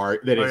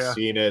has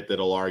seen it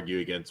that'll argue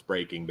against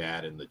Breaking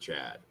Bad in the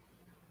chat.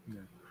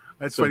 Yeah.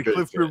 That's funny.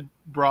 Cliff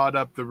brought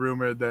up the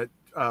rumor that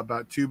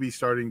about Tubi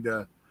starting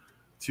to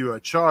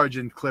charge,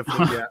 and Cliff,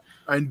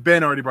 and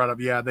Ben already brought up,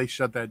 they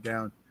shut that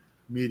down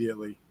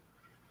immediately.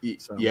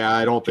 So. Yeah,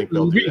 I don't think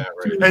they'll do that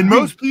right now. And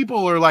most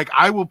people are like,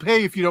 I will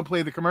pay if you don't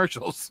play the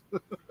commercials.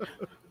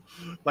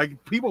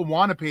 Like, people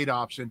want a paid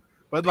option,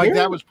 but like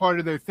that was part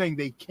of their thing.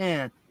 They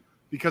can't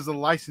because of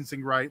the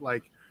licensing right.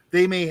 Like,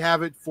 they may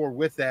have it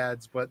with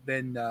ads, but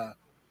then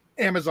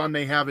Amazon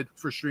may have it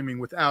for streaming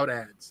without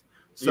ads.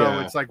 So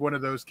it's like one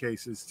of those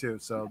cases too.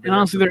 So and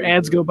honestly, their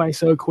ads go by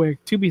so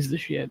quick. Tubi's the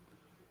shit.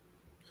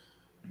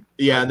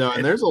 Yeah, no,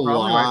 and there's a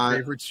lot. My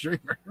favorite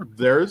streamer.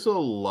 There's a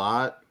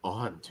lot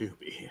on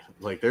Tubi.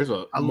 Like, there's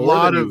a more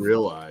lot than of you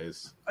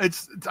realize.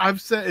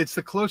 I've said it's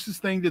the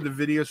closest thing to the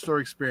video store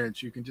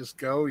experience. You can just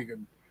go. You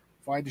can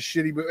find a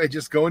shitty.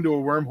 Just go into a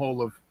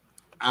wormhole of.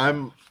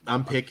 I'm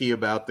picky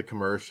about the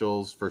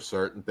commercials for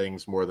certain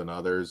things more than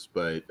others,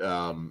 but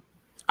I'm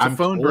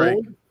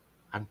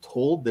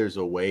told there's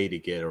a way to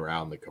get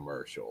around the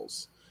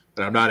commercials,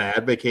 and I'm not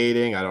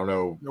advocating. I don't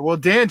know. Well,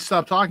 Dan,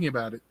 stop talking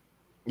about it.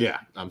 Yeah,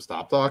 I'm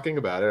stop talking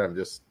about it. I'm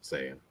just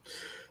saying.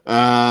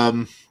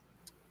 I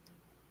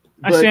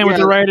stand with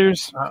the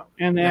writers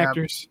and the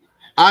actors.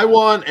 I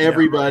want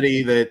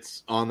everybody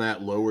that's on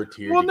that lower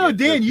tier. Well, no,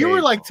 Dan, you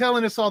were like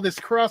telling us all this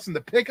crossing the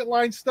picket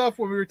line stuff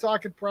when we were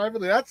talking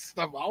privately. That's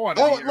stuff I want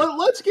to hear.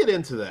 Let's get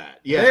into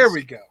that. Yes. There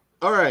we go.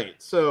 All right.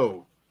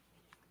 So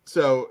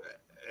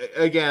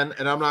again,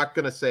 and I'm not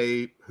going to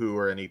say who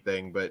or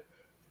anything, but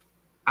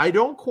I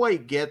don't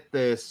quite get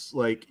this,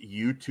 like,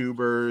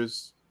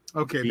 YouTubers.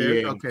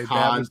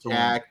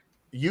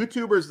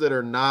 YouTubers that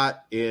are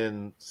not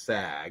in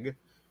SAG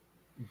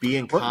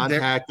being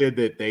contacted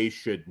that they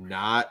should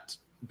not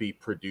be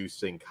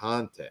producing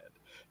content.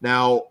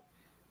 Now,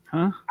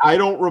 I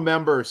don't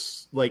remember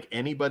like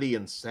anybody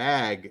in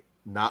SAG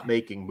not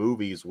making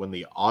movies when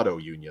the auto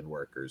union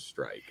workers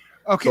strike.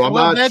 Okay, so I'm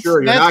not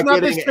sure you're not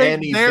getting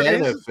any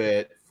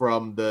benefit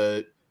from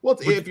the. Well,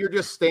 if you're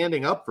just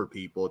standing up for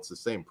people, it's the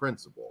same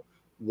principle.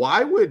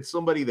 Why would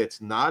somebody that's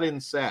not in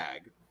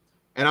SAG?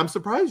 And I'm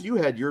surprised you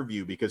had your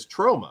view because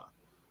Troma,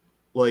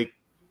 like,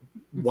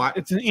 why?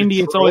 It's an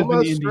indie. It's always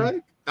been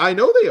indie. I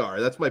know they are.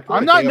 That's my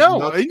point.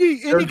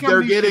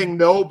 They're getting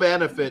no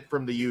benefit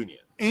from the union.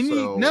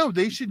 No,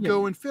 they should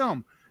go and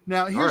film.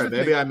 Now, here's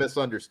maybe I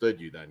misunderstood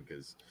you then,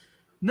 because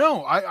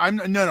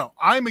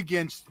I'm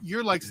against.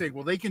 You're like saying,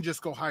 well, they can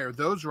just go hire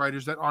those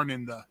writers that aren't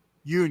in the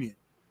union.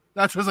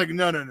 That's what's like,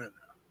 no.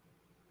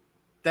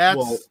 That's.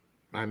 Well,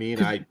 I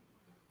mean, I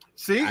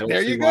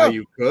there you go. Why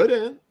you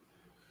couldn't.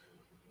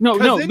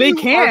 No, they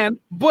can,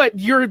 but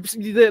you're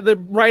the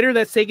writer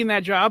that's taking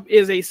that job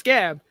is a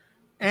scab.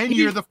 And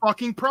you're the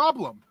fucking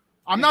problem.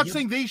 I'm not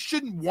saying they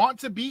shouldn't want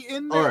to be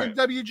in there in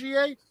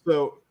WGA.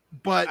 So,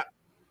 but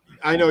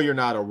I know you're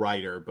not a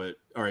writer, but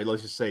all right,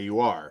 let's just say you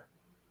are.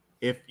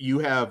 If you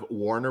have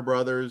Warner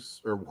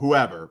Brothers or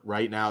whoever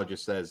right now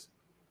just says,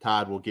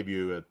 Todd, we'll give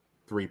you a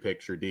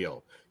 3-picture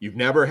deal. You've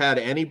never had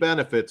any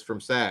benefits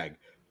from SAG.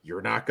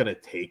 You're not going to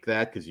take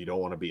that because you don't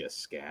want to be a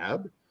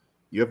scab.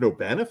 You have no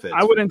benefits.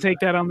 I wouldn't take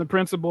that on the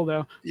principle,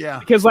 though. Yeah.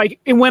 Because, like,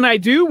 when I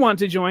do want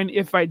to join,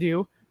 if I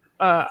do,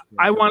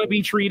 I want to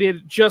be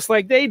treated just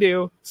like they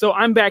do. So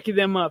I'm backing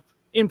them up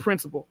in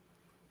principle.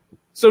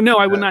 So, no,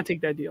 I would not take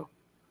that deal.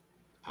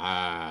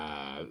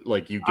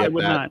 Like, you get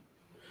that.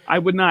 I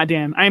would not,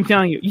 Dan. I am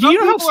telling you. You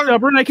know how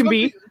stubborn I can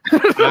be?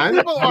 Some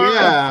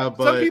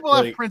people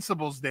have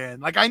principles, Dan.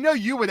 Like, I know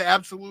you would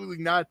absolutely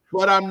not.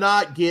 But I'm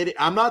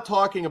not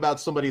talking about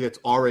somebody that's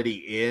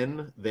already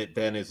in that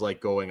then is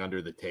like going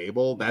under the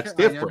table. That's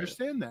different. I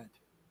understand that.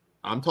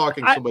 I'm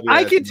talking somebody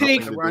I could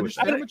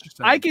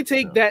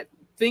take that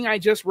thing I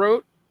just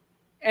wrote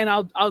and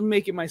I'll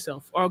make it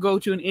myself. Or I'll go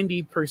to an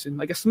indie person,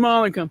 like a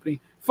smaller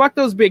company. Fuck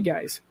those big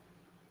guys.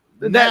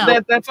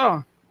 That's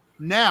all.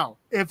 Now,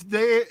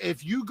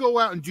 if you go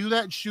out and do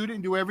that and shoot it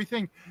and do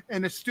everything,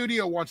 and the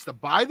studio wants to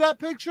buy that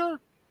picture,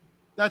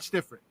 that's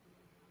different.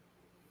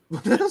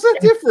 How's that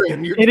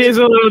different? It is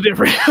a little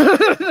different.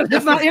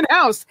 It's not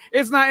in-house.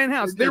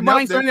 They're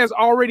buying something that's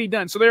already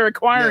done, so they're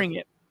acquiring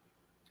it.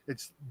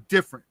 It's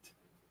different.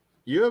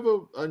 You have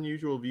an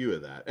unusual view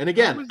of that. And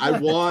again, I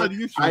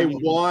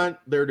want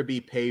there to be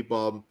pay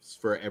bumps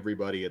for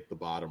everybody at the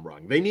bottom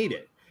rung. They need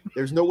it.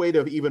 There's no way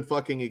to even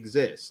fucking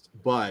exist,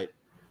 but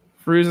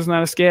Fruz is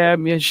not a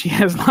scab. Yeah, she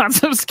has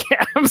lots of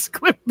scabs.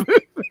 Cliff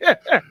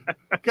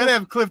gotta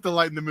have Cliff to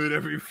lighten the mood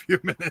every few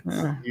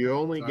minutes. You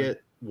only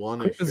get one.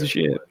 Cliff is a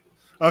shit.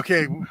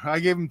 Okay, I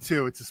gave him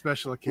 2. It's a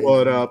special occasion.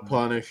 What up,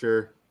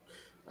 Punisher?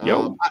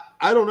 Yo,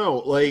 I don't know.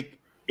 Like,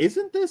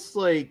 isn't this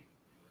like?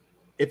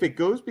 if it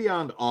goes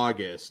beyond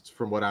August,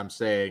 from what I'm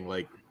saying,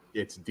 like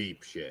it's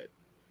deep shit.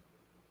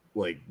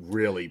 Like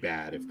really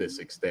bad if this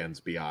extends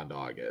beyond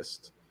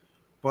August.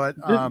 But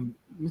aren't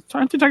you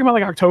talking about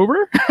like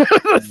October?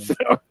 So,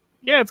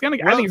 yeah, it's gonna.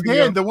 well, I think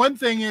Dan, the one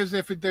thing is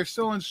if they're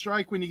still on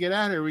strike when you get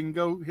out here, we can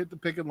go hit the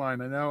picket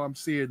line. I know I'm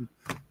seeing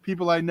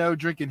people I know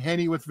drinking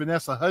Henny with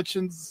Vanessa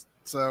Hudgens.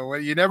 So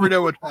you never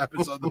know what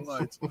happens on the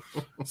lights.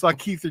 Saw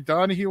Keith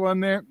O'Donoghue on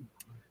there.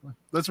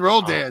 Let's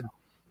roll, Dan.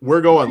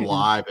 We're going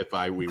live if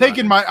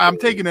I'm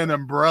taking an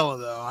umbrella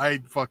though. I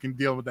ain't fucking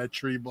deal with that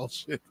tree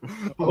bullshit.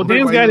 Well,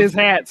 Dan's got his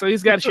hat, so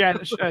he's got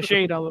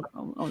shade all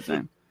the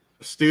time.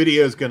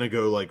 Studio's gonna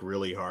go like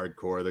really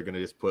hardcore. They're gonna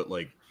just put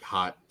like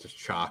hot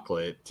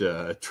chocolate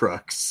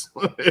trucks.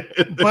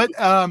 But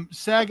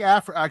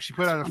SAG-AFTRA actually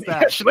put out a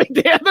fact. Actually,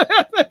 Dan,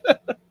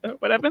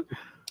 what happened?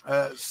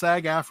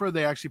 SAG-AFTRA,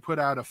 they actually put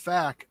out a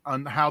fact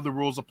on how the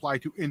rules apply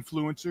to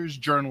influencers,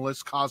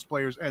 journalists,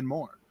 cosplayers, and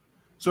more.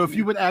 So if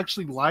you would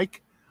actually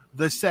like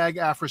the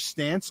SAG-AFTRA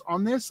stance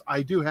on this,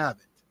 I do have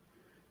it.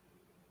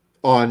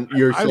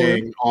 You're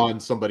saying on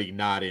somebody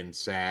not in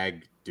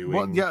SAG doing?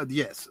 Well, yeah,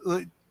 yes.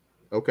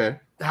 Okay.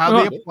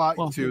 How they apply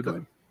to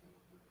them.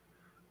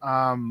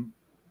 And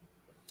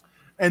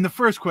the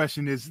first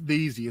question is the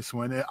easiest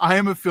one. I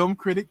am a film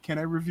critic. Can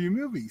I review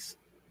movies?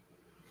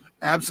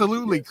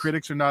 Absolutely. Yes.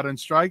 Critics are not on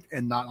strike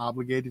and not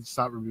obligated to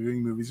stop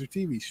reviewing movies or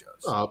TV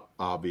shows.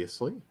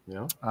 Obviously,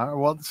 yeah.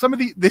 Well,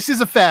 this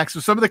is a fact, so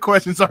some of the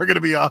questions are going to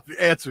be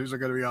answers are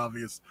going to be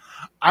obvious.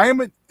 I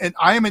am an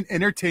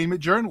entertainment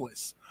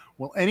journalist.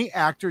 Will any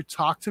actor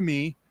talk to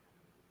me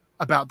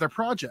about their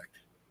project?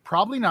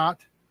 Probably not.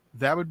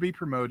 That would be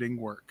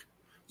promoting work.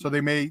 So they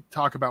may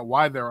talk about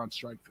why they're on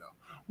strike, though,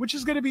 which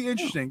is going to be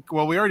interesting.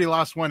 Well, we already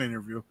lost one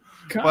interview,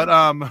 but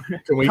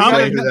can we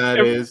say who that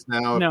is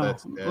now? No,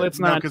 let's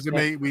not, because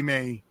we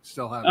may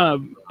still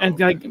have. And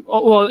like,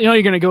 well,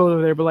 you're going to go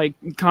over there, but like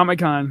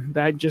Comic-Con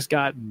that just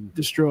got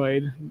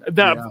destroyed.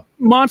 The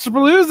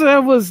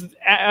Monsterpalooza was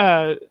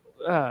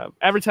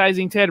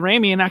advertising Ted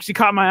Raimi and actually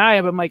caught my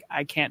eye. But I'm like,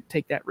 I can't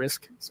take that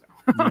risk. So.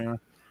 Yeah.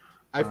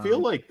 I feel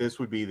like this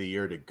would be the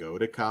year to go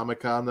to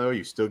Comic-Con, though.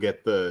 You still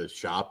get the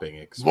shopping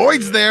experience.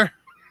 Lloyd's there.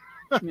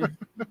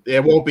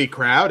 It won't be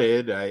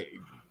crowded.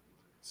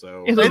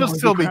 It'll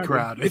still be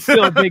crowded. It's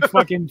still a big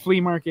fucking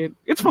flea market.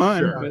 It's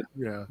fun.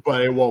 Sure.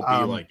 But it won't be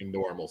like a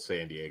normal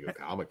San Diego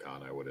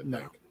Comic-Con, I wouldn't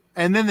think.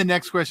 And then the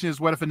next question is,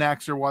 what if an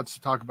actor wants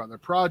to talk about their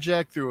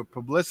project through a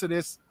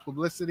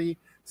publicity?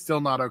 Still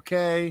not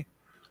okay.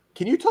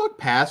 Can you talk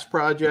past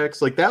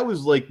projects? Like that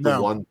was like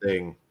the one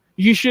thing.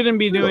 You shouldn't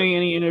be doing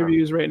any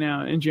interviews right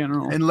now in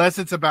general. Unless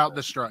it's about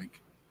the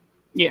strike.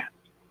 Yeah.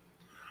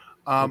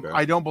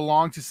 I don't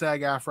belong to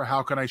SAG-AFTRA.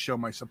 How can I show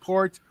my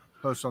support?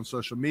 Post on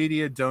social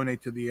media,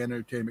 donate to the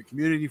Entertainment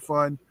Community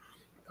Fund,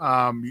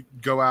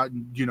 go out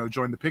and,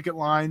 join the picket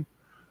line.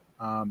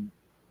 And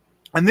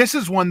this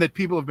is one that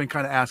people have been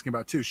kind of asking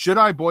about too. Should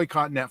I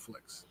boycott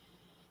Netflix?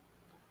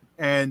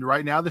 And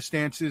right now the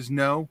stance is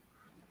no.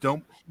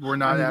 No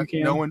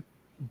one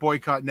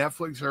boycott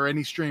Netflix or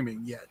any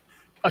streaming yet.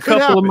 A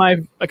couple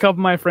of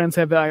my friends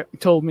have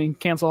told me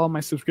cancel all my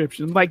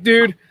subscriptions. I'm like,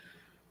 dude,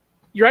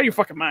 you're out of your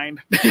fucking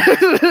mind.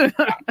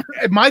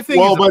 My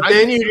thing is, but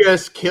then you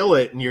just kill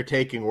it and you're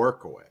taking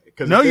work away.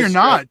 No, you're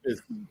not.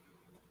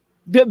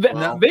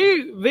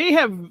 They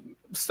have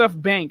stuff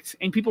banked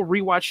and people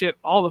rewatch it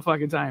all the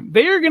fucking time.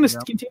 They are going to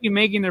continue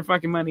making their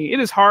fucking money.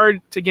 It is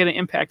hard to get an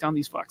impact on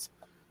these fucks.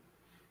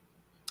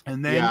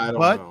 And then, I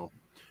don't know.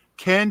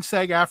 Can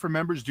SAG-AFTRA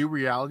members do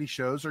reality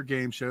shows or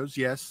game shows?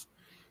 Yes.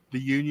 The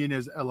union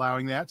is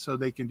allowing that, so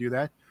they can do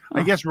that.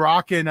 I guess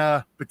Rock and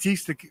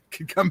Batista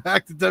can come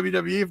back to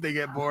WWE if they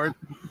get bored.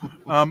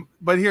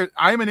 But here,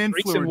 I'm an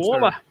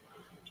influencer.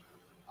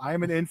 I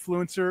am an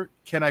influencer.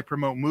 Can I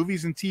promote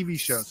movies and TV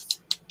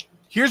shows?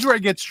 Here's where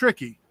it gets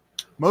tricky.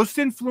 Most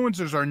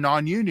influencers are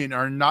non-union,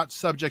 are not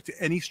subject to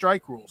any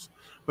strike rules.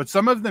 But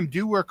some of them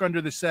do work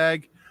under the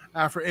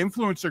SAG-AFTRA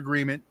influencer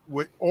agreement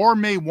or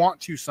may want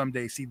to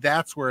someday. See,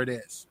 that's where it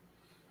is.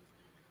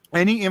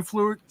 Any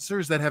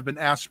influencers that have been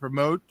asked to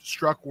promote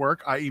struck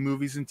work, i.e.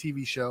 movies and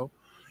TV show,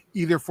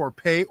 either for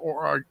pay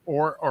or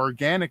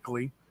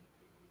organically.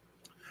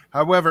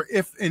 However,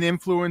 if an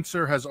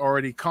influencer has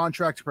already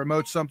contracted to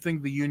promote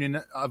something, the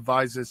union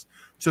advises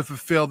to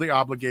fulfill the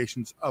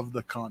obligations of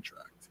the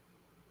contract.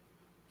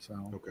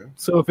 So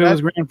if it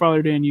was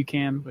grandfathered in, you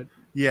can, but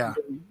yeah,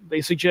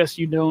 they suggest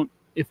you don't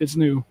if it's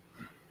new.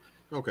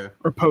 Okay.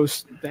 Or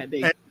post that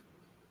date.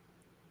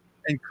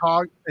 And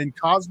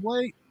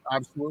cosplay,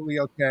 absolutely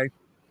okay.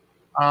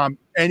 And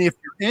if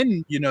you're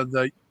in,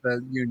 the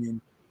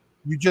union,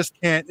 you just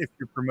can't if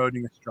you're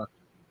promoting a structure.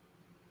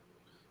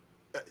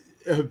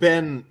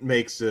 Ben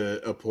makes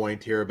a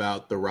point here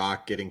about The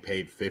Rock getting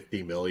paid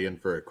 $50 million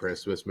for a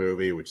Christmas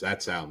movie, which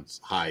that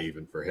sounds high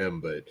even for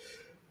him, but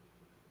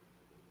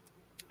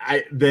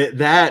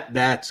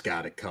that's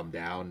got to come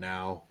down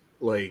now.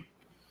 Like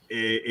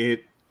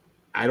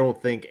I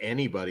don't think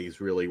anybody's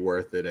really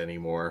worth it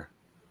anymore.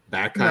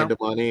 That kind of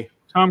money.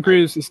 Tom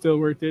Cruise is still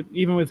worth it,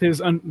 even with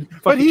his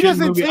but he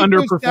doesn't movie take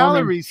those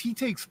salaries. He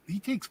takes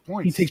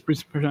points. He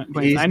takes points.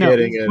 He's I know,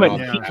 but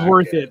he's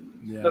worth it.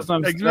 Yeah. That's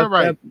what You're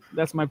right.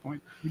 That's my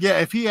point. Yeah,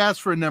 if he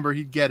asked for a number,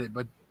 he'd get it.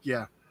 But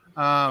yeah,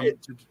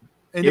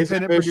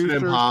 independent Mission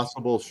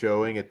Impossible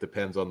showing. It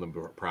depends on the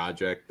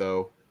project,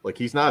 though. Like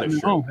he's not a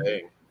sure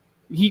thing.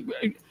 He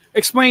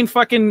explained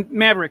fucking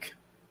Maverick.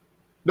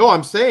 No,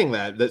 I'm saying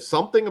that's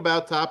something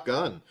about Top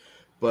Gun,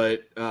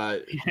 but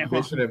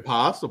Mission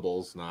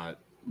Impossible's not.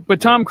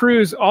 But Tom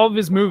Cruise, all of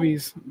his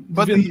movies.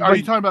 But are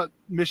you talking about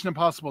Mission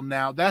Impossible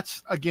now?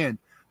 That's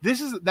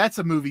that's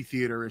a movie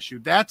theater issue.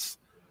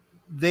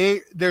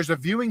 There's a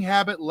viewing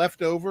habit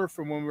left over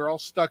from when we were all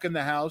stuck in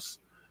the house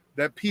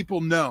that people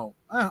know.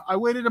 I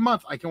waited a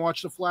month. I can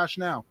watch The Flash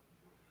now.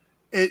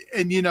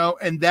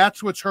 And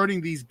that's what's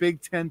hurting these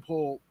big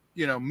tentpole,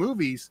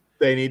 movies.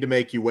 They need to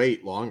make you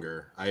wait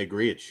longer. I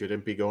agree. It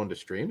shouldn't be going to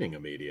streaming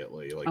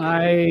immediately.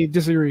 I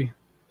disagree.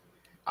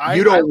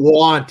 You don't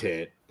want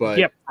it,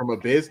 but from a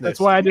business, that's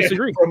why I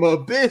disagree. From a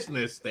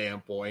business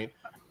standpoint,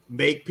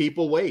 make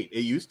people wait.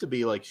 It used to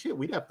be like shit.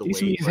 We'd have to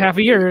wait half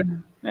a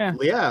year.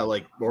 Yeah,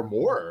 like or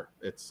more.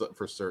 It's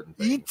for certain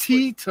things.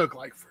 E.T. took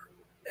like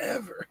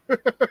forever.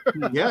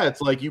 Yeah,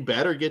 it's like you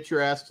better get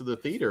your ass to the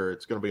theater.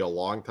 It's going to be a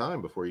long time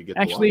before you get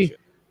to watch it.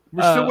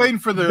 We're still waiting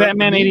for the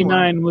Batman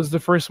 '89 was the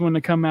first one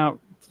to come out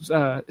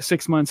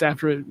 6 months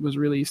after it was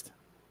released.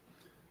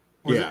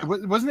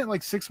 Wasn't it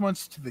like 6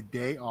 months to the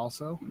day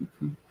also?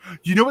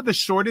 You know what the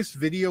shortest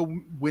video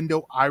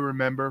window I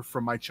remember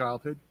from my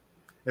childhood?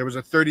 It was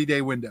a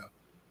 30-day window.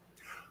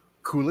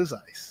 Cool as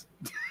ice.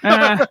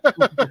 4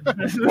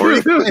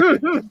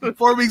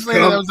 weeks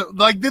later, that was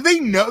like, did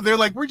they know? They're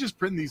like, we're just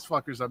printing these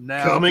fuckers up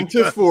now. Coming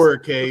to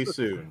 4K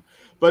soon.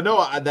 But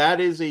no, that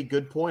is a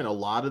good point. A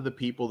lot of the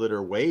people that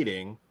are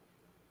waiting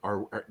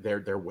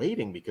they're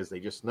waiting because they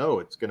just know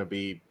it's going to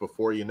be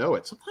before you know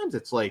it. Sometimes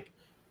it's like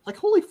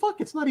holy fuck,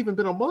 it's not even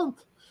been a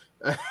month.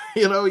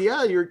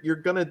 You're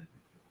gonna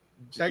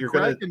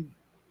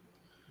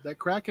that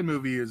Kraken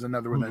movie is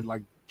another one that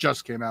like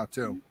just came out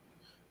too.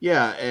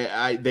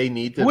 Yeah, they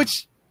need to.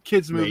 Which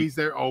kids movies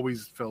they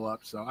always fill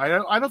up, so I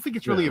don't think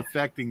it's really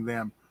affecting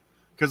them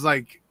because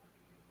like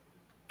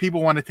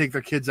people want to take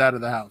their kids out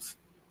of the house.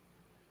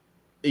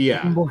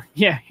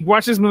 Yeah,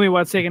 watch this movie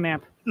while taking a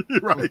nap.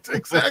 Right,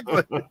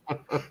 exactly.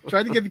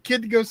 Try to get the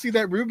kid to go see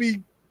that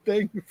Ruby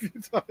thing a few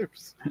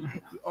times,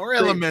 or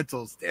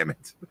Elementals. Damn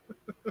it.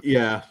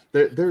 Yeah,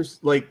 there's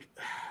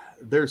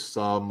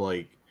some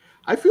like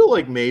I feel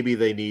like maybe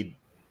they need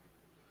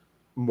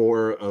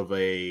more of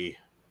a.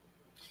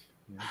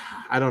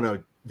 I don't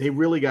know. They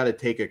really got to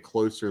take a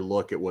closer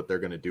look at what they're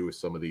going to do with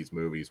some of these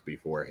movies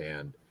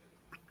beforehand,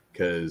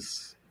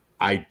 because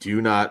I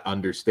do not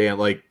understand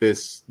like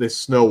this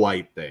Snow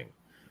White thing.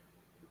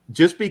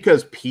 Just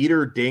because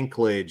Peter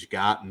Dinklage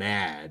got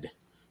mad,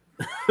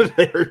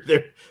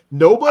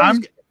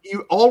 nobody's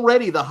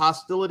already the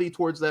hostility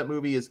towards that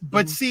movie is.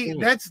 But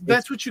insane. See,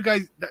 that's what you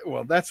guys.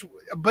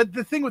 But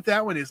the thing with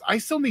that one is, I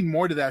still need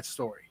more to that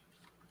story.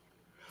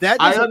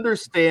 I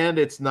understand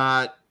it's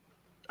not.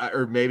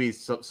 Or maybe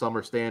some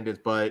are stand-ins,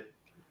 but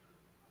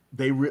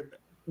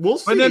we'll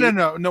see.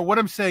 But no. What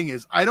I'm saying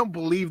is, I don't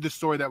believe the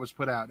story that was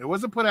put out. It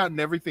wasn't put out in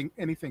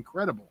anything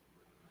credible.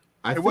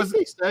 I think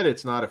they said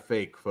it's not a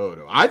fake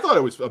photo. I thought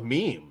it was a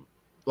meme.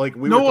 Like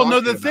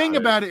the thing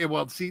about it.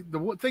 Well, see,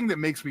 the thing that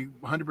makes me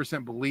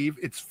 100% believe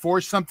it's for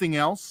something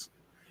else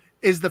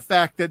is the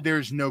fact that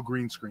there's no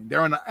green screen.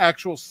 They're on an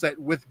actual set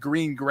with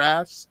green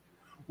grass,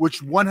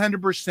 which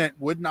 100%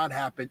 would not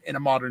happen in a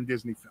modern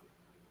Disney film.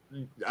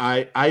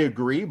 I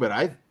agree, but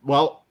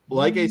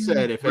like I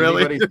said, if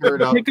anybody's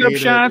heard pickup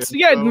shots,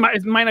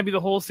 it might not be the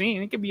whole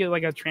scene. It could be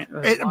like a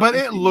but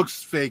it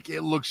looks fake.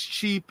 It looks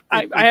cheap.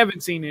 I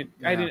haven't seen it.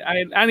 Yeah.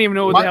 I don't even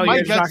know what the hell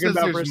you're talking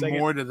about for a second.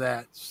 More to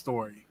that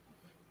story.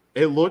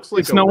 It looks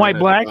like Snow White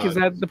Black. Is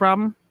that the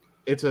problem?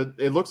 It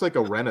looks like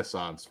a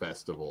Renaissance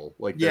festival.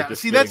 Like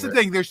see, that's the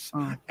thing. There's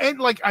and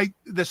like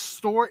the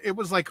store. It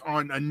was like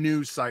on a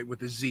news site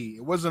with a Z.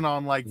 It wasn't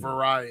on like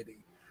Variety.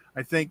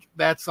 I think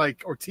that's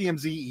like, or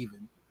TMZ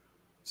even.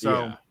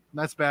 So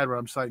that's bad when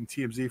I'm citing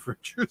TMZ for a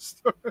true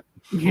story.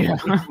 Yeah.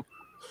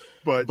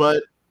 but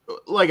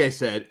like I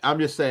said, I'm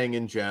just saying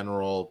in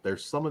general,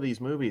 there's some of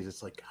these movies.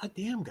 It's like, God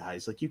damn,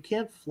 guys, like you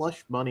can't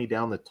flush money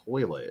down the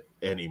toilet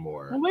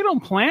anymore. Well, they don't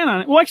plan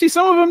on it. Well, actually,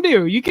 some of them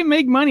do. You can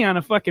make money on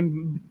a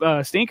fucking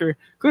stinker.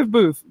 Cliff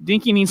Booth,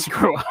 Dinky needs to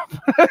grow up.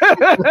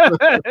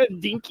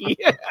 Dinky.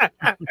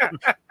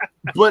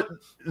 But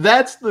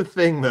that's the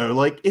thing, though.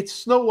 Like, it's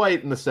Snow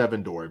White and the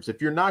Seven Dwarfs.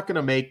 If you're not going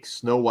to make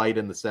Snow White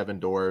and the Seven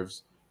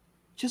Dwarfs,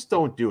 just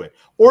don't do it.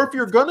 Or if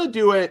you're going to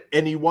do it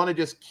and you want to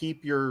just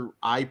keep your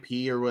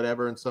IP or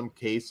whatever in some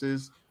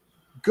cases,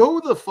 go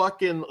the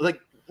fucking, like,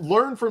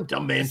 learn from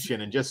Dimension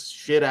and just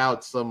shit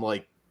out some,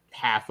 like,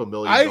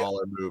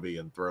 $500,000 movie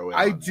and throw it.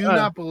 I do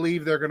not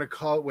believe they're going to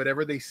call it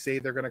whatever they say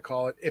they're going to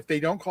call it. If they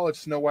don't call it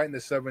Snow White and the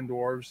Seven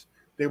Dwarfs,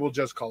 they will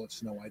just call it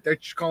Snow White. They're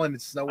just calling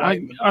it Snow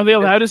White. Are they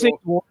allowed to say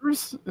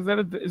dwarves? Is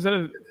that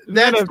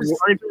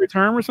a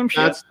term or some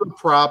shit? That's the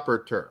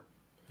proper term.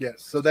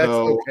 Yes, so that's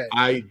okay.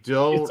 I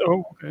don't. It's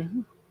okay.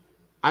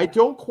 I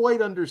don't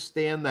quite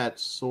understand that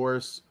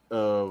source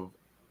of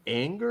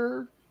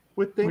anger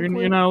with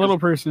Dinklage. You're not a little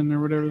person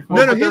or whatever.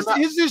 No,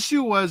 his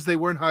issue was they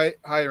weren't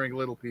hiring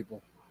little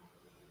people.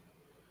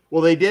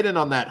 Well, they did it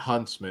on that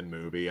Huntsman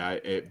movie.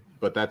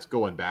 But that's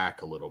going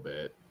back a little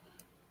bit.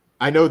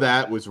 I know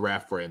that was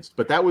referenced,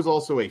 but that was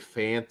also a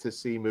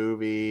fantasy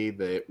movie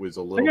that was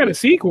a little. I got a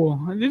sequel.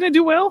 Didn't it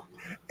do well?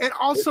 And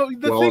also,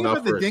 the thing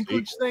about the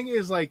Dinklage thing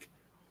is like,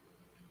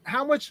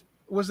 how much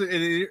was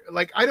it?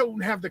 Like, I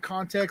don't have the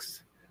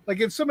context. Like,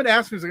 if someone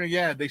asked me, it's like,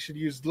 yeah, they should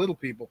use little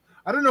people.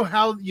 I don't know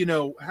how,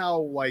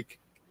 like,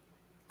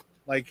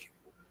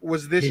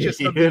 was this just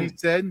something he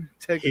said?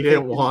 He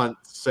didn't want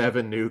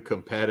 7 new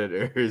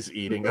competitors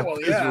eating up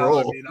his role.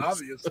 I mean,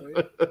 obviously.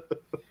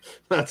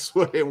 That's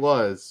what it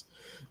was.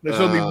 There's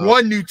only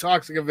one new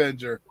Toxic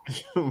Avenger.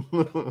 I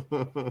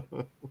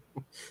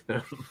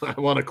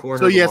want a corner.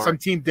 So, yes, I'm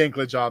Team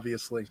Dinklage,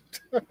 obviously.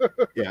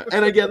 Yeah.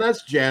 And again,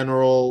 that's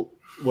general.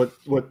 What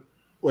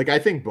like, I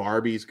think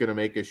Barbie's going to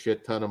make a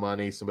shit ton of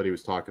money. Somebody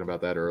was talking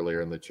about that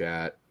earlier in the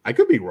chat. I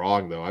could be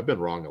wrong, though. I've been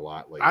wrong a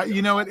lot lately.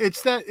 You know what?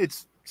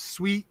 It's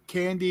sweet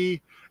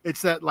candy.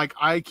 It's that like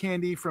eye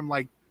candy from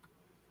like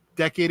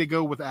decade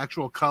ago with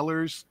actual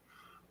colors.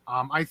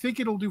 I think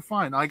it'll do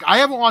fine. Like,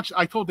 I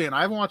told Dan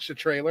I haven't watched the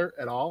trailer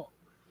at all.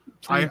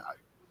 I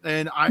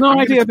take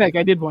it back.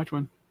 I did watch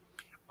one.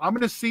 I'm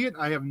going to see it.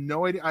 I have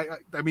no idea.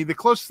 I mean, the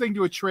closest thing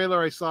to a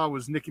trailer I saw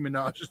was Nicki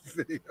Minaj's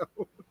video.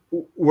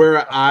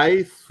 Where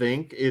I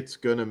think it's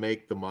going to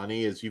make the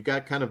money is you've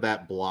got kind of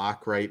that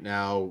block right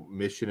now,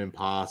 Mission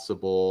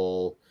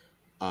Impossible,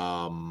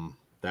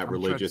 that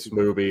religious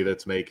movie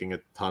that's making a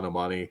ton of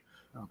money,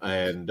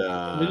 and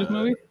religious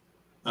movie,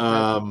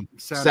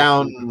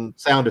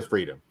 Sound of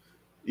Freedom.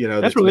 You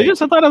know, that's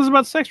religious. I thought it was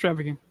about sex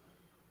trafficking.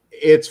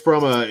 It's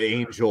from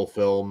Angel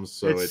Films,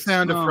 so it's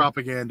Sound of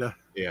Propaganda.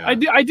 Yeah,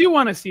 I do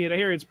want to see it. I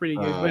hear it's pretty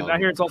good, but I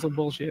hear it's also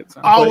bullshit. So.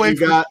 I'll wait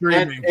for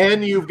streaming.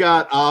 And you've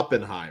got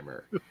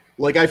Oppenheimer.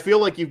 Like, I feel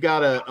like you've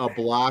got a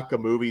block of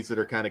movies that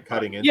are kind of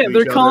cutting into each other.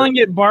 Yeah, they're calling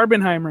it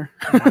Barbenheimer.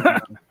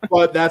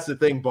 But that's the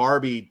thing.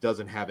 Barbie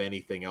doesn't have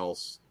anything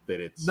else that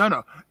it's...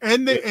 No.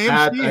 And the AMC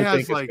I has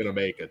think like... it's going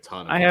to make a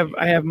ton of money.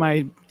 I have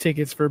my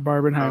tickets for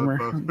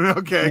Barbenheimer.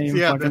 Okay,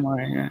 yeah.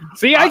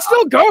 See, I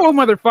still go,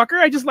 motherfucker.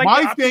 I just like...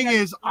 My thing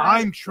is,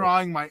 I'm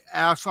trying my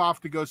ass off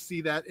to go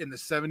see that in the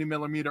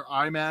 70mm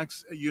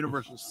IMAX at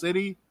Universal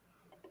City.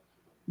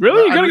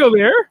 Really? You're going to go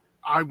there?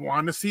 I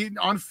want to see it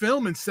on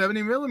film in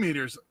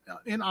 70mm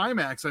in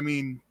IMAX. I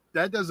mean,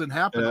 that doesn't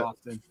happen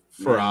often.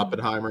 For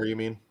Oppenheimer, you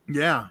mean?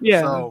 Yeah.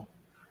 So,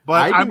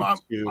 but I'm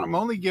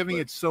only giving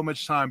it so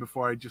much time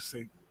before I just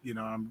say,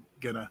 I'm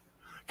gonna,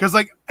 because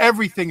like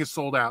everything is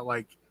sold out.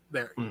 Like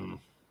there,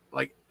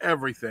 like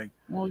everything.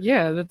 Well,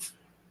 yeah, that's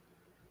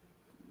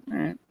all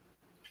right.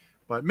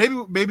 But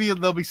maybe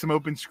there'll be some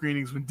open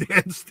screenings when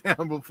Dan's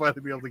down. We'll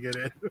finally be able to get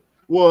in.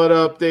 What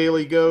up,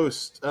 Daily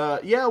Ghost?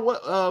 What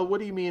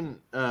do you mean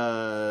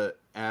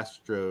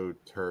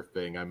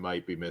astroturfing? I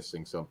might be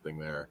missing something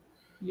there.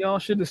 Y'all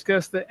should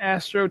discuss the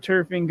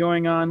astroturfing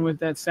going on with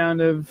that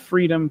Sound of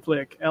Freedom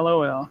flick.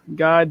 LOL.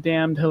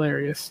 Goddamned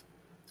hilarious.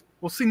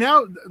 Well, see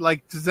now,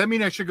 like, does that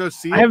mean I should go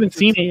see it? I haven't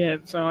seen it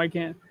yet, so I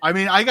can't. I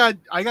mean, I got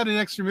an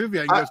extra movie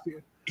I can go see.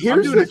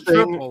 Here's the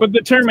thing. But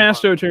the term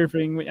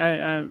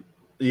astroturfing,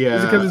 yeah,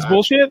 is it because it's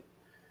bullshit?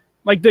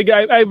 Like the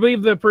guy, I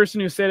believe the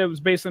person who said it was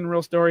based on a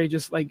real story,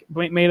 just like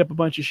made up a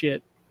bunch of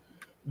shit.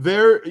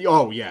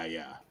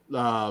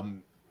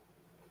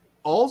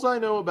 Alls I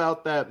know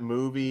about that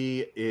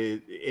movie is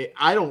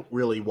I don't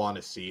really want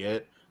to see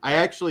it. I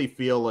actually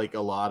feel like a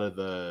lot of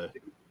the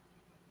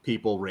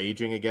people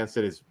raging against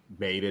it has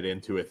made it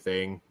into a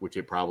thing, which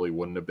it probably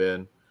wouldn't have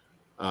been.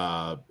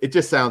 It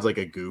just sounds like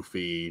a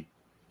goofy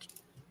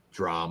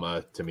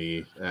drama to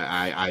me.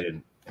 I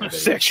didn't.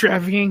 Sex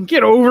trafficking,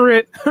 get over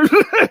it.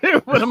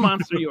 What a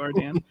monster you are,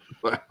 Dan.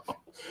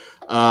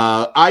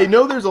 Wow. I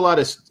know there's a lot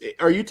of.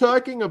 Are you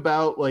talking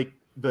about like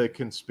the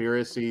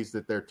conspiracies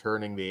that they're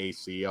turning the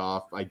AC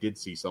off? I did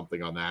see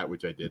something on that,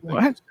 which I did think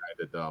was kind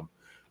of dumb.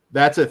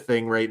 That's a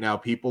thing right now.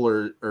 People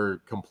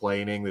are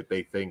complaining that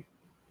they think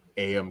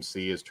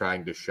AMC is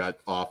trying to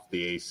shut off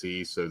the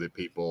AC so that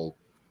people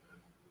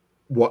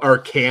are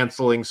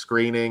canceling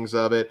screenings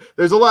of it.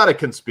 There's a lot of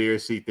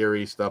conspiracy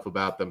theory stuff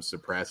about them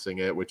suppressing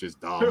it, which is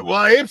dumb.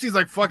 Well, AMC's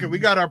like, fuck it, we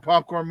got our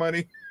popcorn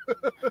money.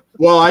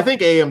 Well, I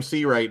think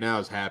AMC right now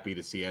is happy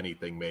to see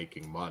anything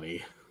making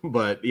money.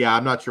 But yeah,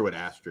 I'm not sure what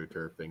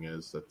astroturfing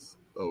is. That's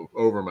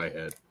over my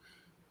head.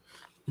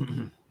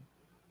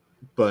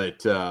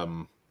 But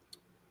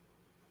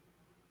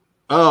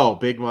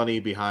big money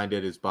behind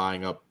it is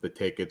buying up the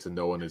tickets and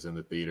no one is in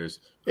the theaters.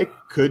 It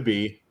could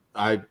be.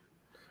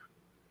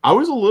 I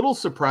was a little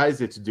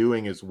surprised it's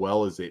doing as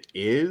well as it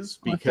is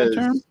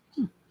because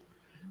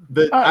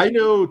I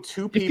know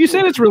two people. If you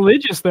said it's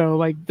religious though,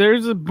 like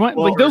there's a bunch,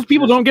 like those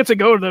people don't get to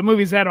go to the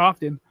movies that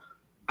often.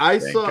 I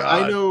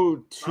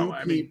know two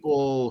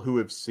people who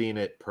have seen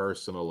it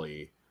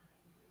personally,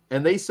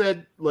 and they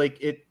said like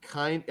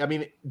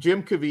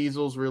Jim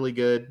Caviezel's really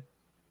good.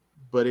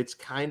 but it's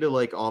kind of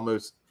like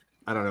almost,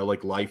 I don't know,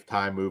 like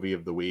Lifetime movie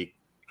of the week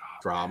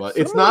drama.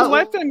 Some It's of not those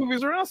Lifetime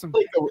movies are awesome.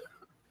 like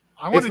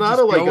I want it's to not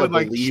just a, like, go a with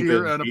like believe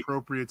cheer in-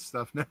 inappropriate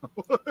stuff now.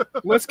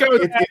 Let's go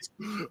with that.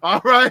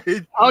 All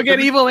right. I'll get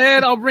Evil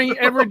Ed. I'll bring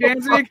Edward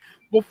Danzig.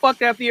 We'll fuck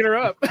that theater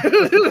up.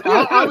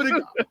 I'm gonna,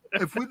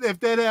 if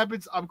that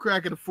happens, I'm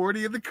cracking a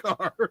 40 in the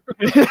car.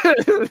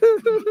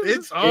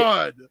 It's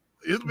on.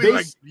 It'll be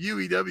like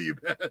UEW,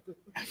 man.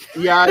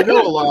 Yeah, I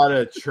know a lot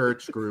of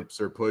church groups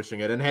are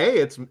pushing it, and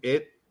hey,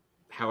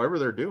 however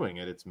they're doing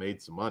it, it's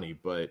made some money.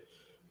 But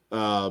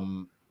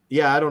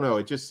yeah, I don't know.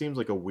 It just seems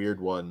like a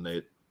weird one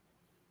that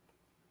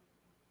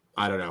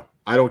I don't know.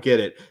 I don't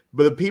get it.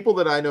 But the people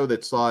that I know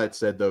that saw it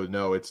said, though,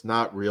 no, it's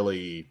not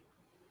really.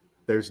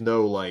 There's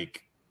no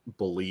like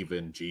believe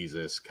in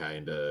Jesus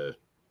kind of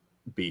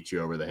beat you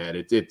over the head.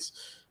 It's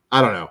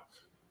I don't know.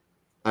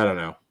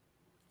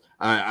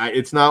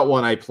 It's not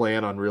one I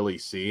plan on really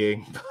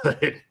seeing,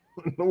 but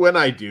when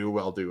I do,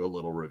 I'll do a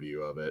little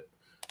review of it.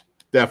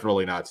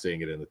 Definitely not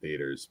seeing it in the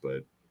theaters,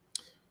 but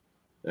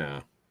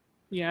yeah.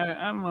 Yeah,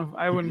 I don't know.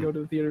 I wouldn't go to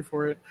the theater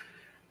for it.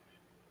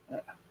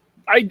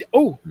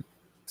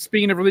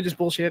 Speaking of religious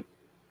bullshit,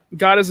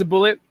 God is a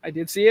Bullet. I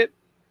did see it.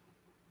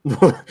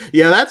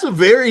 Yeah, that's a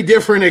very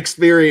different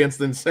experience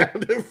than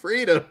Sound of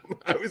Freedom.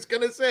 I was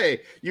going to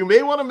say, you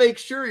may want to make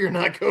sure you're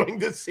not going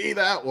to see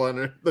that one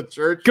or the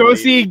church. Go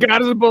see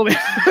God is a Bullet.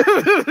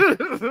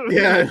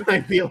 Yeah,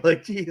 I feel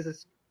like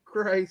Jesus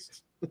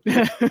Christ.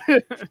 That's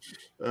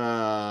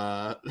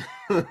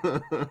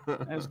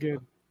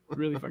good.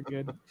 Really fucking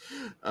good.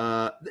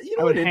 I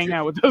would hang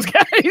out with those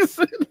guys.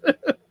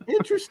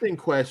 Interesting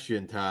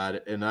question,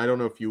 Todd, and I don't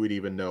know if you would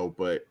even know,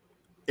 but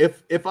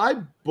if I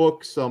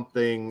book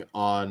something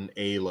on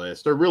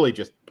A-List, or really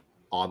just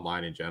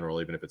online in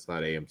general, even if it's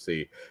not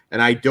AMC,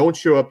 and I don't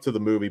show up to the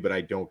movie, but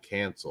I don't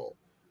cancel,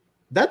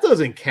 that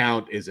doesn't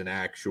count as an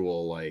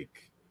actual,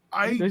 like...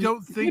 I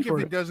don't think if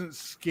it doesn't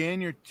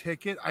scan your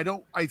ticket, I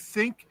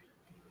think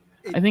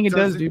it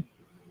does, dude.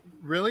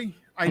 Really?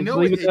 I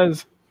believe it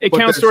does. It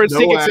counts towards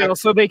ticket sales,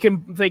 so they can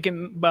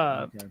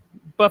buff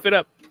it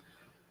up.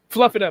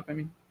 Fluff it up, I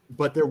mean.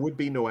 But there would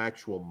be no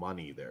actual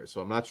money there, so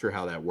I'm not sure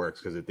how that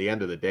works. Because at the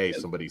end of the day,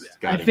 somebody's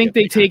got. I think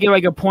they take it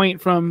like a point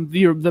from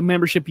the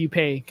membership you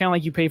pay, kind of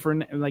like you pay for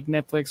like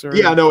Netflix or.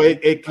 Yeah, no,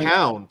 it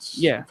counts.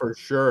 Yeah, for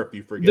sure. If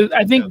you forget,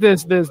 I think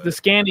the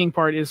scanning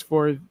part is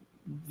for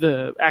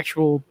the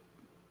actual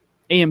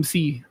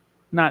AMC,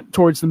 not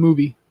towards the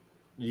movie.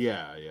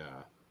 Yeah.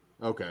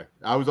 Okay,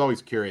 I was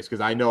always curious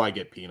because I know I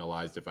get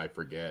penalized if I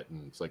forget,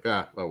 and it's like,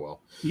 oh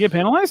well. You get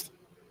penalized?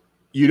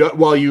 You don't.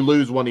 Well, you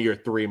lose one of your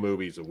 3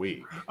 movies a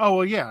week. Oh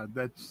well, yeah.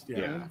 That's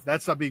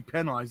not being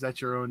penalized. That's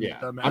your own.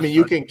 Yeah, I mean,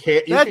 you can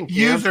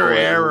user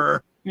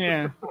error.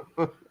 Yeah,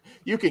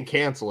 you can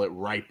cancel it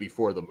right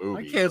before the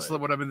movie. I cancel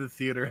it when I'm in the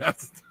theater. I've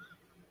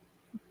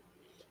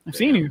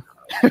seen you.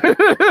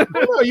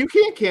 No, you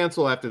can't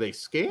cancel after they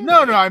scan.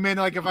 No. I mean,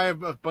 like if I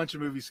have a bunch of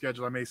movies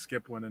scheduled, I may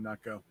skip one and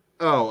not go.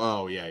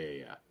 Oh,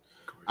 yeah.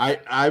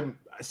 I'm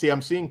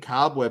seeing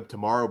Cobweb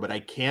tomorrow, but I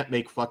can't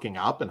make fucking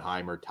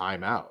Oppenheimer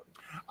time out.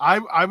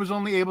 I was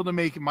only able to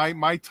make my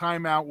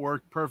timeout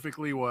work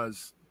perfectly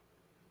was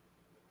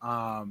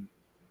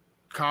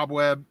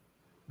Cobweb,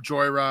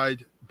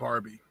 Joyride,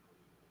 Barbie.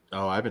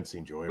 Oh, I haven't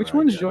seen Joyride. Which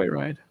one's yet.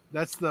 Joyride?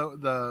 That's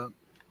the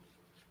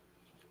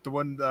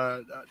one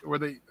where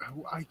the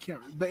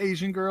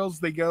Asian girls,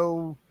 they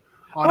go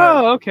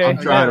on okay. I'm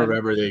trying to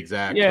remember the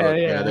exact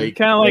Yeah. They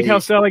kind of like how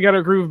Sally got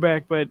her groove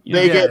back, but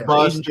they get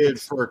busted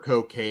for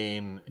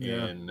cocaine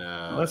in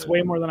that's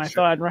way more than I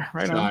thought.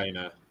 Right China.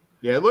 On.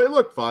 Yeah, it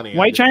looked funny.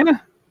 White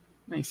China?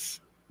 Nice.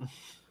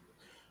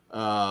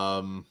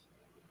 That's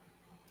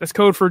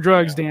code for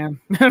drugs, Dan.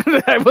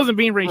 I wasn't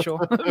being racial.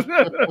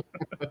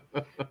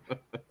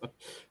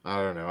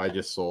 I don't know. I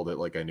just sold it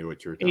like I knew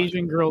what you were talking Asian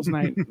about. Girls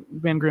Night,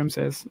 Ben Grimm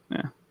says.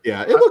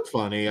 Yeah, it looked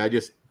funny. I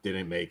just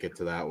didn't make it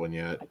to that one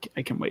yet.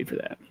 I can wait for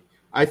that.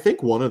 I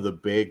think one of the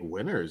big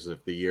winners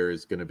of the year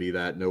is going to be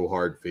that No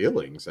Hard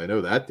Feelings. I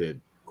know that did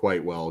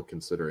quite well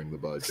considering the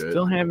budget.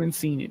 Still haven't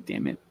seen it,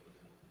 damn it.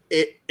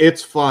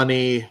 It's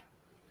funny.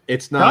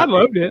 It's not. I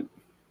loved it.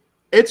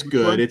 It's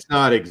good. It's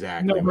not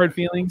exactly. No Hard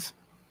Feelings.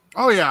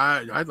 Oh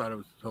yeah, I thought it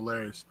was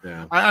hilarious.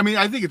 Yeah. I mean,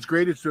 I think it's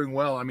great. It's doing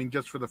well. I mean,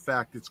 just for the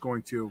fact it's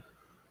going to,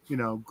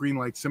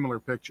 greenlight similar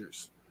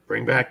pictures.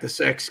 Bring back the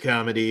sex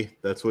comedy.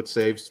 That's what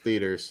saves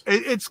theaters.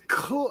 It's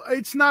cool.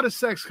 It's not a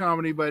sex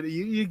comedy, but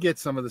you get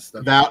some of the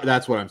stuff.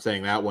 That's what I'm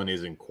saying. That one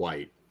isn't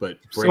quite, but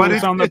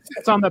it's on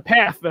the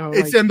path though.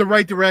 It's in the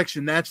right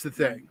direction. That's the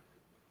thing.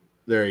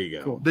 There you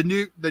go. Cool. The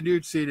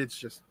nude scene. It's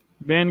just.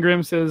 Ben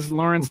Grimm says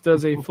Lawrence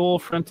does a full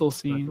frontal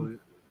scene.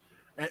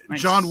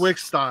 Nice. John Wick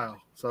style.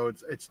 So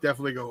it's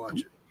definitely go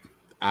watch it.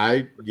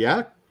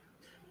 Yeah.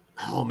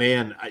 Oh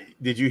man,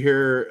 did you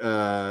hear?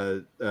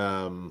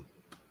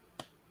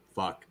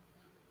 Fuck.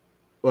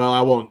 Well,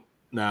 I won't.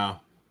 No,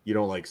 you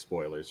don't like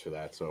spoilers for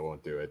that, so I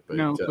won't do it. But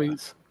no,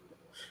 please.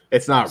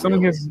 It's not.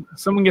 Someone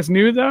gets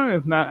nude though.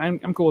 If not,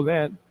 I'm cool with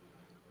that.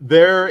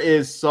 There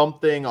is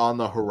something on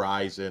the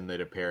horizon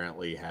that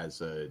apparently has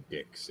a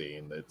dick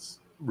scene that's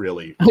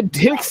really A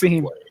dick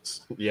scene?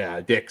 Yeah,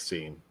 a dick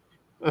scene.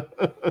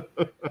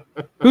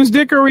 Whose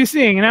dick are we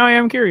seeing? Now I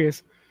am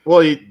curious.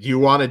 Well, you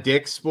want a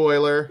dick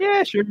spoiler?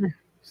 Yeah, sure.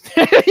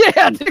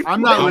 Yeah,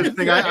 I'm not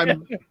listening.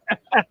 I'm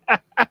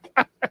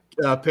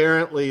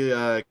apparently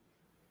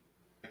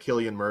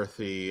Cillian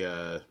Murphy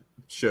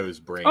shows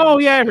brains. Oh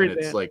yeah, I heard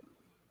it's that. like,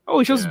 oh,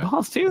 he shows his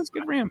balls too. It's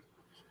good for him.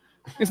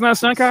 It's not a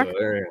stunt cock.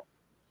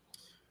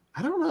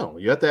 I don't know.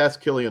 You have to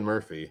ask Cillian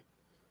Murphy.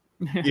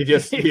 You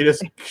just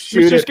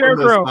shoot it from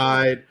the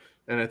side,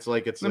 and it's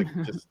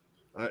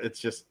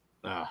just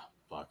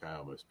fuck. I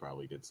almost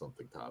probably did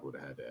something Todd would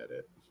have had to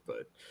edit,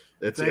 but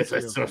it's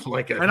just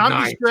like a. And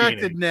I'm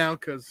distracted now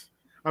because.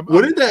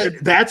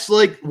 That's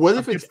like. What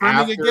if it's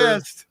after? A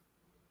guest.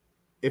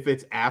 If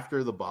it's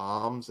after the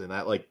bombs and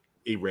that like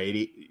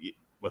irradiate.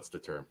 What's the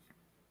term?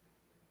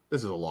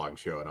 This is a long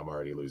show, and I'm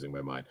already losing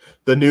my mind.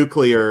 The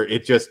nuclear.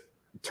 It just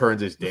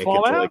turns his dick into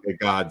like a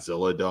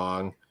Godzilla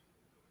dong.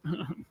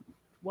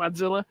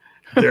 Godzilla.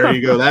 There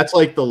you go. That's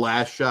like the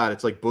last shot.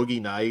 It's like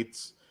Boogie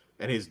Nights,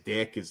 and his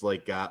dick is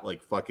like got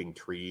like fucking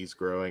trees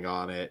growing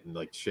on it and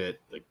like shit.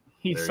 Like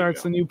he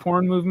starts the new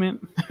porn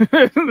movement.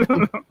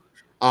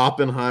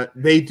 Oppenheimer.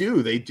 They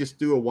just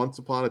do a Once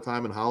Upon a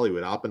Time in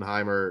Hollywood.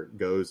 Oppenheimer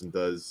goes and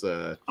does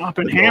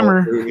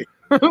Oppenheimer.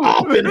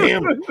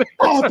 Oppenheimer.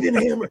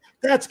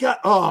 That's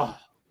got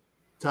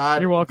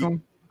Todd. You're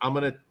welcome. I'm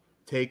gonna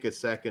take a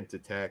second to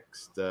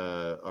text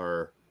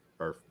our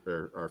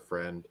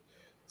friend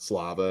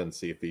Slava and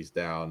see if he's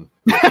down.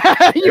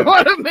 You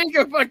want to make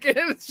a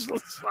fucking?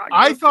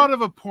 I thought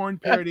of a porn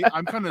parody.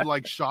 I'm kind of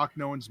like shocked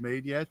no one's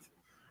made yet,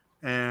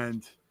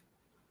 and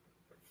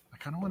I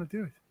kind of want to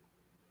do it.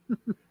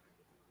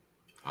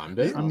 I'm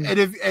down. And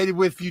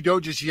if you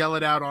don't just yell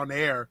it out on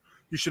air,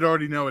 you should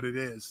already know what it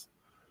is.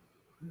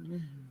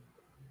 This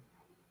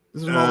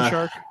is Mama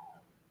Shark.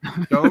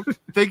 Don't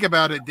think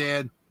about it,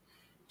 Dan.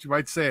 You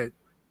might say it.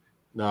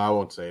 No, I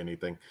won't say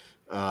anything.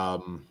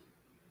 Oh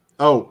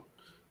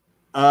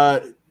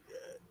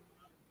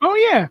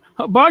yeah,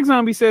 Bog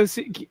Zombie says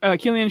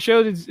Cillian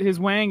showed his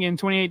wang in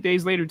 28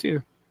 Days Later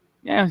too.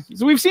 Yeah,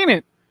 so we've seen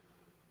it.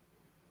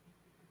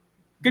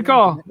 Good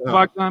call,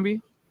 Bog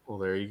Zombie. Well,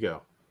 there you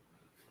go.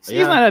 See,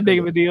 he's not that big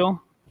of a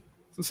deal.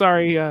 So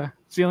sorry,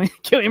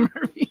 Cillian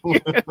Murphy.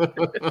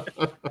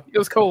 It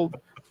was cold.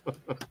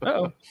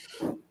 Uh-oh.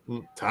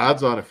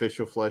 Todd's on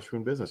official Flesh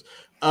Wound Business.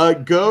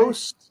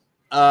 Ghost.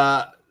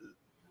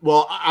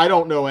 Well, I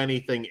don't know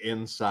anything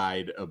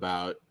inside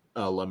about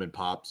a lemon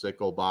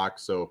popsicle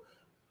box, so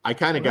I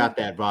kind of got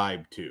that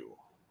vibe too,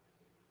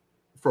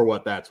 for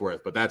what that's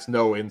worth. But that's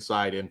no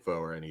inside info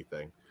or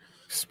anything.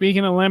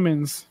 Speaking of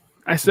lemons,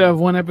 I still have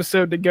one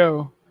episode to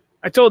go.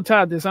 I told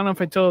Todd this. I don't know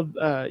if I told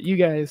you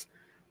guys,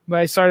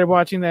 but I started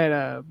watching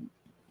that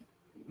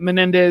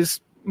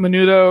Menendez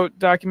Menudo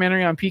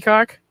documentary on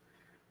Peacock.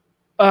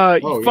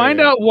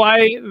 Find out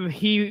why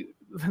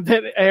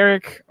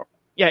Eric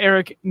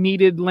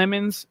needed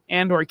lemons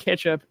and or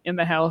ketchup in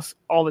the house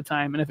all the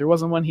time, and if there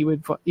wasn't one, he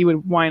would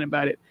whine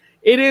about it.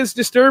 It is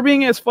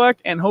disturbing as fuck,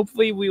 and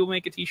hopefully we will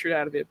make a T-shirt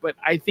out of it. But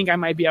I think I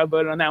might be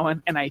outvoted on that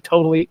one, and I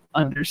totally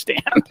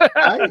understand.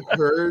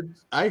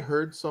 I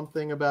heard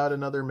something about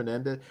another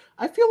Menendez.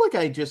 I feel like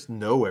I just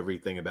know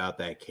everything about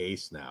that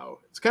case now.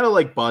 It's kind of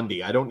like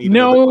Bundy. I don't need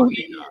no,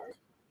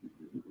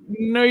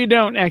 you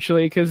don't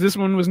actually, because this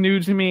one was new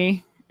to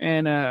me,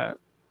 and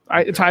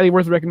it's highly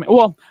worth recommending.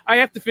 Well, I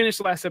have to finish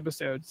the last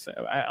episode, so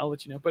I'll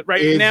let you know. But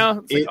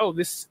now,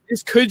 it's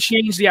this could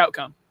change the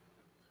outcome.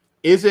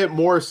 Is it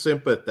more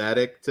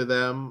sympathetic to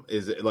them?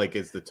 Is it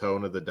is the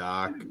tone of the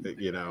doc,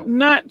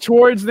 Not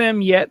towards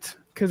them yet,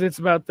 because it's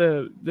about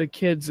the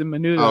kids in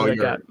Menudo that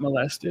got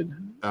molested.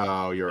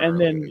 Oh, you're and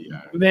early.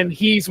 then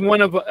he's one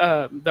of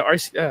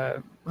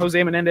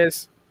Jose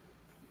Menendez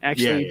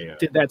actually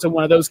did that to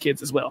one of those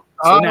kids as well.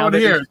 So now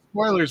here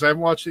spoilers. I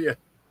haven't watched it yet.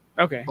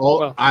 Okay,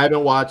 I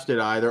haven't watched it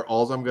either.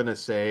 All I'm gonna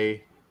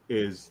say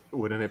is,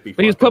 wouldn't it be?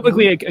 But he was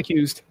publicly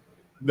accused.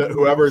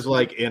 Whoever's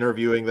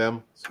interviewing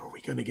them. So are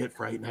we going to get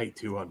Fright Night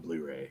 2 on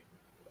Blu-ray?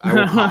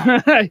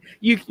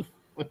 You.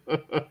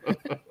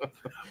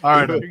 All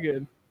right, you're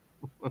good.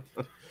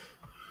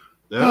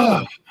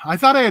 I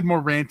thought I had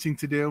more ranting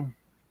to do,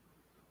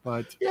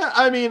 but yeah,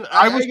 I mean,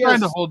 I was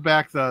trying to hold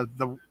back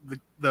the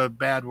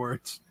bad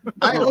words.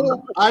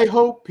 I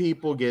hope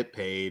people get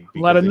paid. A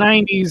lot of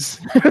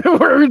 90s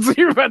words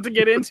you're about to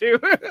get into.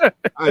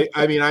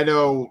 I mean, I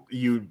know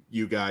you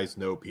guys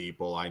know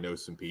people. I know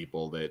some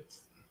people that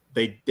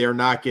they're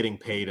not getting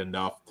paid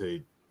enough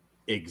to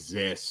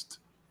exist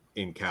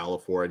in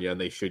California,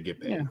 and they should get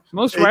paid. Yeah.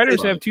 Most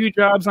writers have 2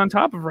 jobs on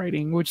top of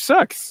writing, which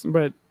sucks.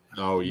 But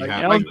they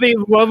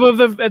love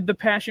the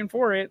passion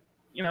for it.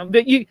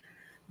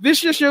 This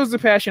just shows the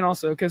passion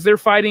also, because they're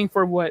fighting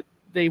for what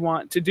they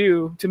want to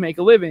do to make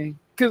a living.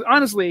 Because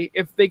honestly,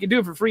 if they could do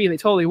it for free, they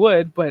totally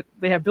would. But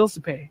they have bills to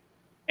pay,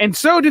 and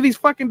so do these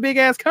fucking big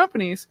ass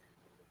companies.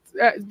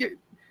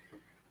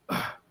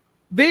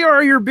 They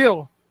are your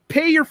bill.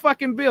 pay your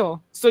fucking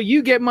bill so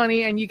you get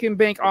money and you can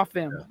bank off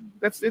them.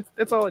 That's it.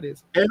 That's all it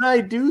is. And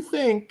I do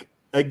think,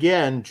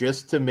 again,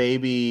 just to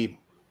maybe,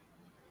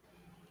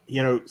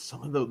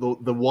 some of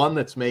the one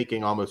that's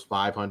making almost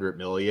 500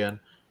 million,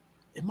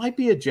 it might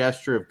be a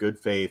gesture of good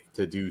faith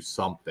to do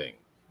something.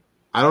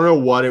 I don't know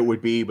what it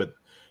would be, but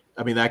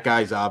I mean, that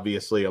guy's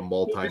obviously a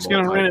He's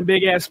going to rent a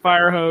big ass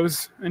fire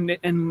hose and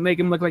make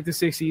him look like the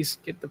 60s.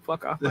 Get the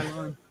fuck off my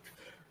lawn.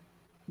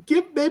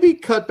 Maybe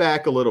cut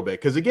back a little bit.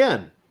 Because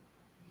again,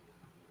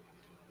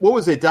 what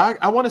was it, Doc?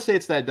 I want to say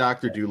it's that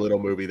Dr. Dolittle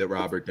movie that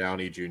Robert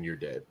Downey Jr.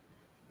 did.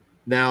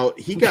 Now,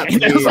 he got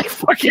paid. That was like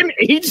fucking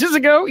ages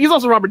ago. He's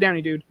also Robert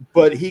Downey, dude.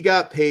 But he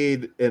got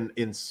paid an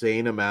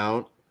insane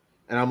amount.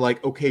 And I'm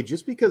like, okay,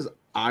 just because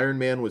Iron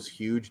Man was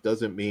huge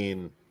doesn't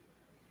mean,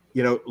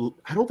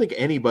 I don't think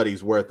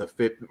anybody's worth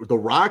The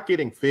Rock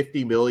getting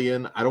 50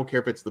 million. I don't care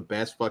if it's the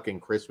best fucking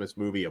Christmas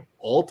movie of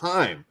all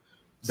time.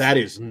 That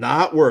is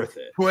not worth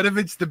it. What if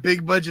it's the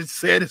big budget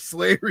Santa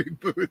Sleigh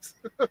reboot?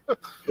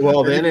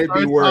 Well, then it'd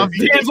be worth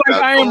it. It's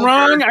like, I am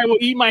wrong. I will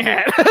eat my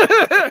hat.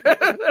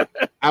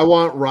 I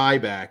want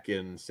Ryback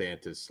in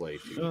Santa's sleigh.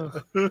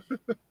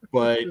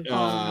 But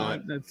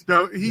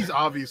no, he's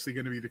obviously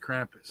going to be the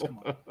Krampus. Come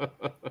on.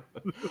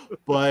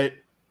 But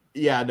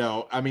yeah,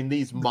 no. I mean,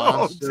 these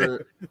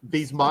monster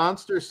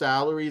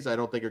salaries, I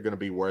don't think are going to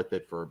be worth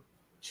it for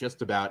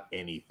just about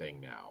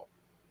anything now.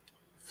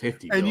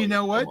 50 and million, you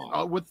know what?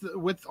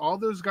 With all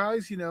those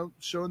guys,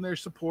 showing their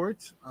support,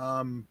 it's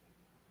going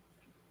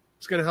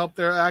to help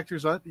their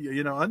actors,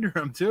 under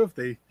them too, if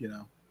they,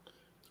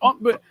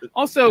 But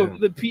also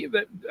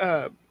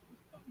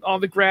all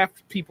the graph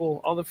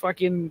people, all the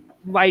fucking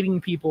lighting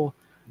people,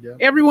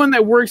 everyone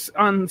that works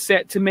on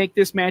set to make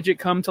this magic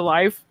come to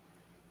life,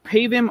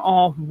 pay them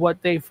all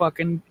what they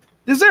fucking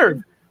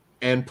deserve.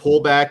 And pull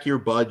back your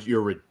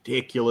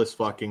ridiculous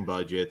fucking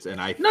budgets.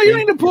 And you don't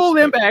need to pull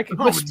them back,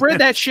 but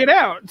spread that shit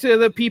out to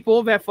the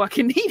people that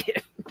fucking need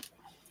it.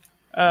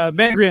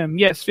 Ben Grimm,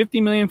 yes,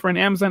 $50 million for an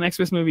Amazon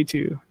Xmas movie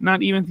too,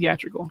 not even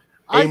theatrical.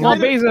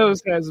 Bezos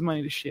has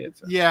money to shit.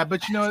 So. Yeah,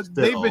 but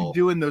they've been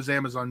doing those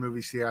Amazon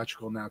movies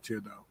theatrical now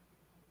too, though.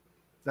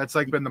 That's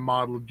like been the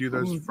model to do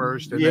those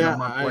first, and then a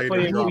month later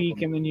play a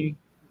week, and then you.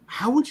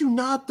 How would you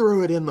not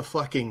throw it in the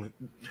fucking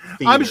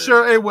theater? I'm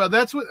sure it will.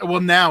 That's what. Well,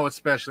 now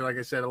especially, like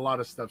I said, a lot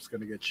of stuff's going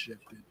to get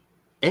shifted.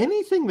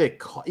 Anything that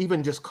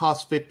even just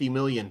costs $50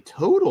 million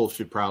total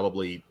should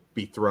probably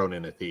be thrown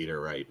in a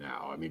theater right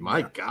now. I mean,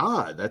 my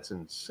God, that's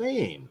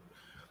insane.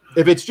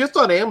 If it's just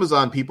on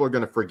Amazon, people are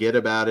going to forget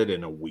about it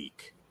in a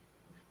week.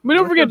 But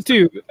don't forget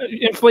too,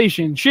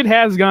 inflation. Shit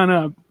has gone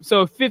up.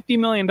 So $50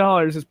 million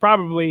is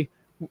probably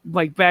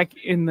like back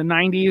in the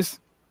 90s.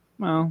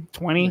 Well,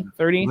 20,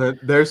 30.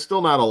 There's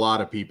still not a lot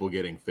of people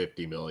getting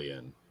 50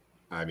 million.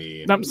 I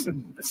mean,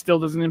 it still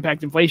doesn't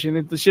impact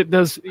inflation.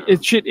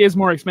 Shit is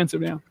more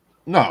expensive now.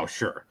 No,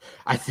 sure.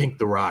 I think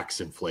The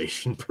Rock's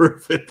inflation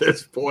proof at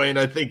this point.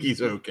 I think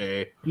he's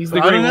okay.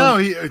 I don't know.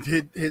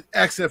 His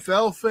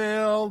XFL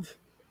failed.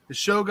 The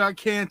show got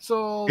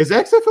canceled. Is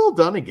XFL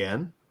done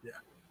again?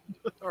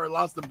 Or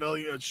lost a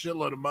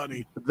shitload of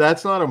money.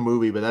 That's not a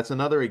movie, but that's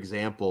another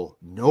example.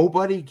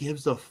 Nobody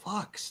gives a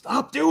fuck.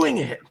 Stop doing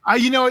it. I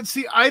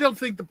don't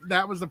think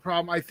that was the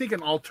problem. I think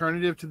an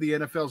alternative to the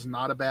NFL is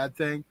not a bad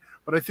thing,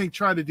 but I think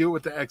trying to do it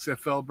with the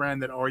XFL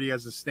brand that already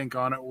has a stink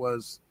on it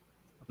was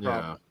a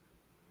problem.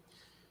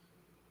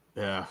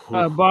 Yeah.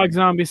 Bog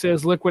Zombie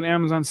says, "Look what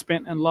Amazon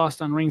spent and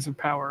lost on Rings of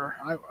Power."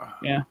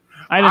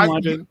 I didn't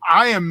watch it.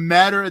 I am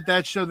madder at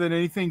that show than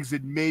anything because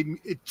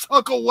it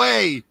took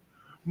away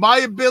my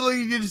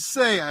ability to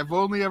say I've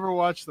only ever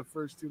watched the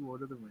first two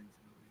Lord of the Rings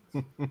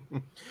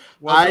movies.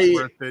 Wasn't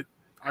worth it.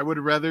 I would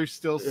rather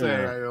still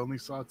say I only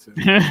saw two.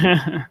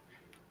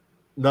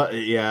 No,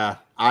 yeah.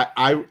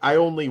 I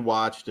only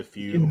watched a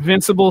few.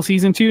 Invincible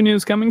season 2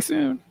 news coming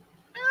soon.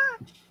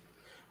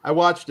 I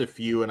watched a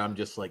few and I'm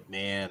just like,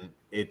 man,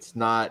 it's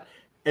not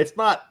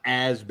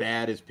as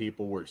bad as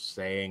people were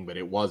saying, but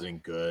it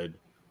wasn't good.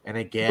 And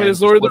again, but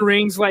is Lord of the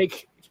Rings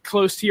like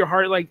close to your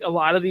heart? Like a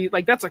lot of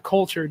that's a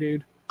culture,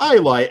 dude.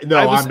 I'm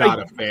not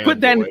a fan. Put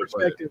that in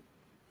perspective.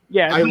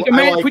 Yeah,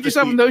 put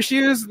yourself in those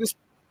shoes.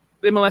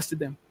 They molested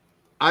them.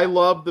 I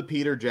love the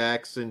Peter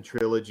Jackson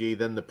trilogy.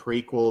 Then the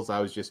prequels, I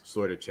was just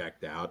sort of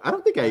checked out. I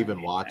don't think I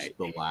even watched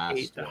the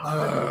last one.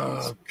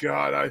 Oh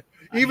God!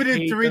 Even in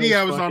 3D,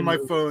 I was on my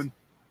phone.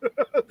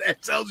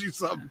 That tells you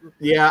something.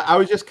 Yeah, I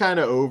was just kind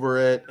of over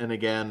it. And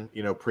again,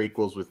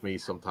 prequels with me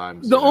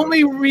sometimes. The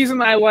only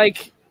reason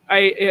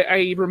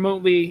I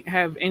remotely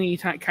have any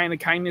kind of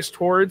kindness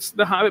towards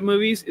the Hobbit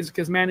movies is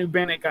because Manu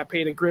Bennett got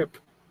paid a grip,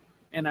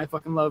 and I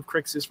fucking love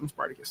Crixus from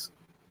Spartacus.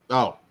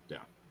 Oh, yeah.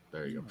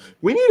 There you go.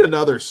 We need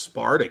another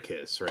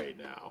Spartacus right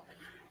now.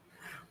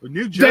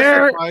 New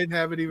Justified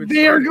haven't even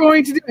They are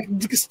going to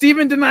do.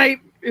 Stephen DeKnight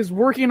is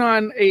working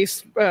on a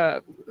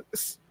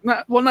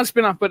not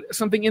spinoff, but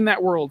something in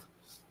that world.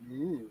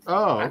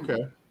 Oh,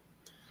 okay.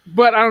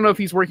 But I don't know if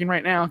he's working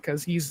right now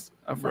because he's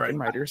a fucking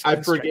writer. So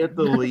I forget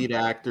the lead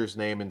actor's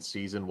name in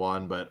season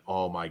 1, but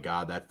oh my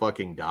God, that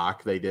fucking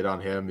doc they did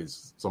on him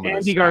is some of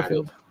Andy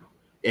Garfield.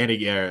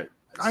 Any I know,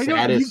 you've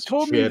saddest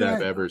told me shit I've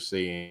that. ever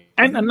seen.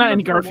 And not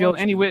any never Garfield,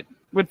 watched any it.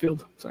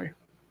 Whitfield. Sorry.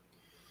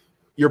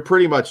 You're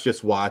pretty much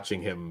just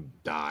watching him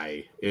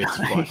die. It's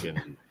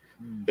fucking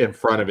in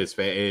front of his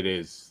face. It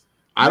is.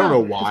 I don't know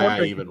why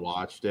I even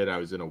watched it. I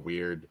was in a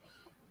weird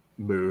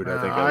mood.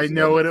 I think I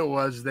know what it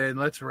was then.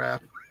 Let's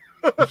wrap.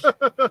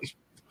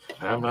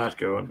 I'm not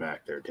going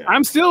back there.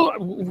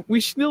 Tim.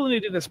 We still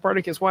need to do the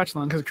Spartacus watch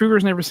along because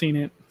Kruger's never seen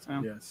it.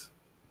 So Yes.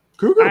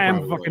 Kruger I am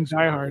probably fucking likes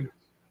diehard.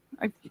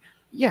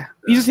 Yeah,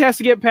 he just has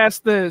to get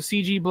past the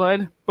CG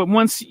blood. But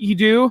once you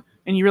do,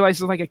 and you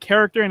realize it's like a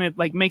character, and it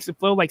like makes it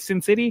flow like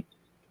Sin City,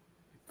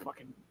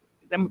 fucking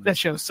that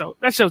show's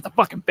the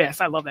fucking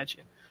best. I love that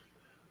shit.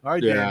 All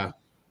right, Yeah. Dan.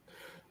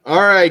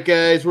 All right,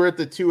 guys, we're at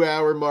the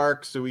 2-hour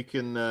mark, so we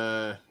can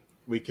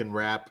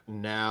wrap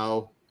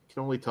now.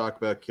 Can only talk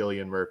about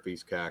Cillian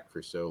Murphy's cock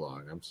for so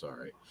long. I'm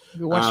sorry.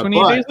 You'll watch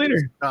 28 days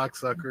later.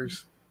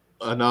 Cocksuckers.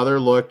 Another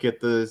look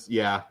at this.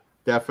 Yeah,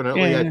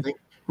 definitely. Yeah. I think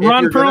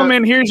Ron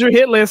Perlman, here's your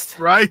hit list.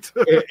 Right.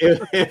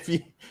 if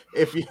you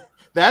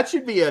that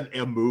should be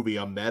a movie,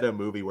 a meta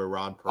movie where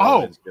Ron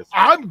Perlman's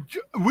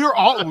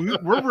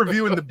we're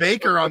reviewing The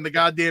Baker on the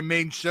goddamn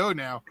main show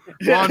now.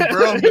 Ron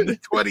Perlman, the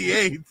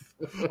 28th.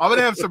 I'm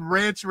gonna have some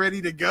rants ready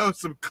to go,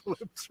 some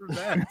clips from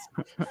that.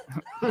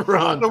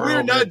 Ron But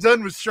we're Perlman. not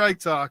done with Strike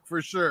Talk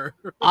for sure.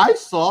 I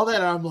saw that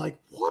and I'm like,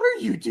 what are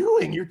you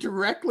doing? You're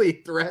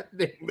directly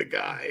threatening the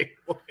guy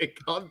like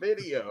on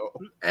video.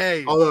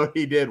 Hey, Although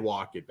he did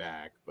walk it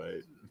back,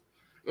 but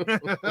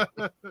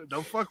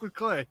don't fuck with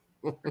Clay.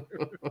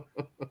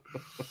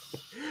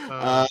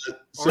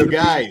 So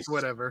guys,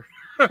 whatever.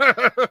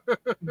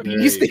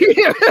 Beast.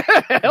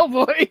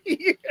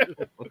 Hellboy.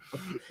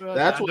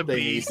 That's what the they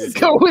Beast. need Let's to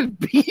go do. with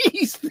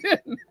Beast.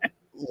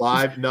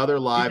 Another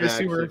live Peter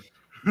action Sewer.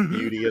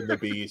 Beauty and the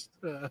Beast.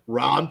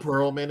 Ron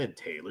Perlman and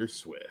Taylor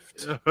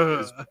Swift.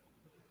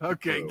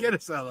 Okay, get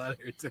us all out of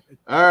here, Ted.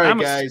 All right,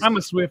 guys. I'm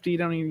a Swiftie.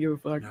 Don't even give a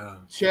fuck.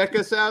 Check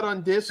us out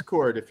on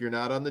Discord. If you're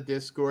not on the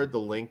Discord, the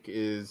link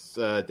is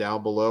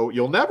down below.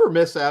 You'll never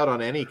miss out on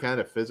any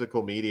kind of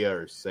physical media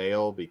or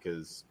sale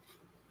because,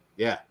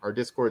 yeah, our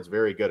Discord's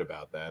very good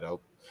about that.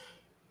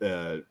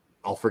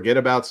 I'll forget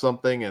about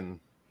something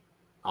and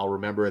I'll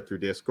remember it through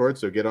Discord.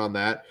 So get on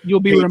that. You'll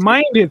be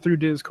reminded through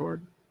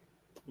Discord.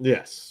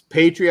 Yes.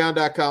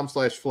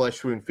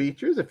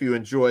 Patreon.com/fleshwoundfeatures. If you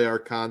enjoy our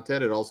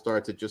content, it all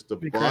starts at just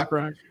Big $1. crack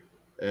rock.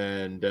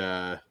 And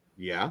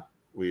yeah,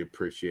 we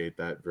appreciate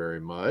that very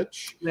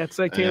much. That's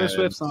a Taylor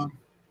Swift song.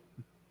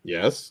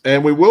 Yes.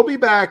 And we will be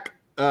back.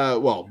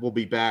 We'll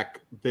be back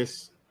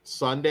this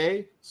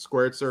Sunday,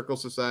 Squared Circle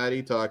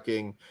Society,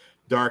 talking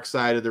Dark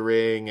Side of the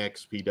Ring,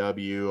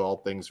 XPW, all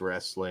things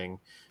wrestling.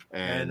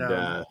 And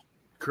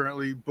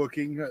currently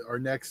booking our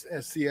next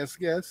SCS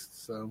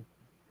guest. So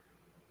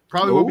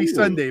probably won't be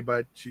Sunday,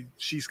 but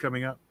she's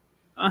coming up.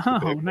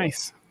 Oh,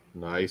 nice.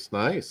 Nice.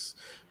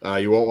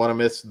 You won't want to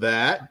miss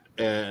that.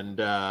 And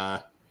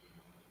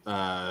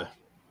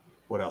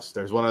what else?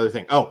 There's one other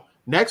thing. Oh,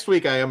 next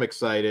week I am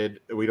excited.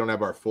 We don't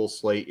have our full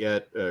slate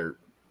yet,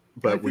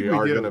 but we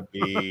are going to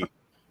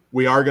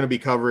be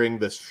covering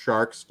the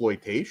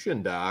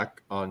Sharksploitation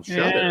doc on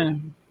Shudder. Yeah.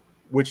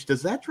 Which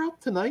does that drop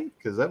tonight?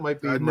 Because that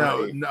might be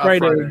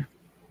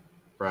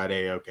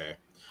Friday. Okay.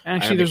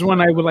 Actually, there's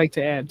one I would like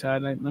to add,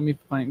 Todd. Let me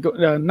find.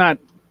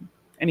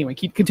 Anyway.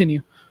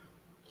 Continue.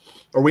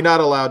 Are we not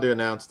allowed to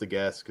announce the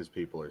guests because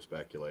people are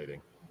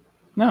speculating?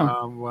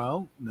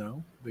 No.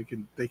 No. They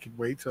can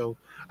wait till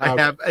I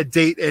have a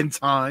date and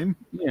time.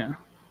 Yeah.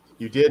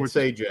 You did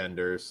say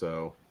gender,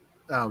 so.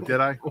 Oh, did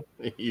I?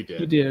 You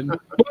did. You did.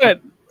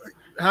 But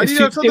how do you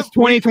know it's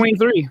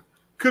 2023?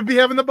 Could be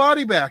having the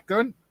body back.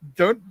 Don't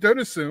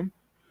assume.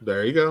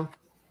 There you go.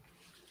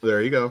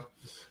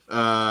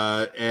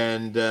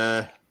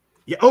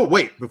 Yeah. Oh,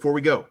 wait. Before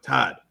we go,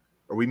 Todd,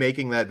 are we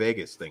making that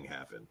Vegas thing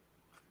happen?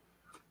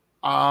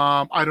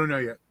 I don't know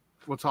yet.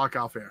 We'll talk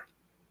off air.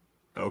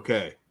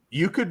 Okay.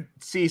 You could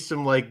see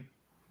some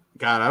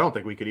God, I don't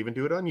think we could even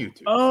do it on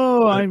YouTube.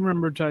 Oh, I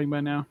remember talking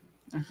about now.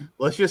 Okay.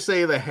 Let's just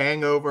say The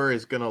Hangover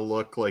is going to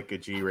look like a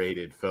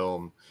G-rated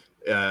film,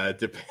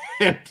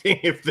 depending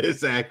if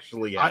this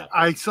actually happens.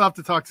 I still have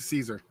to talk to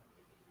Caesar.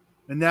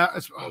 And now,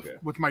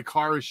 with my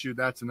car issue,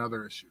 that's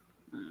another issue.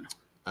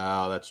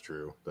 Oh, that's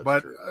true.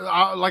 Like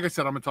I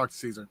said, I'm going to talk to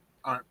Caesar.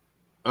 All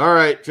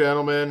right,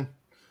 gentlemen.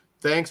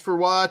 Thanks for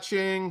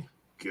watching.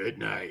 Good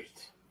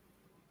night.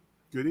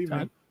 Good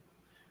evening.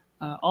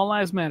 All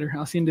lives matter.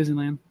 I'll see you in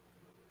Disneyland.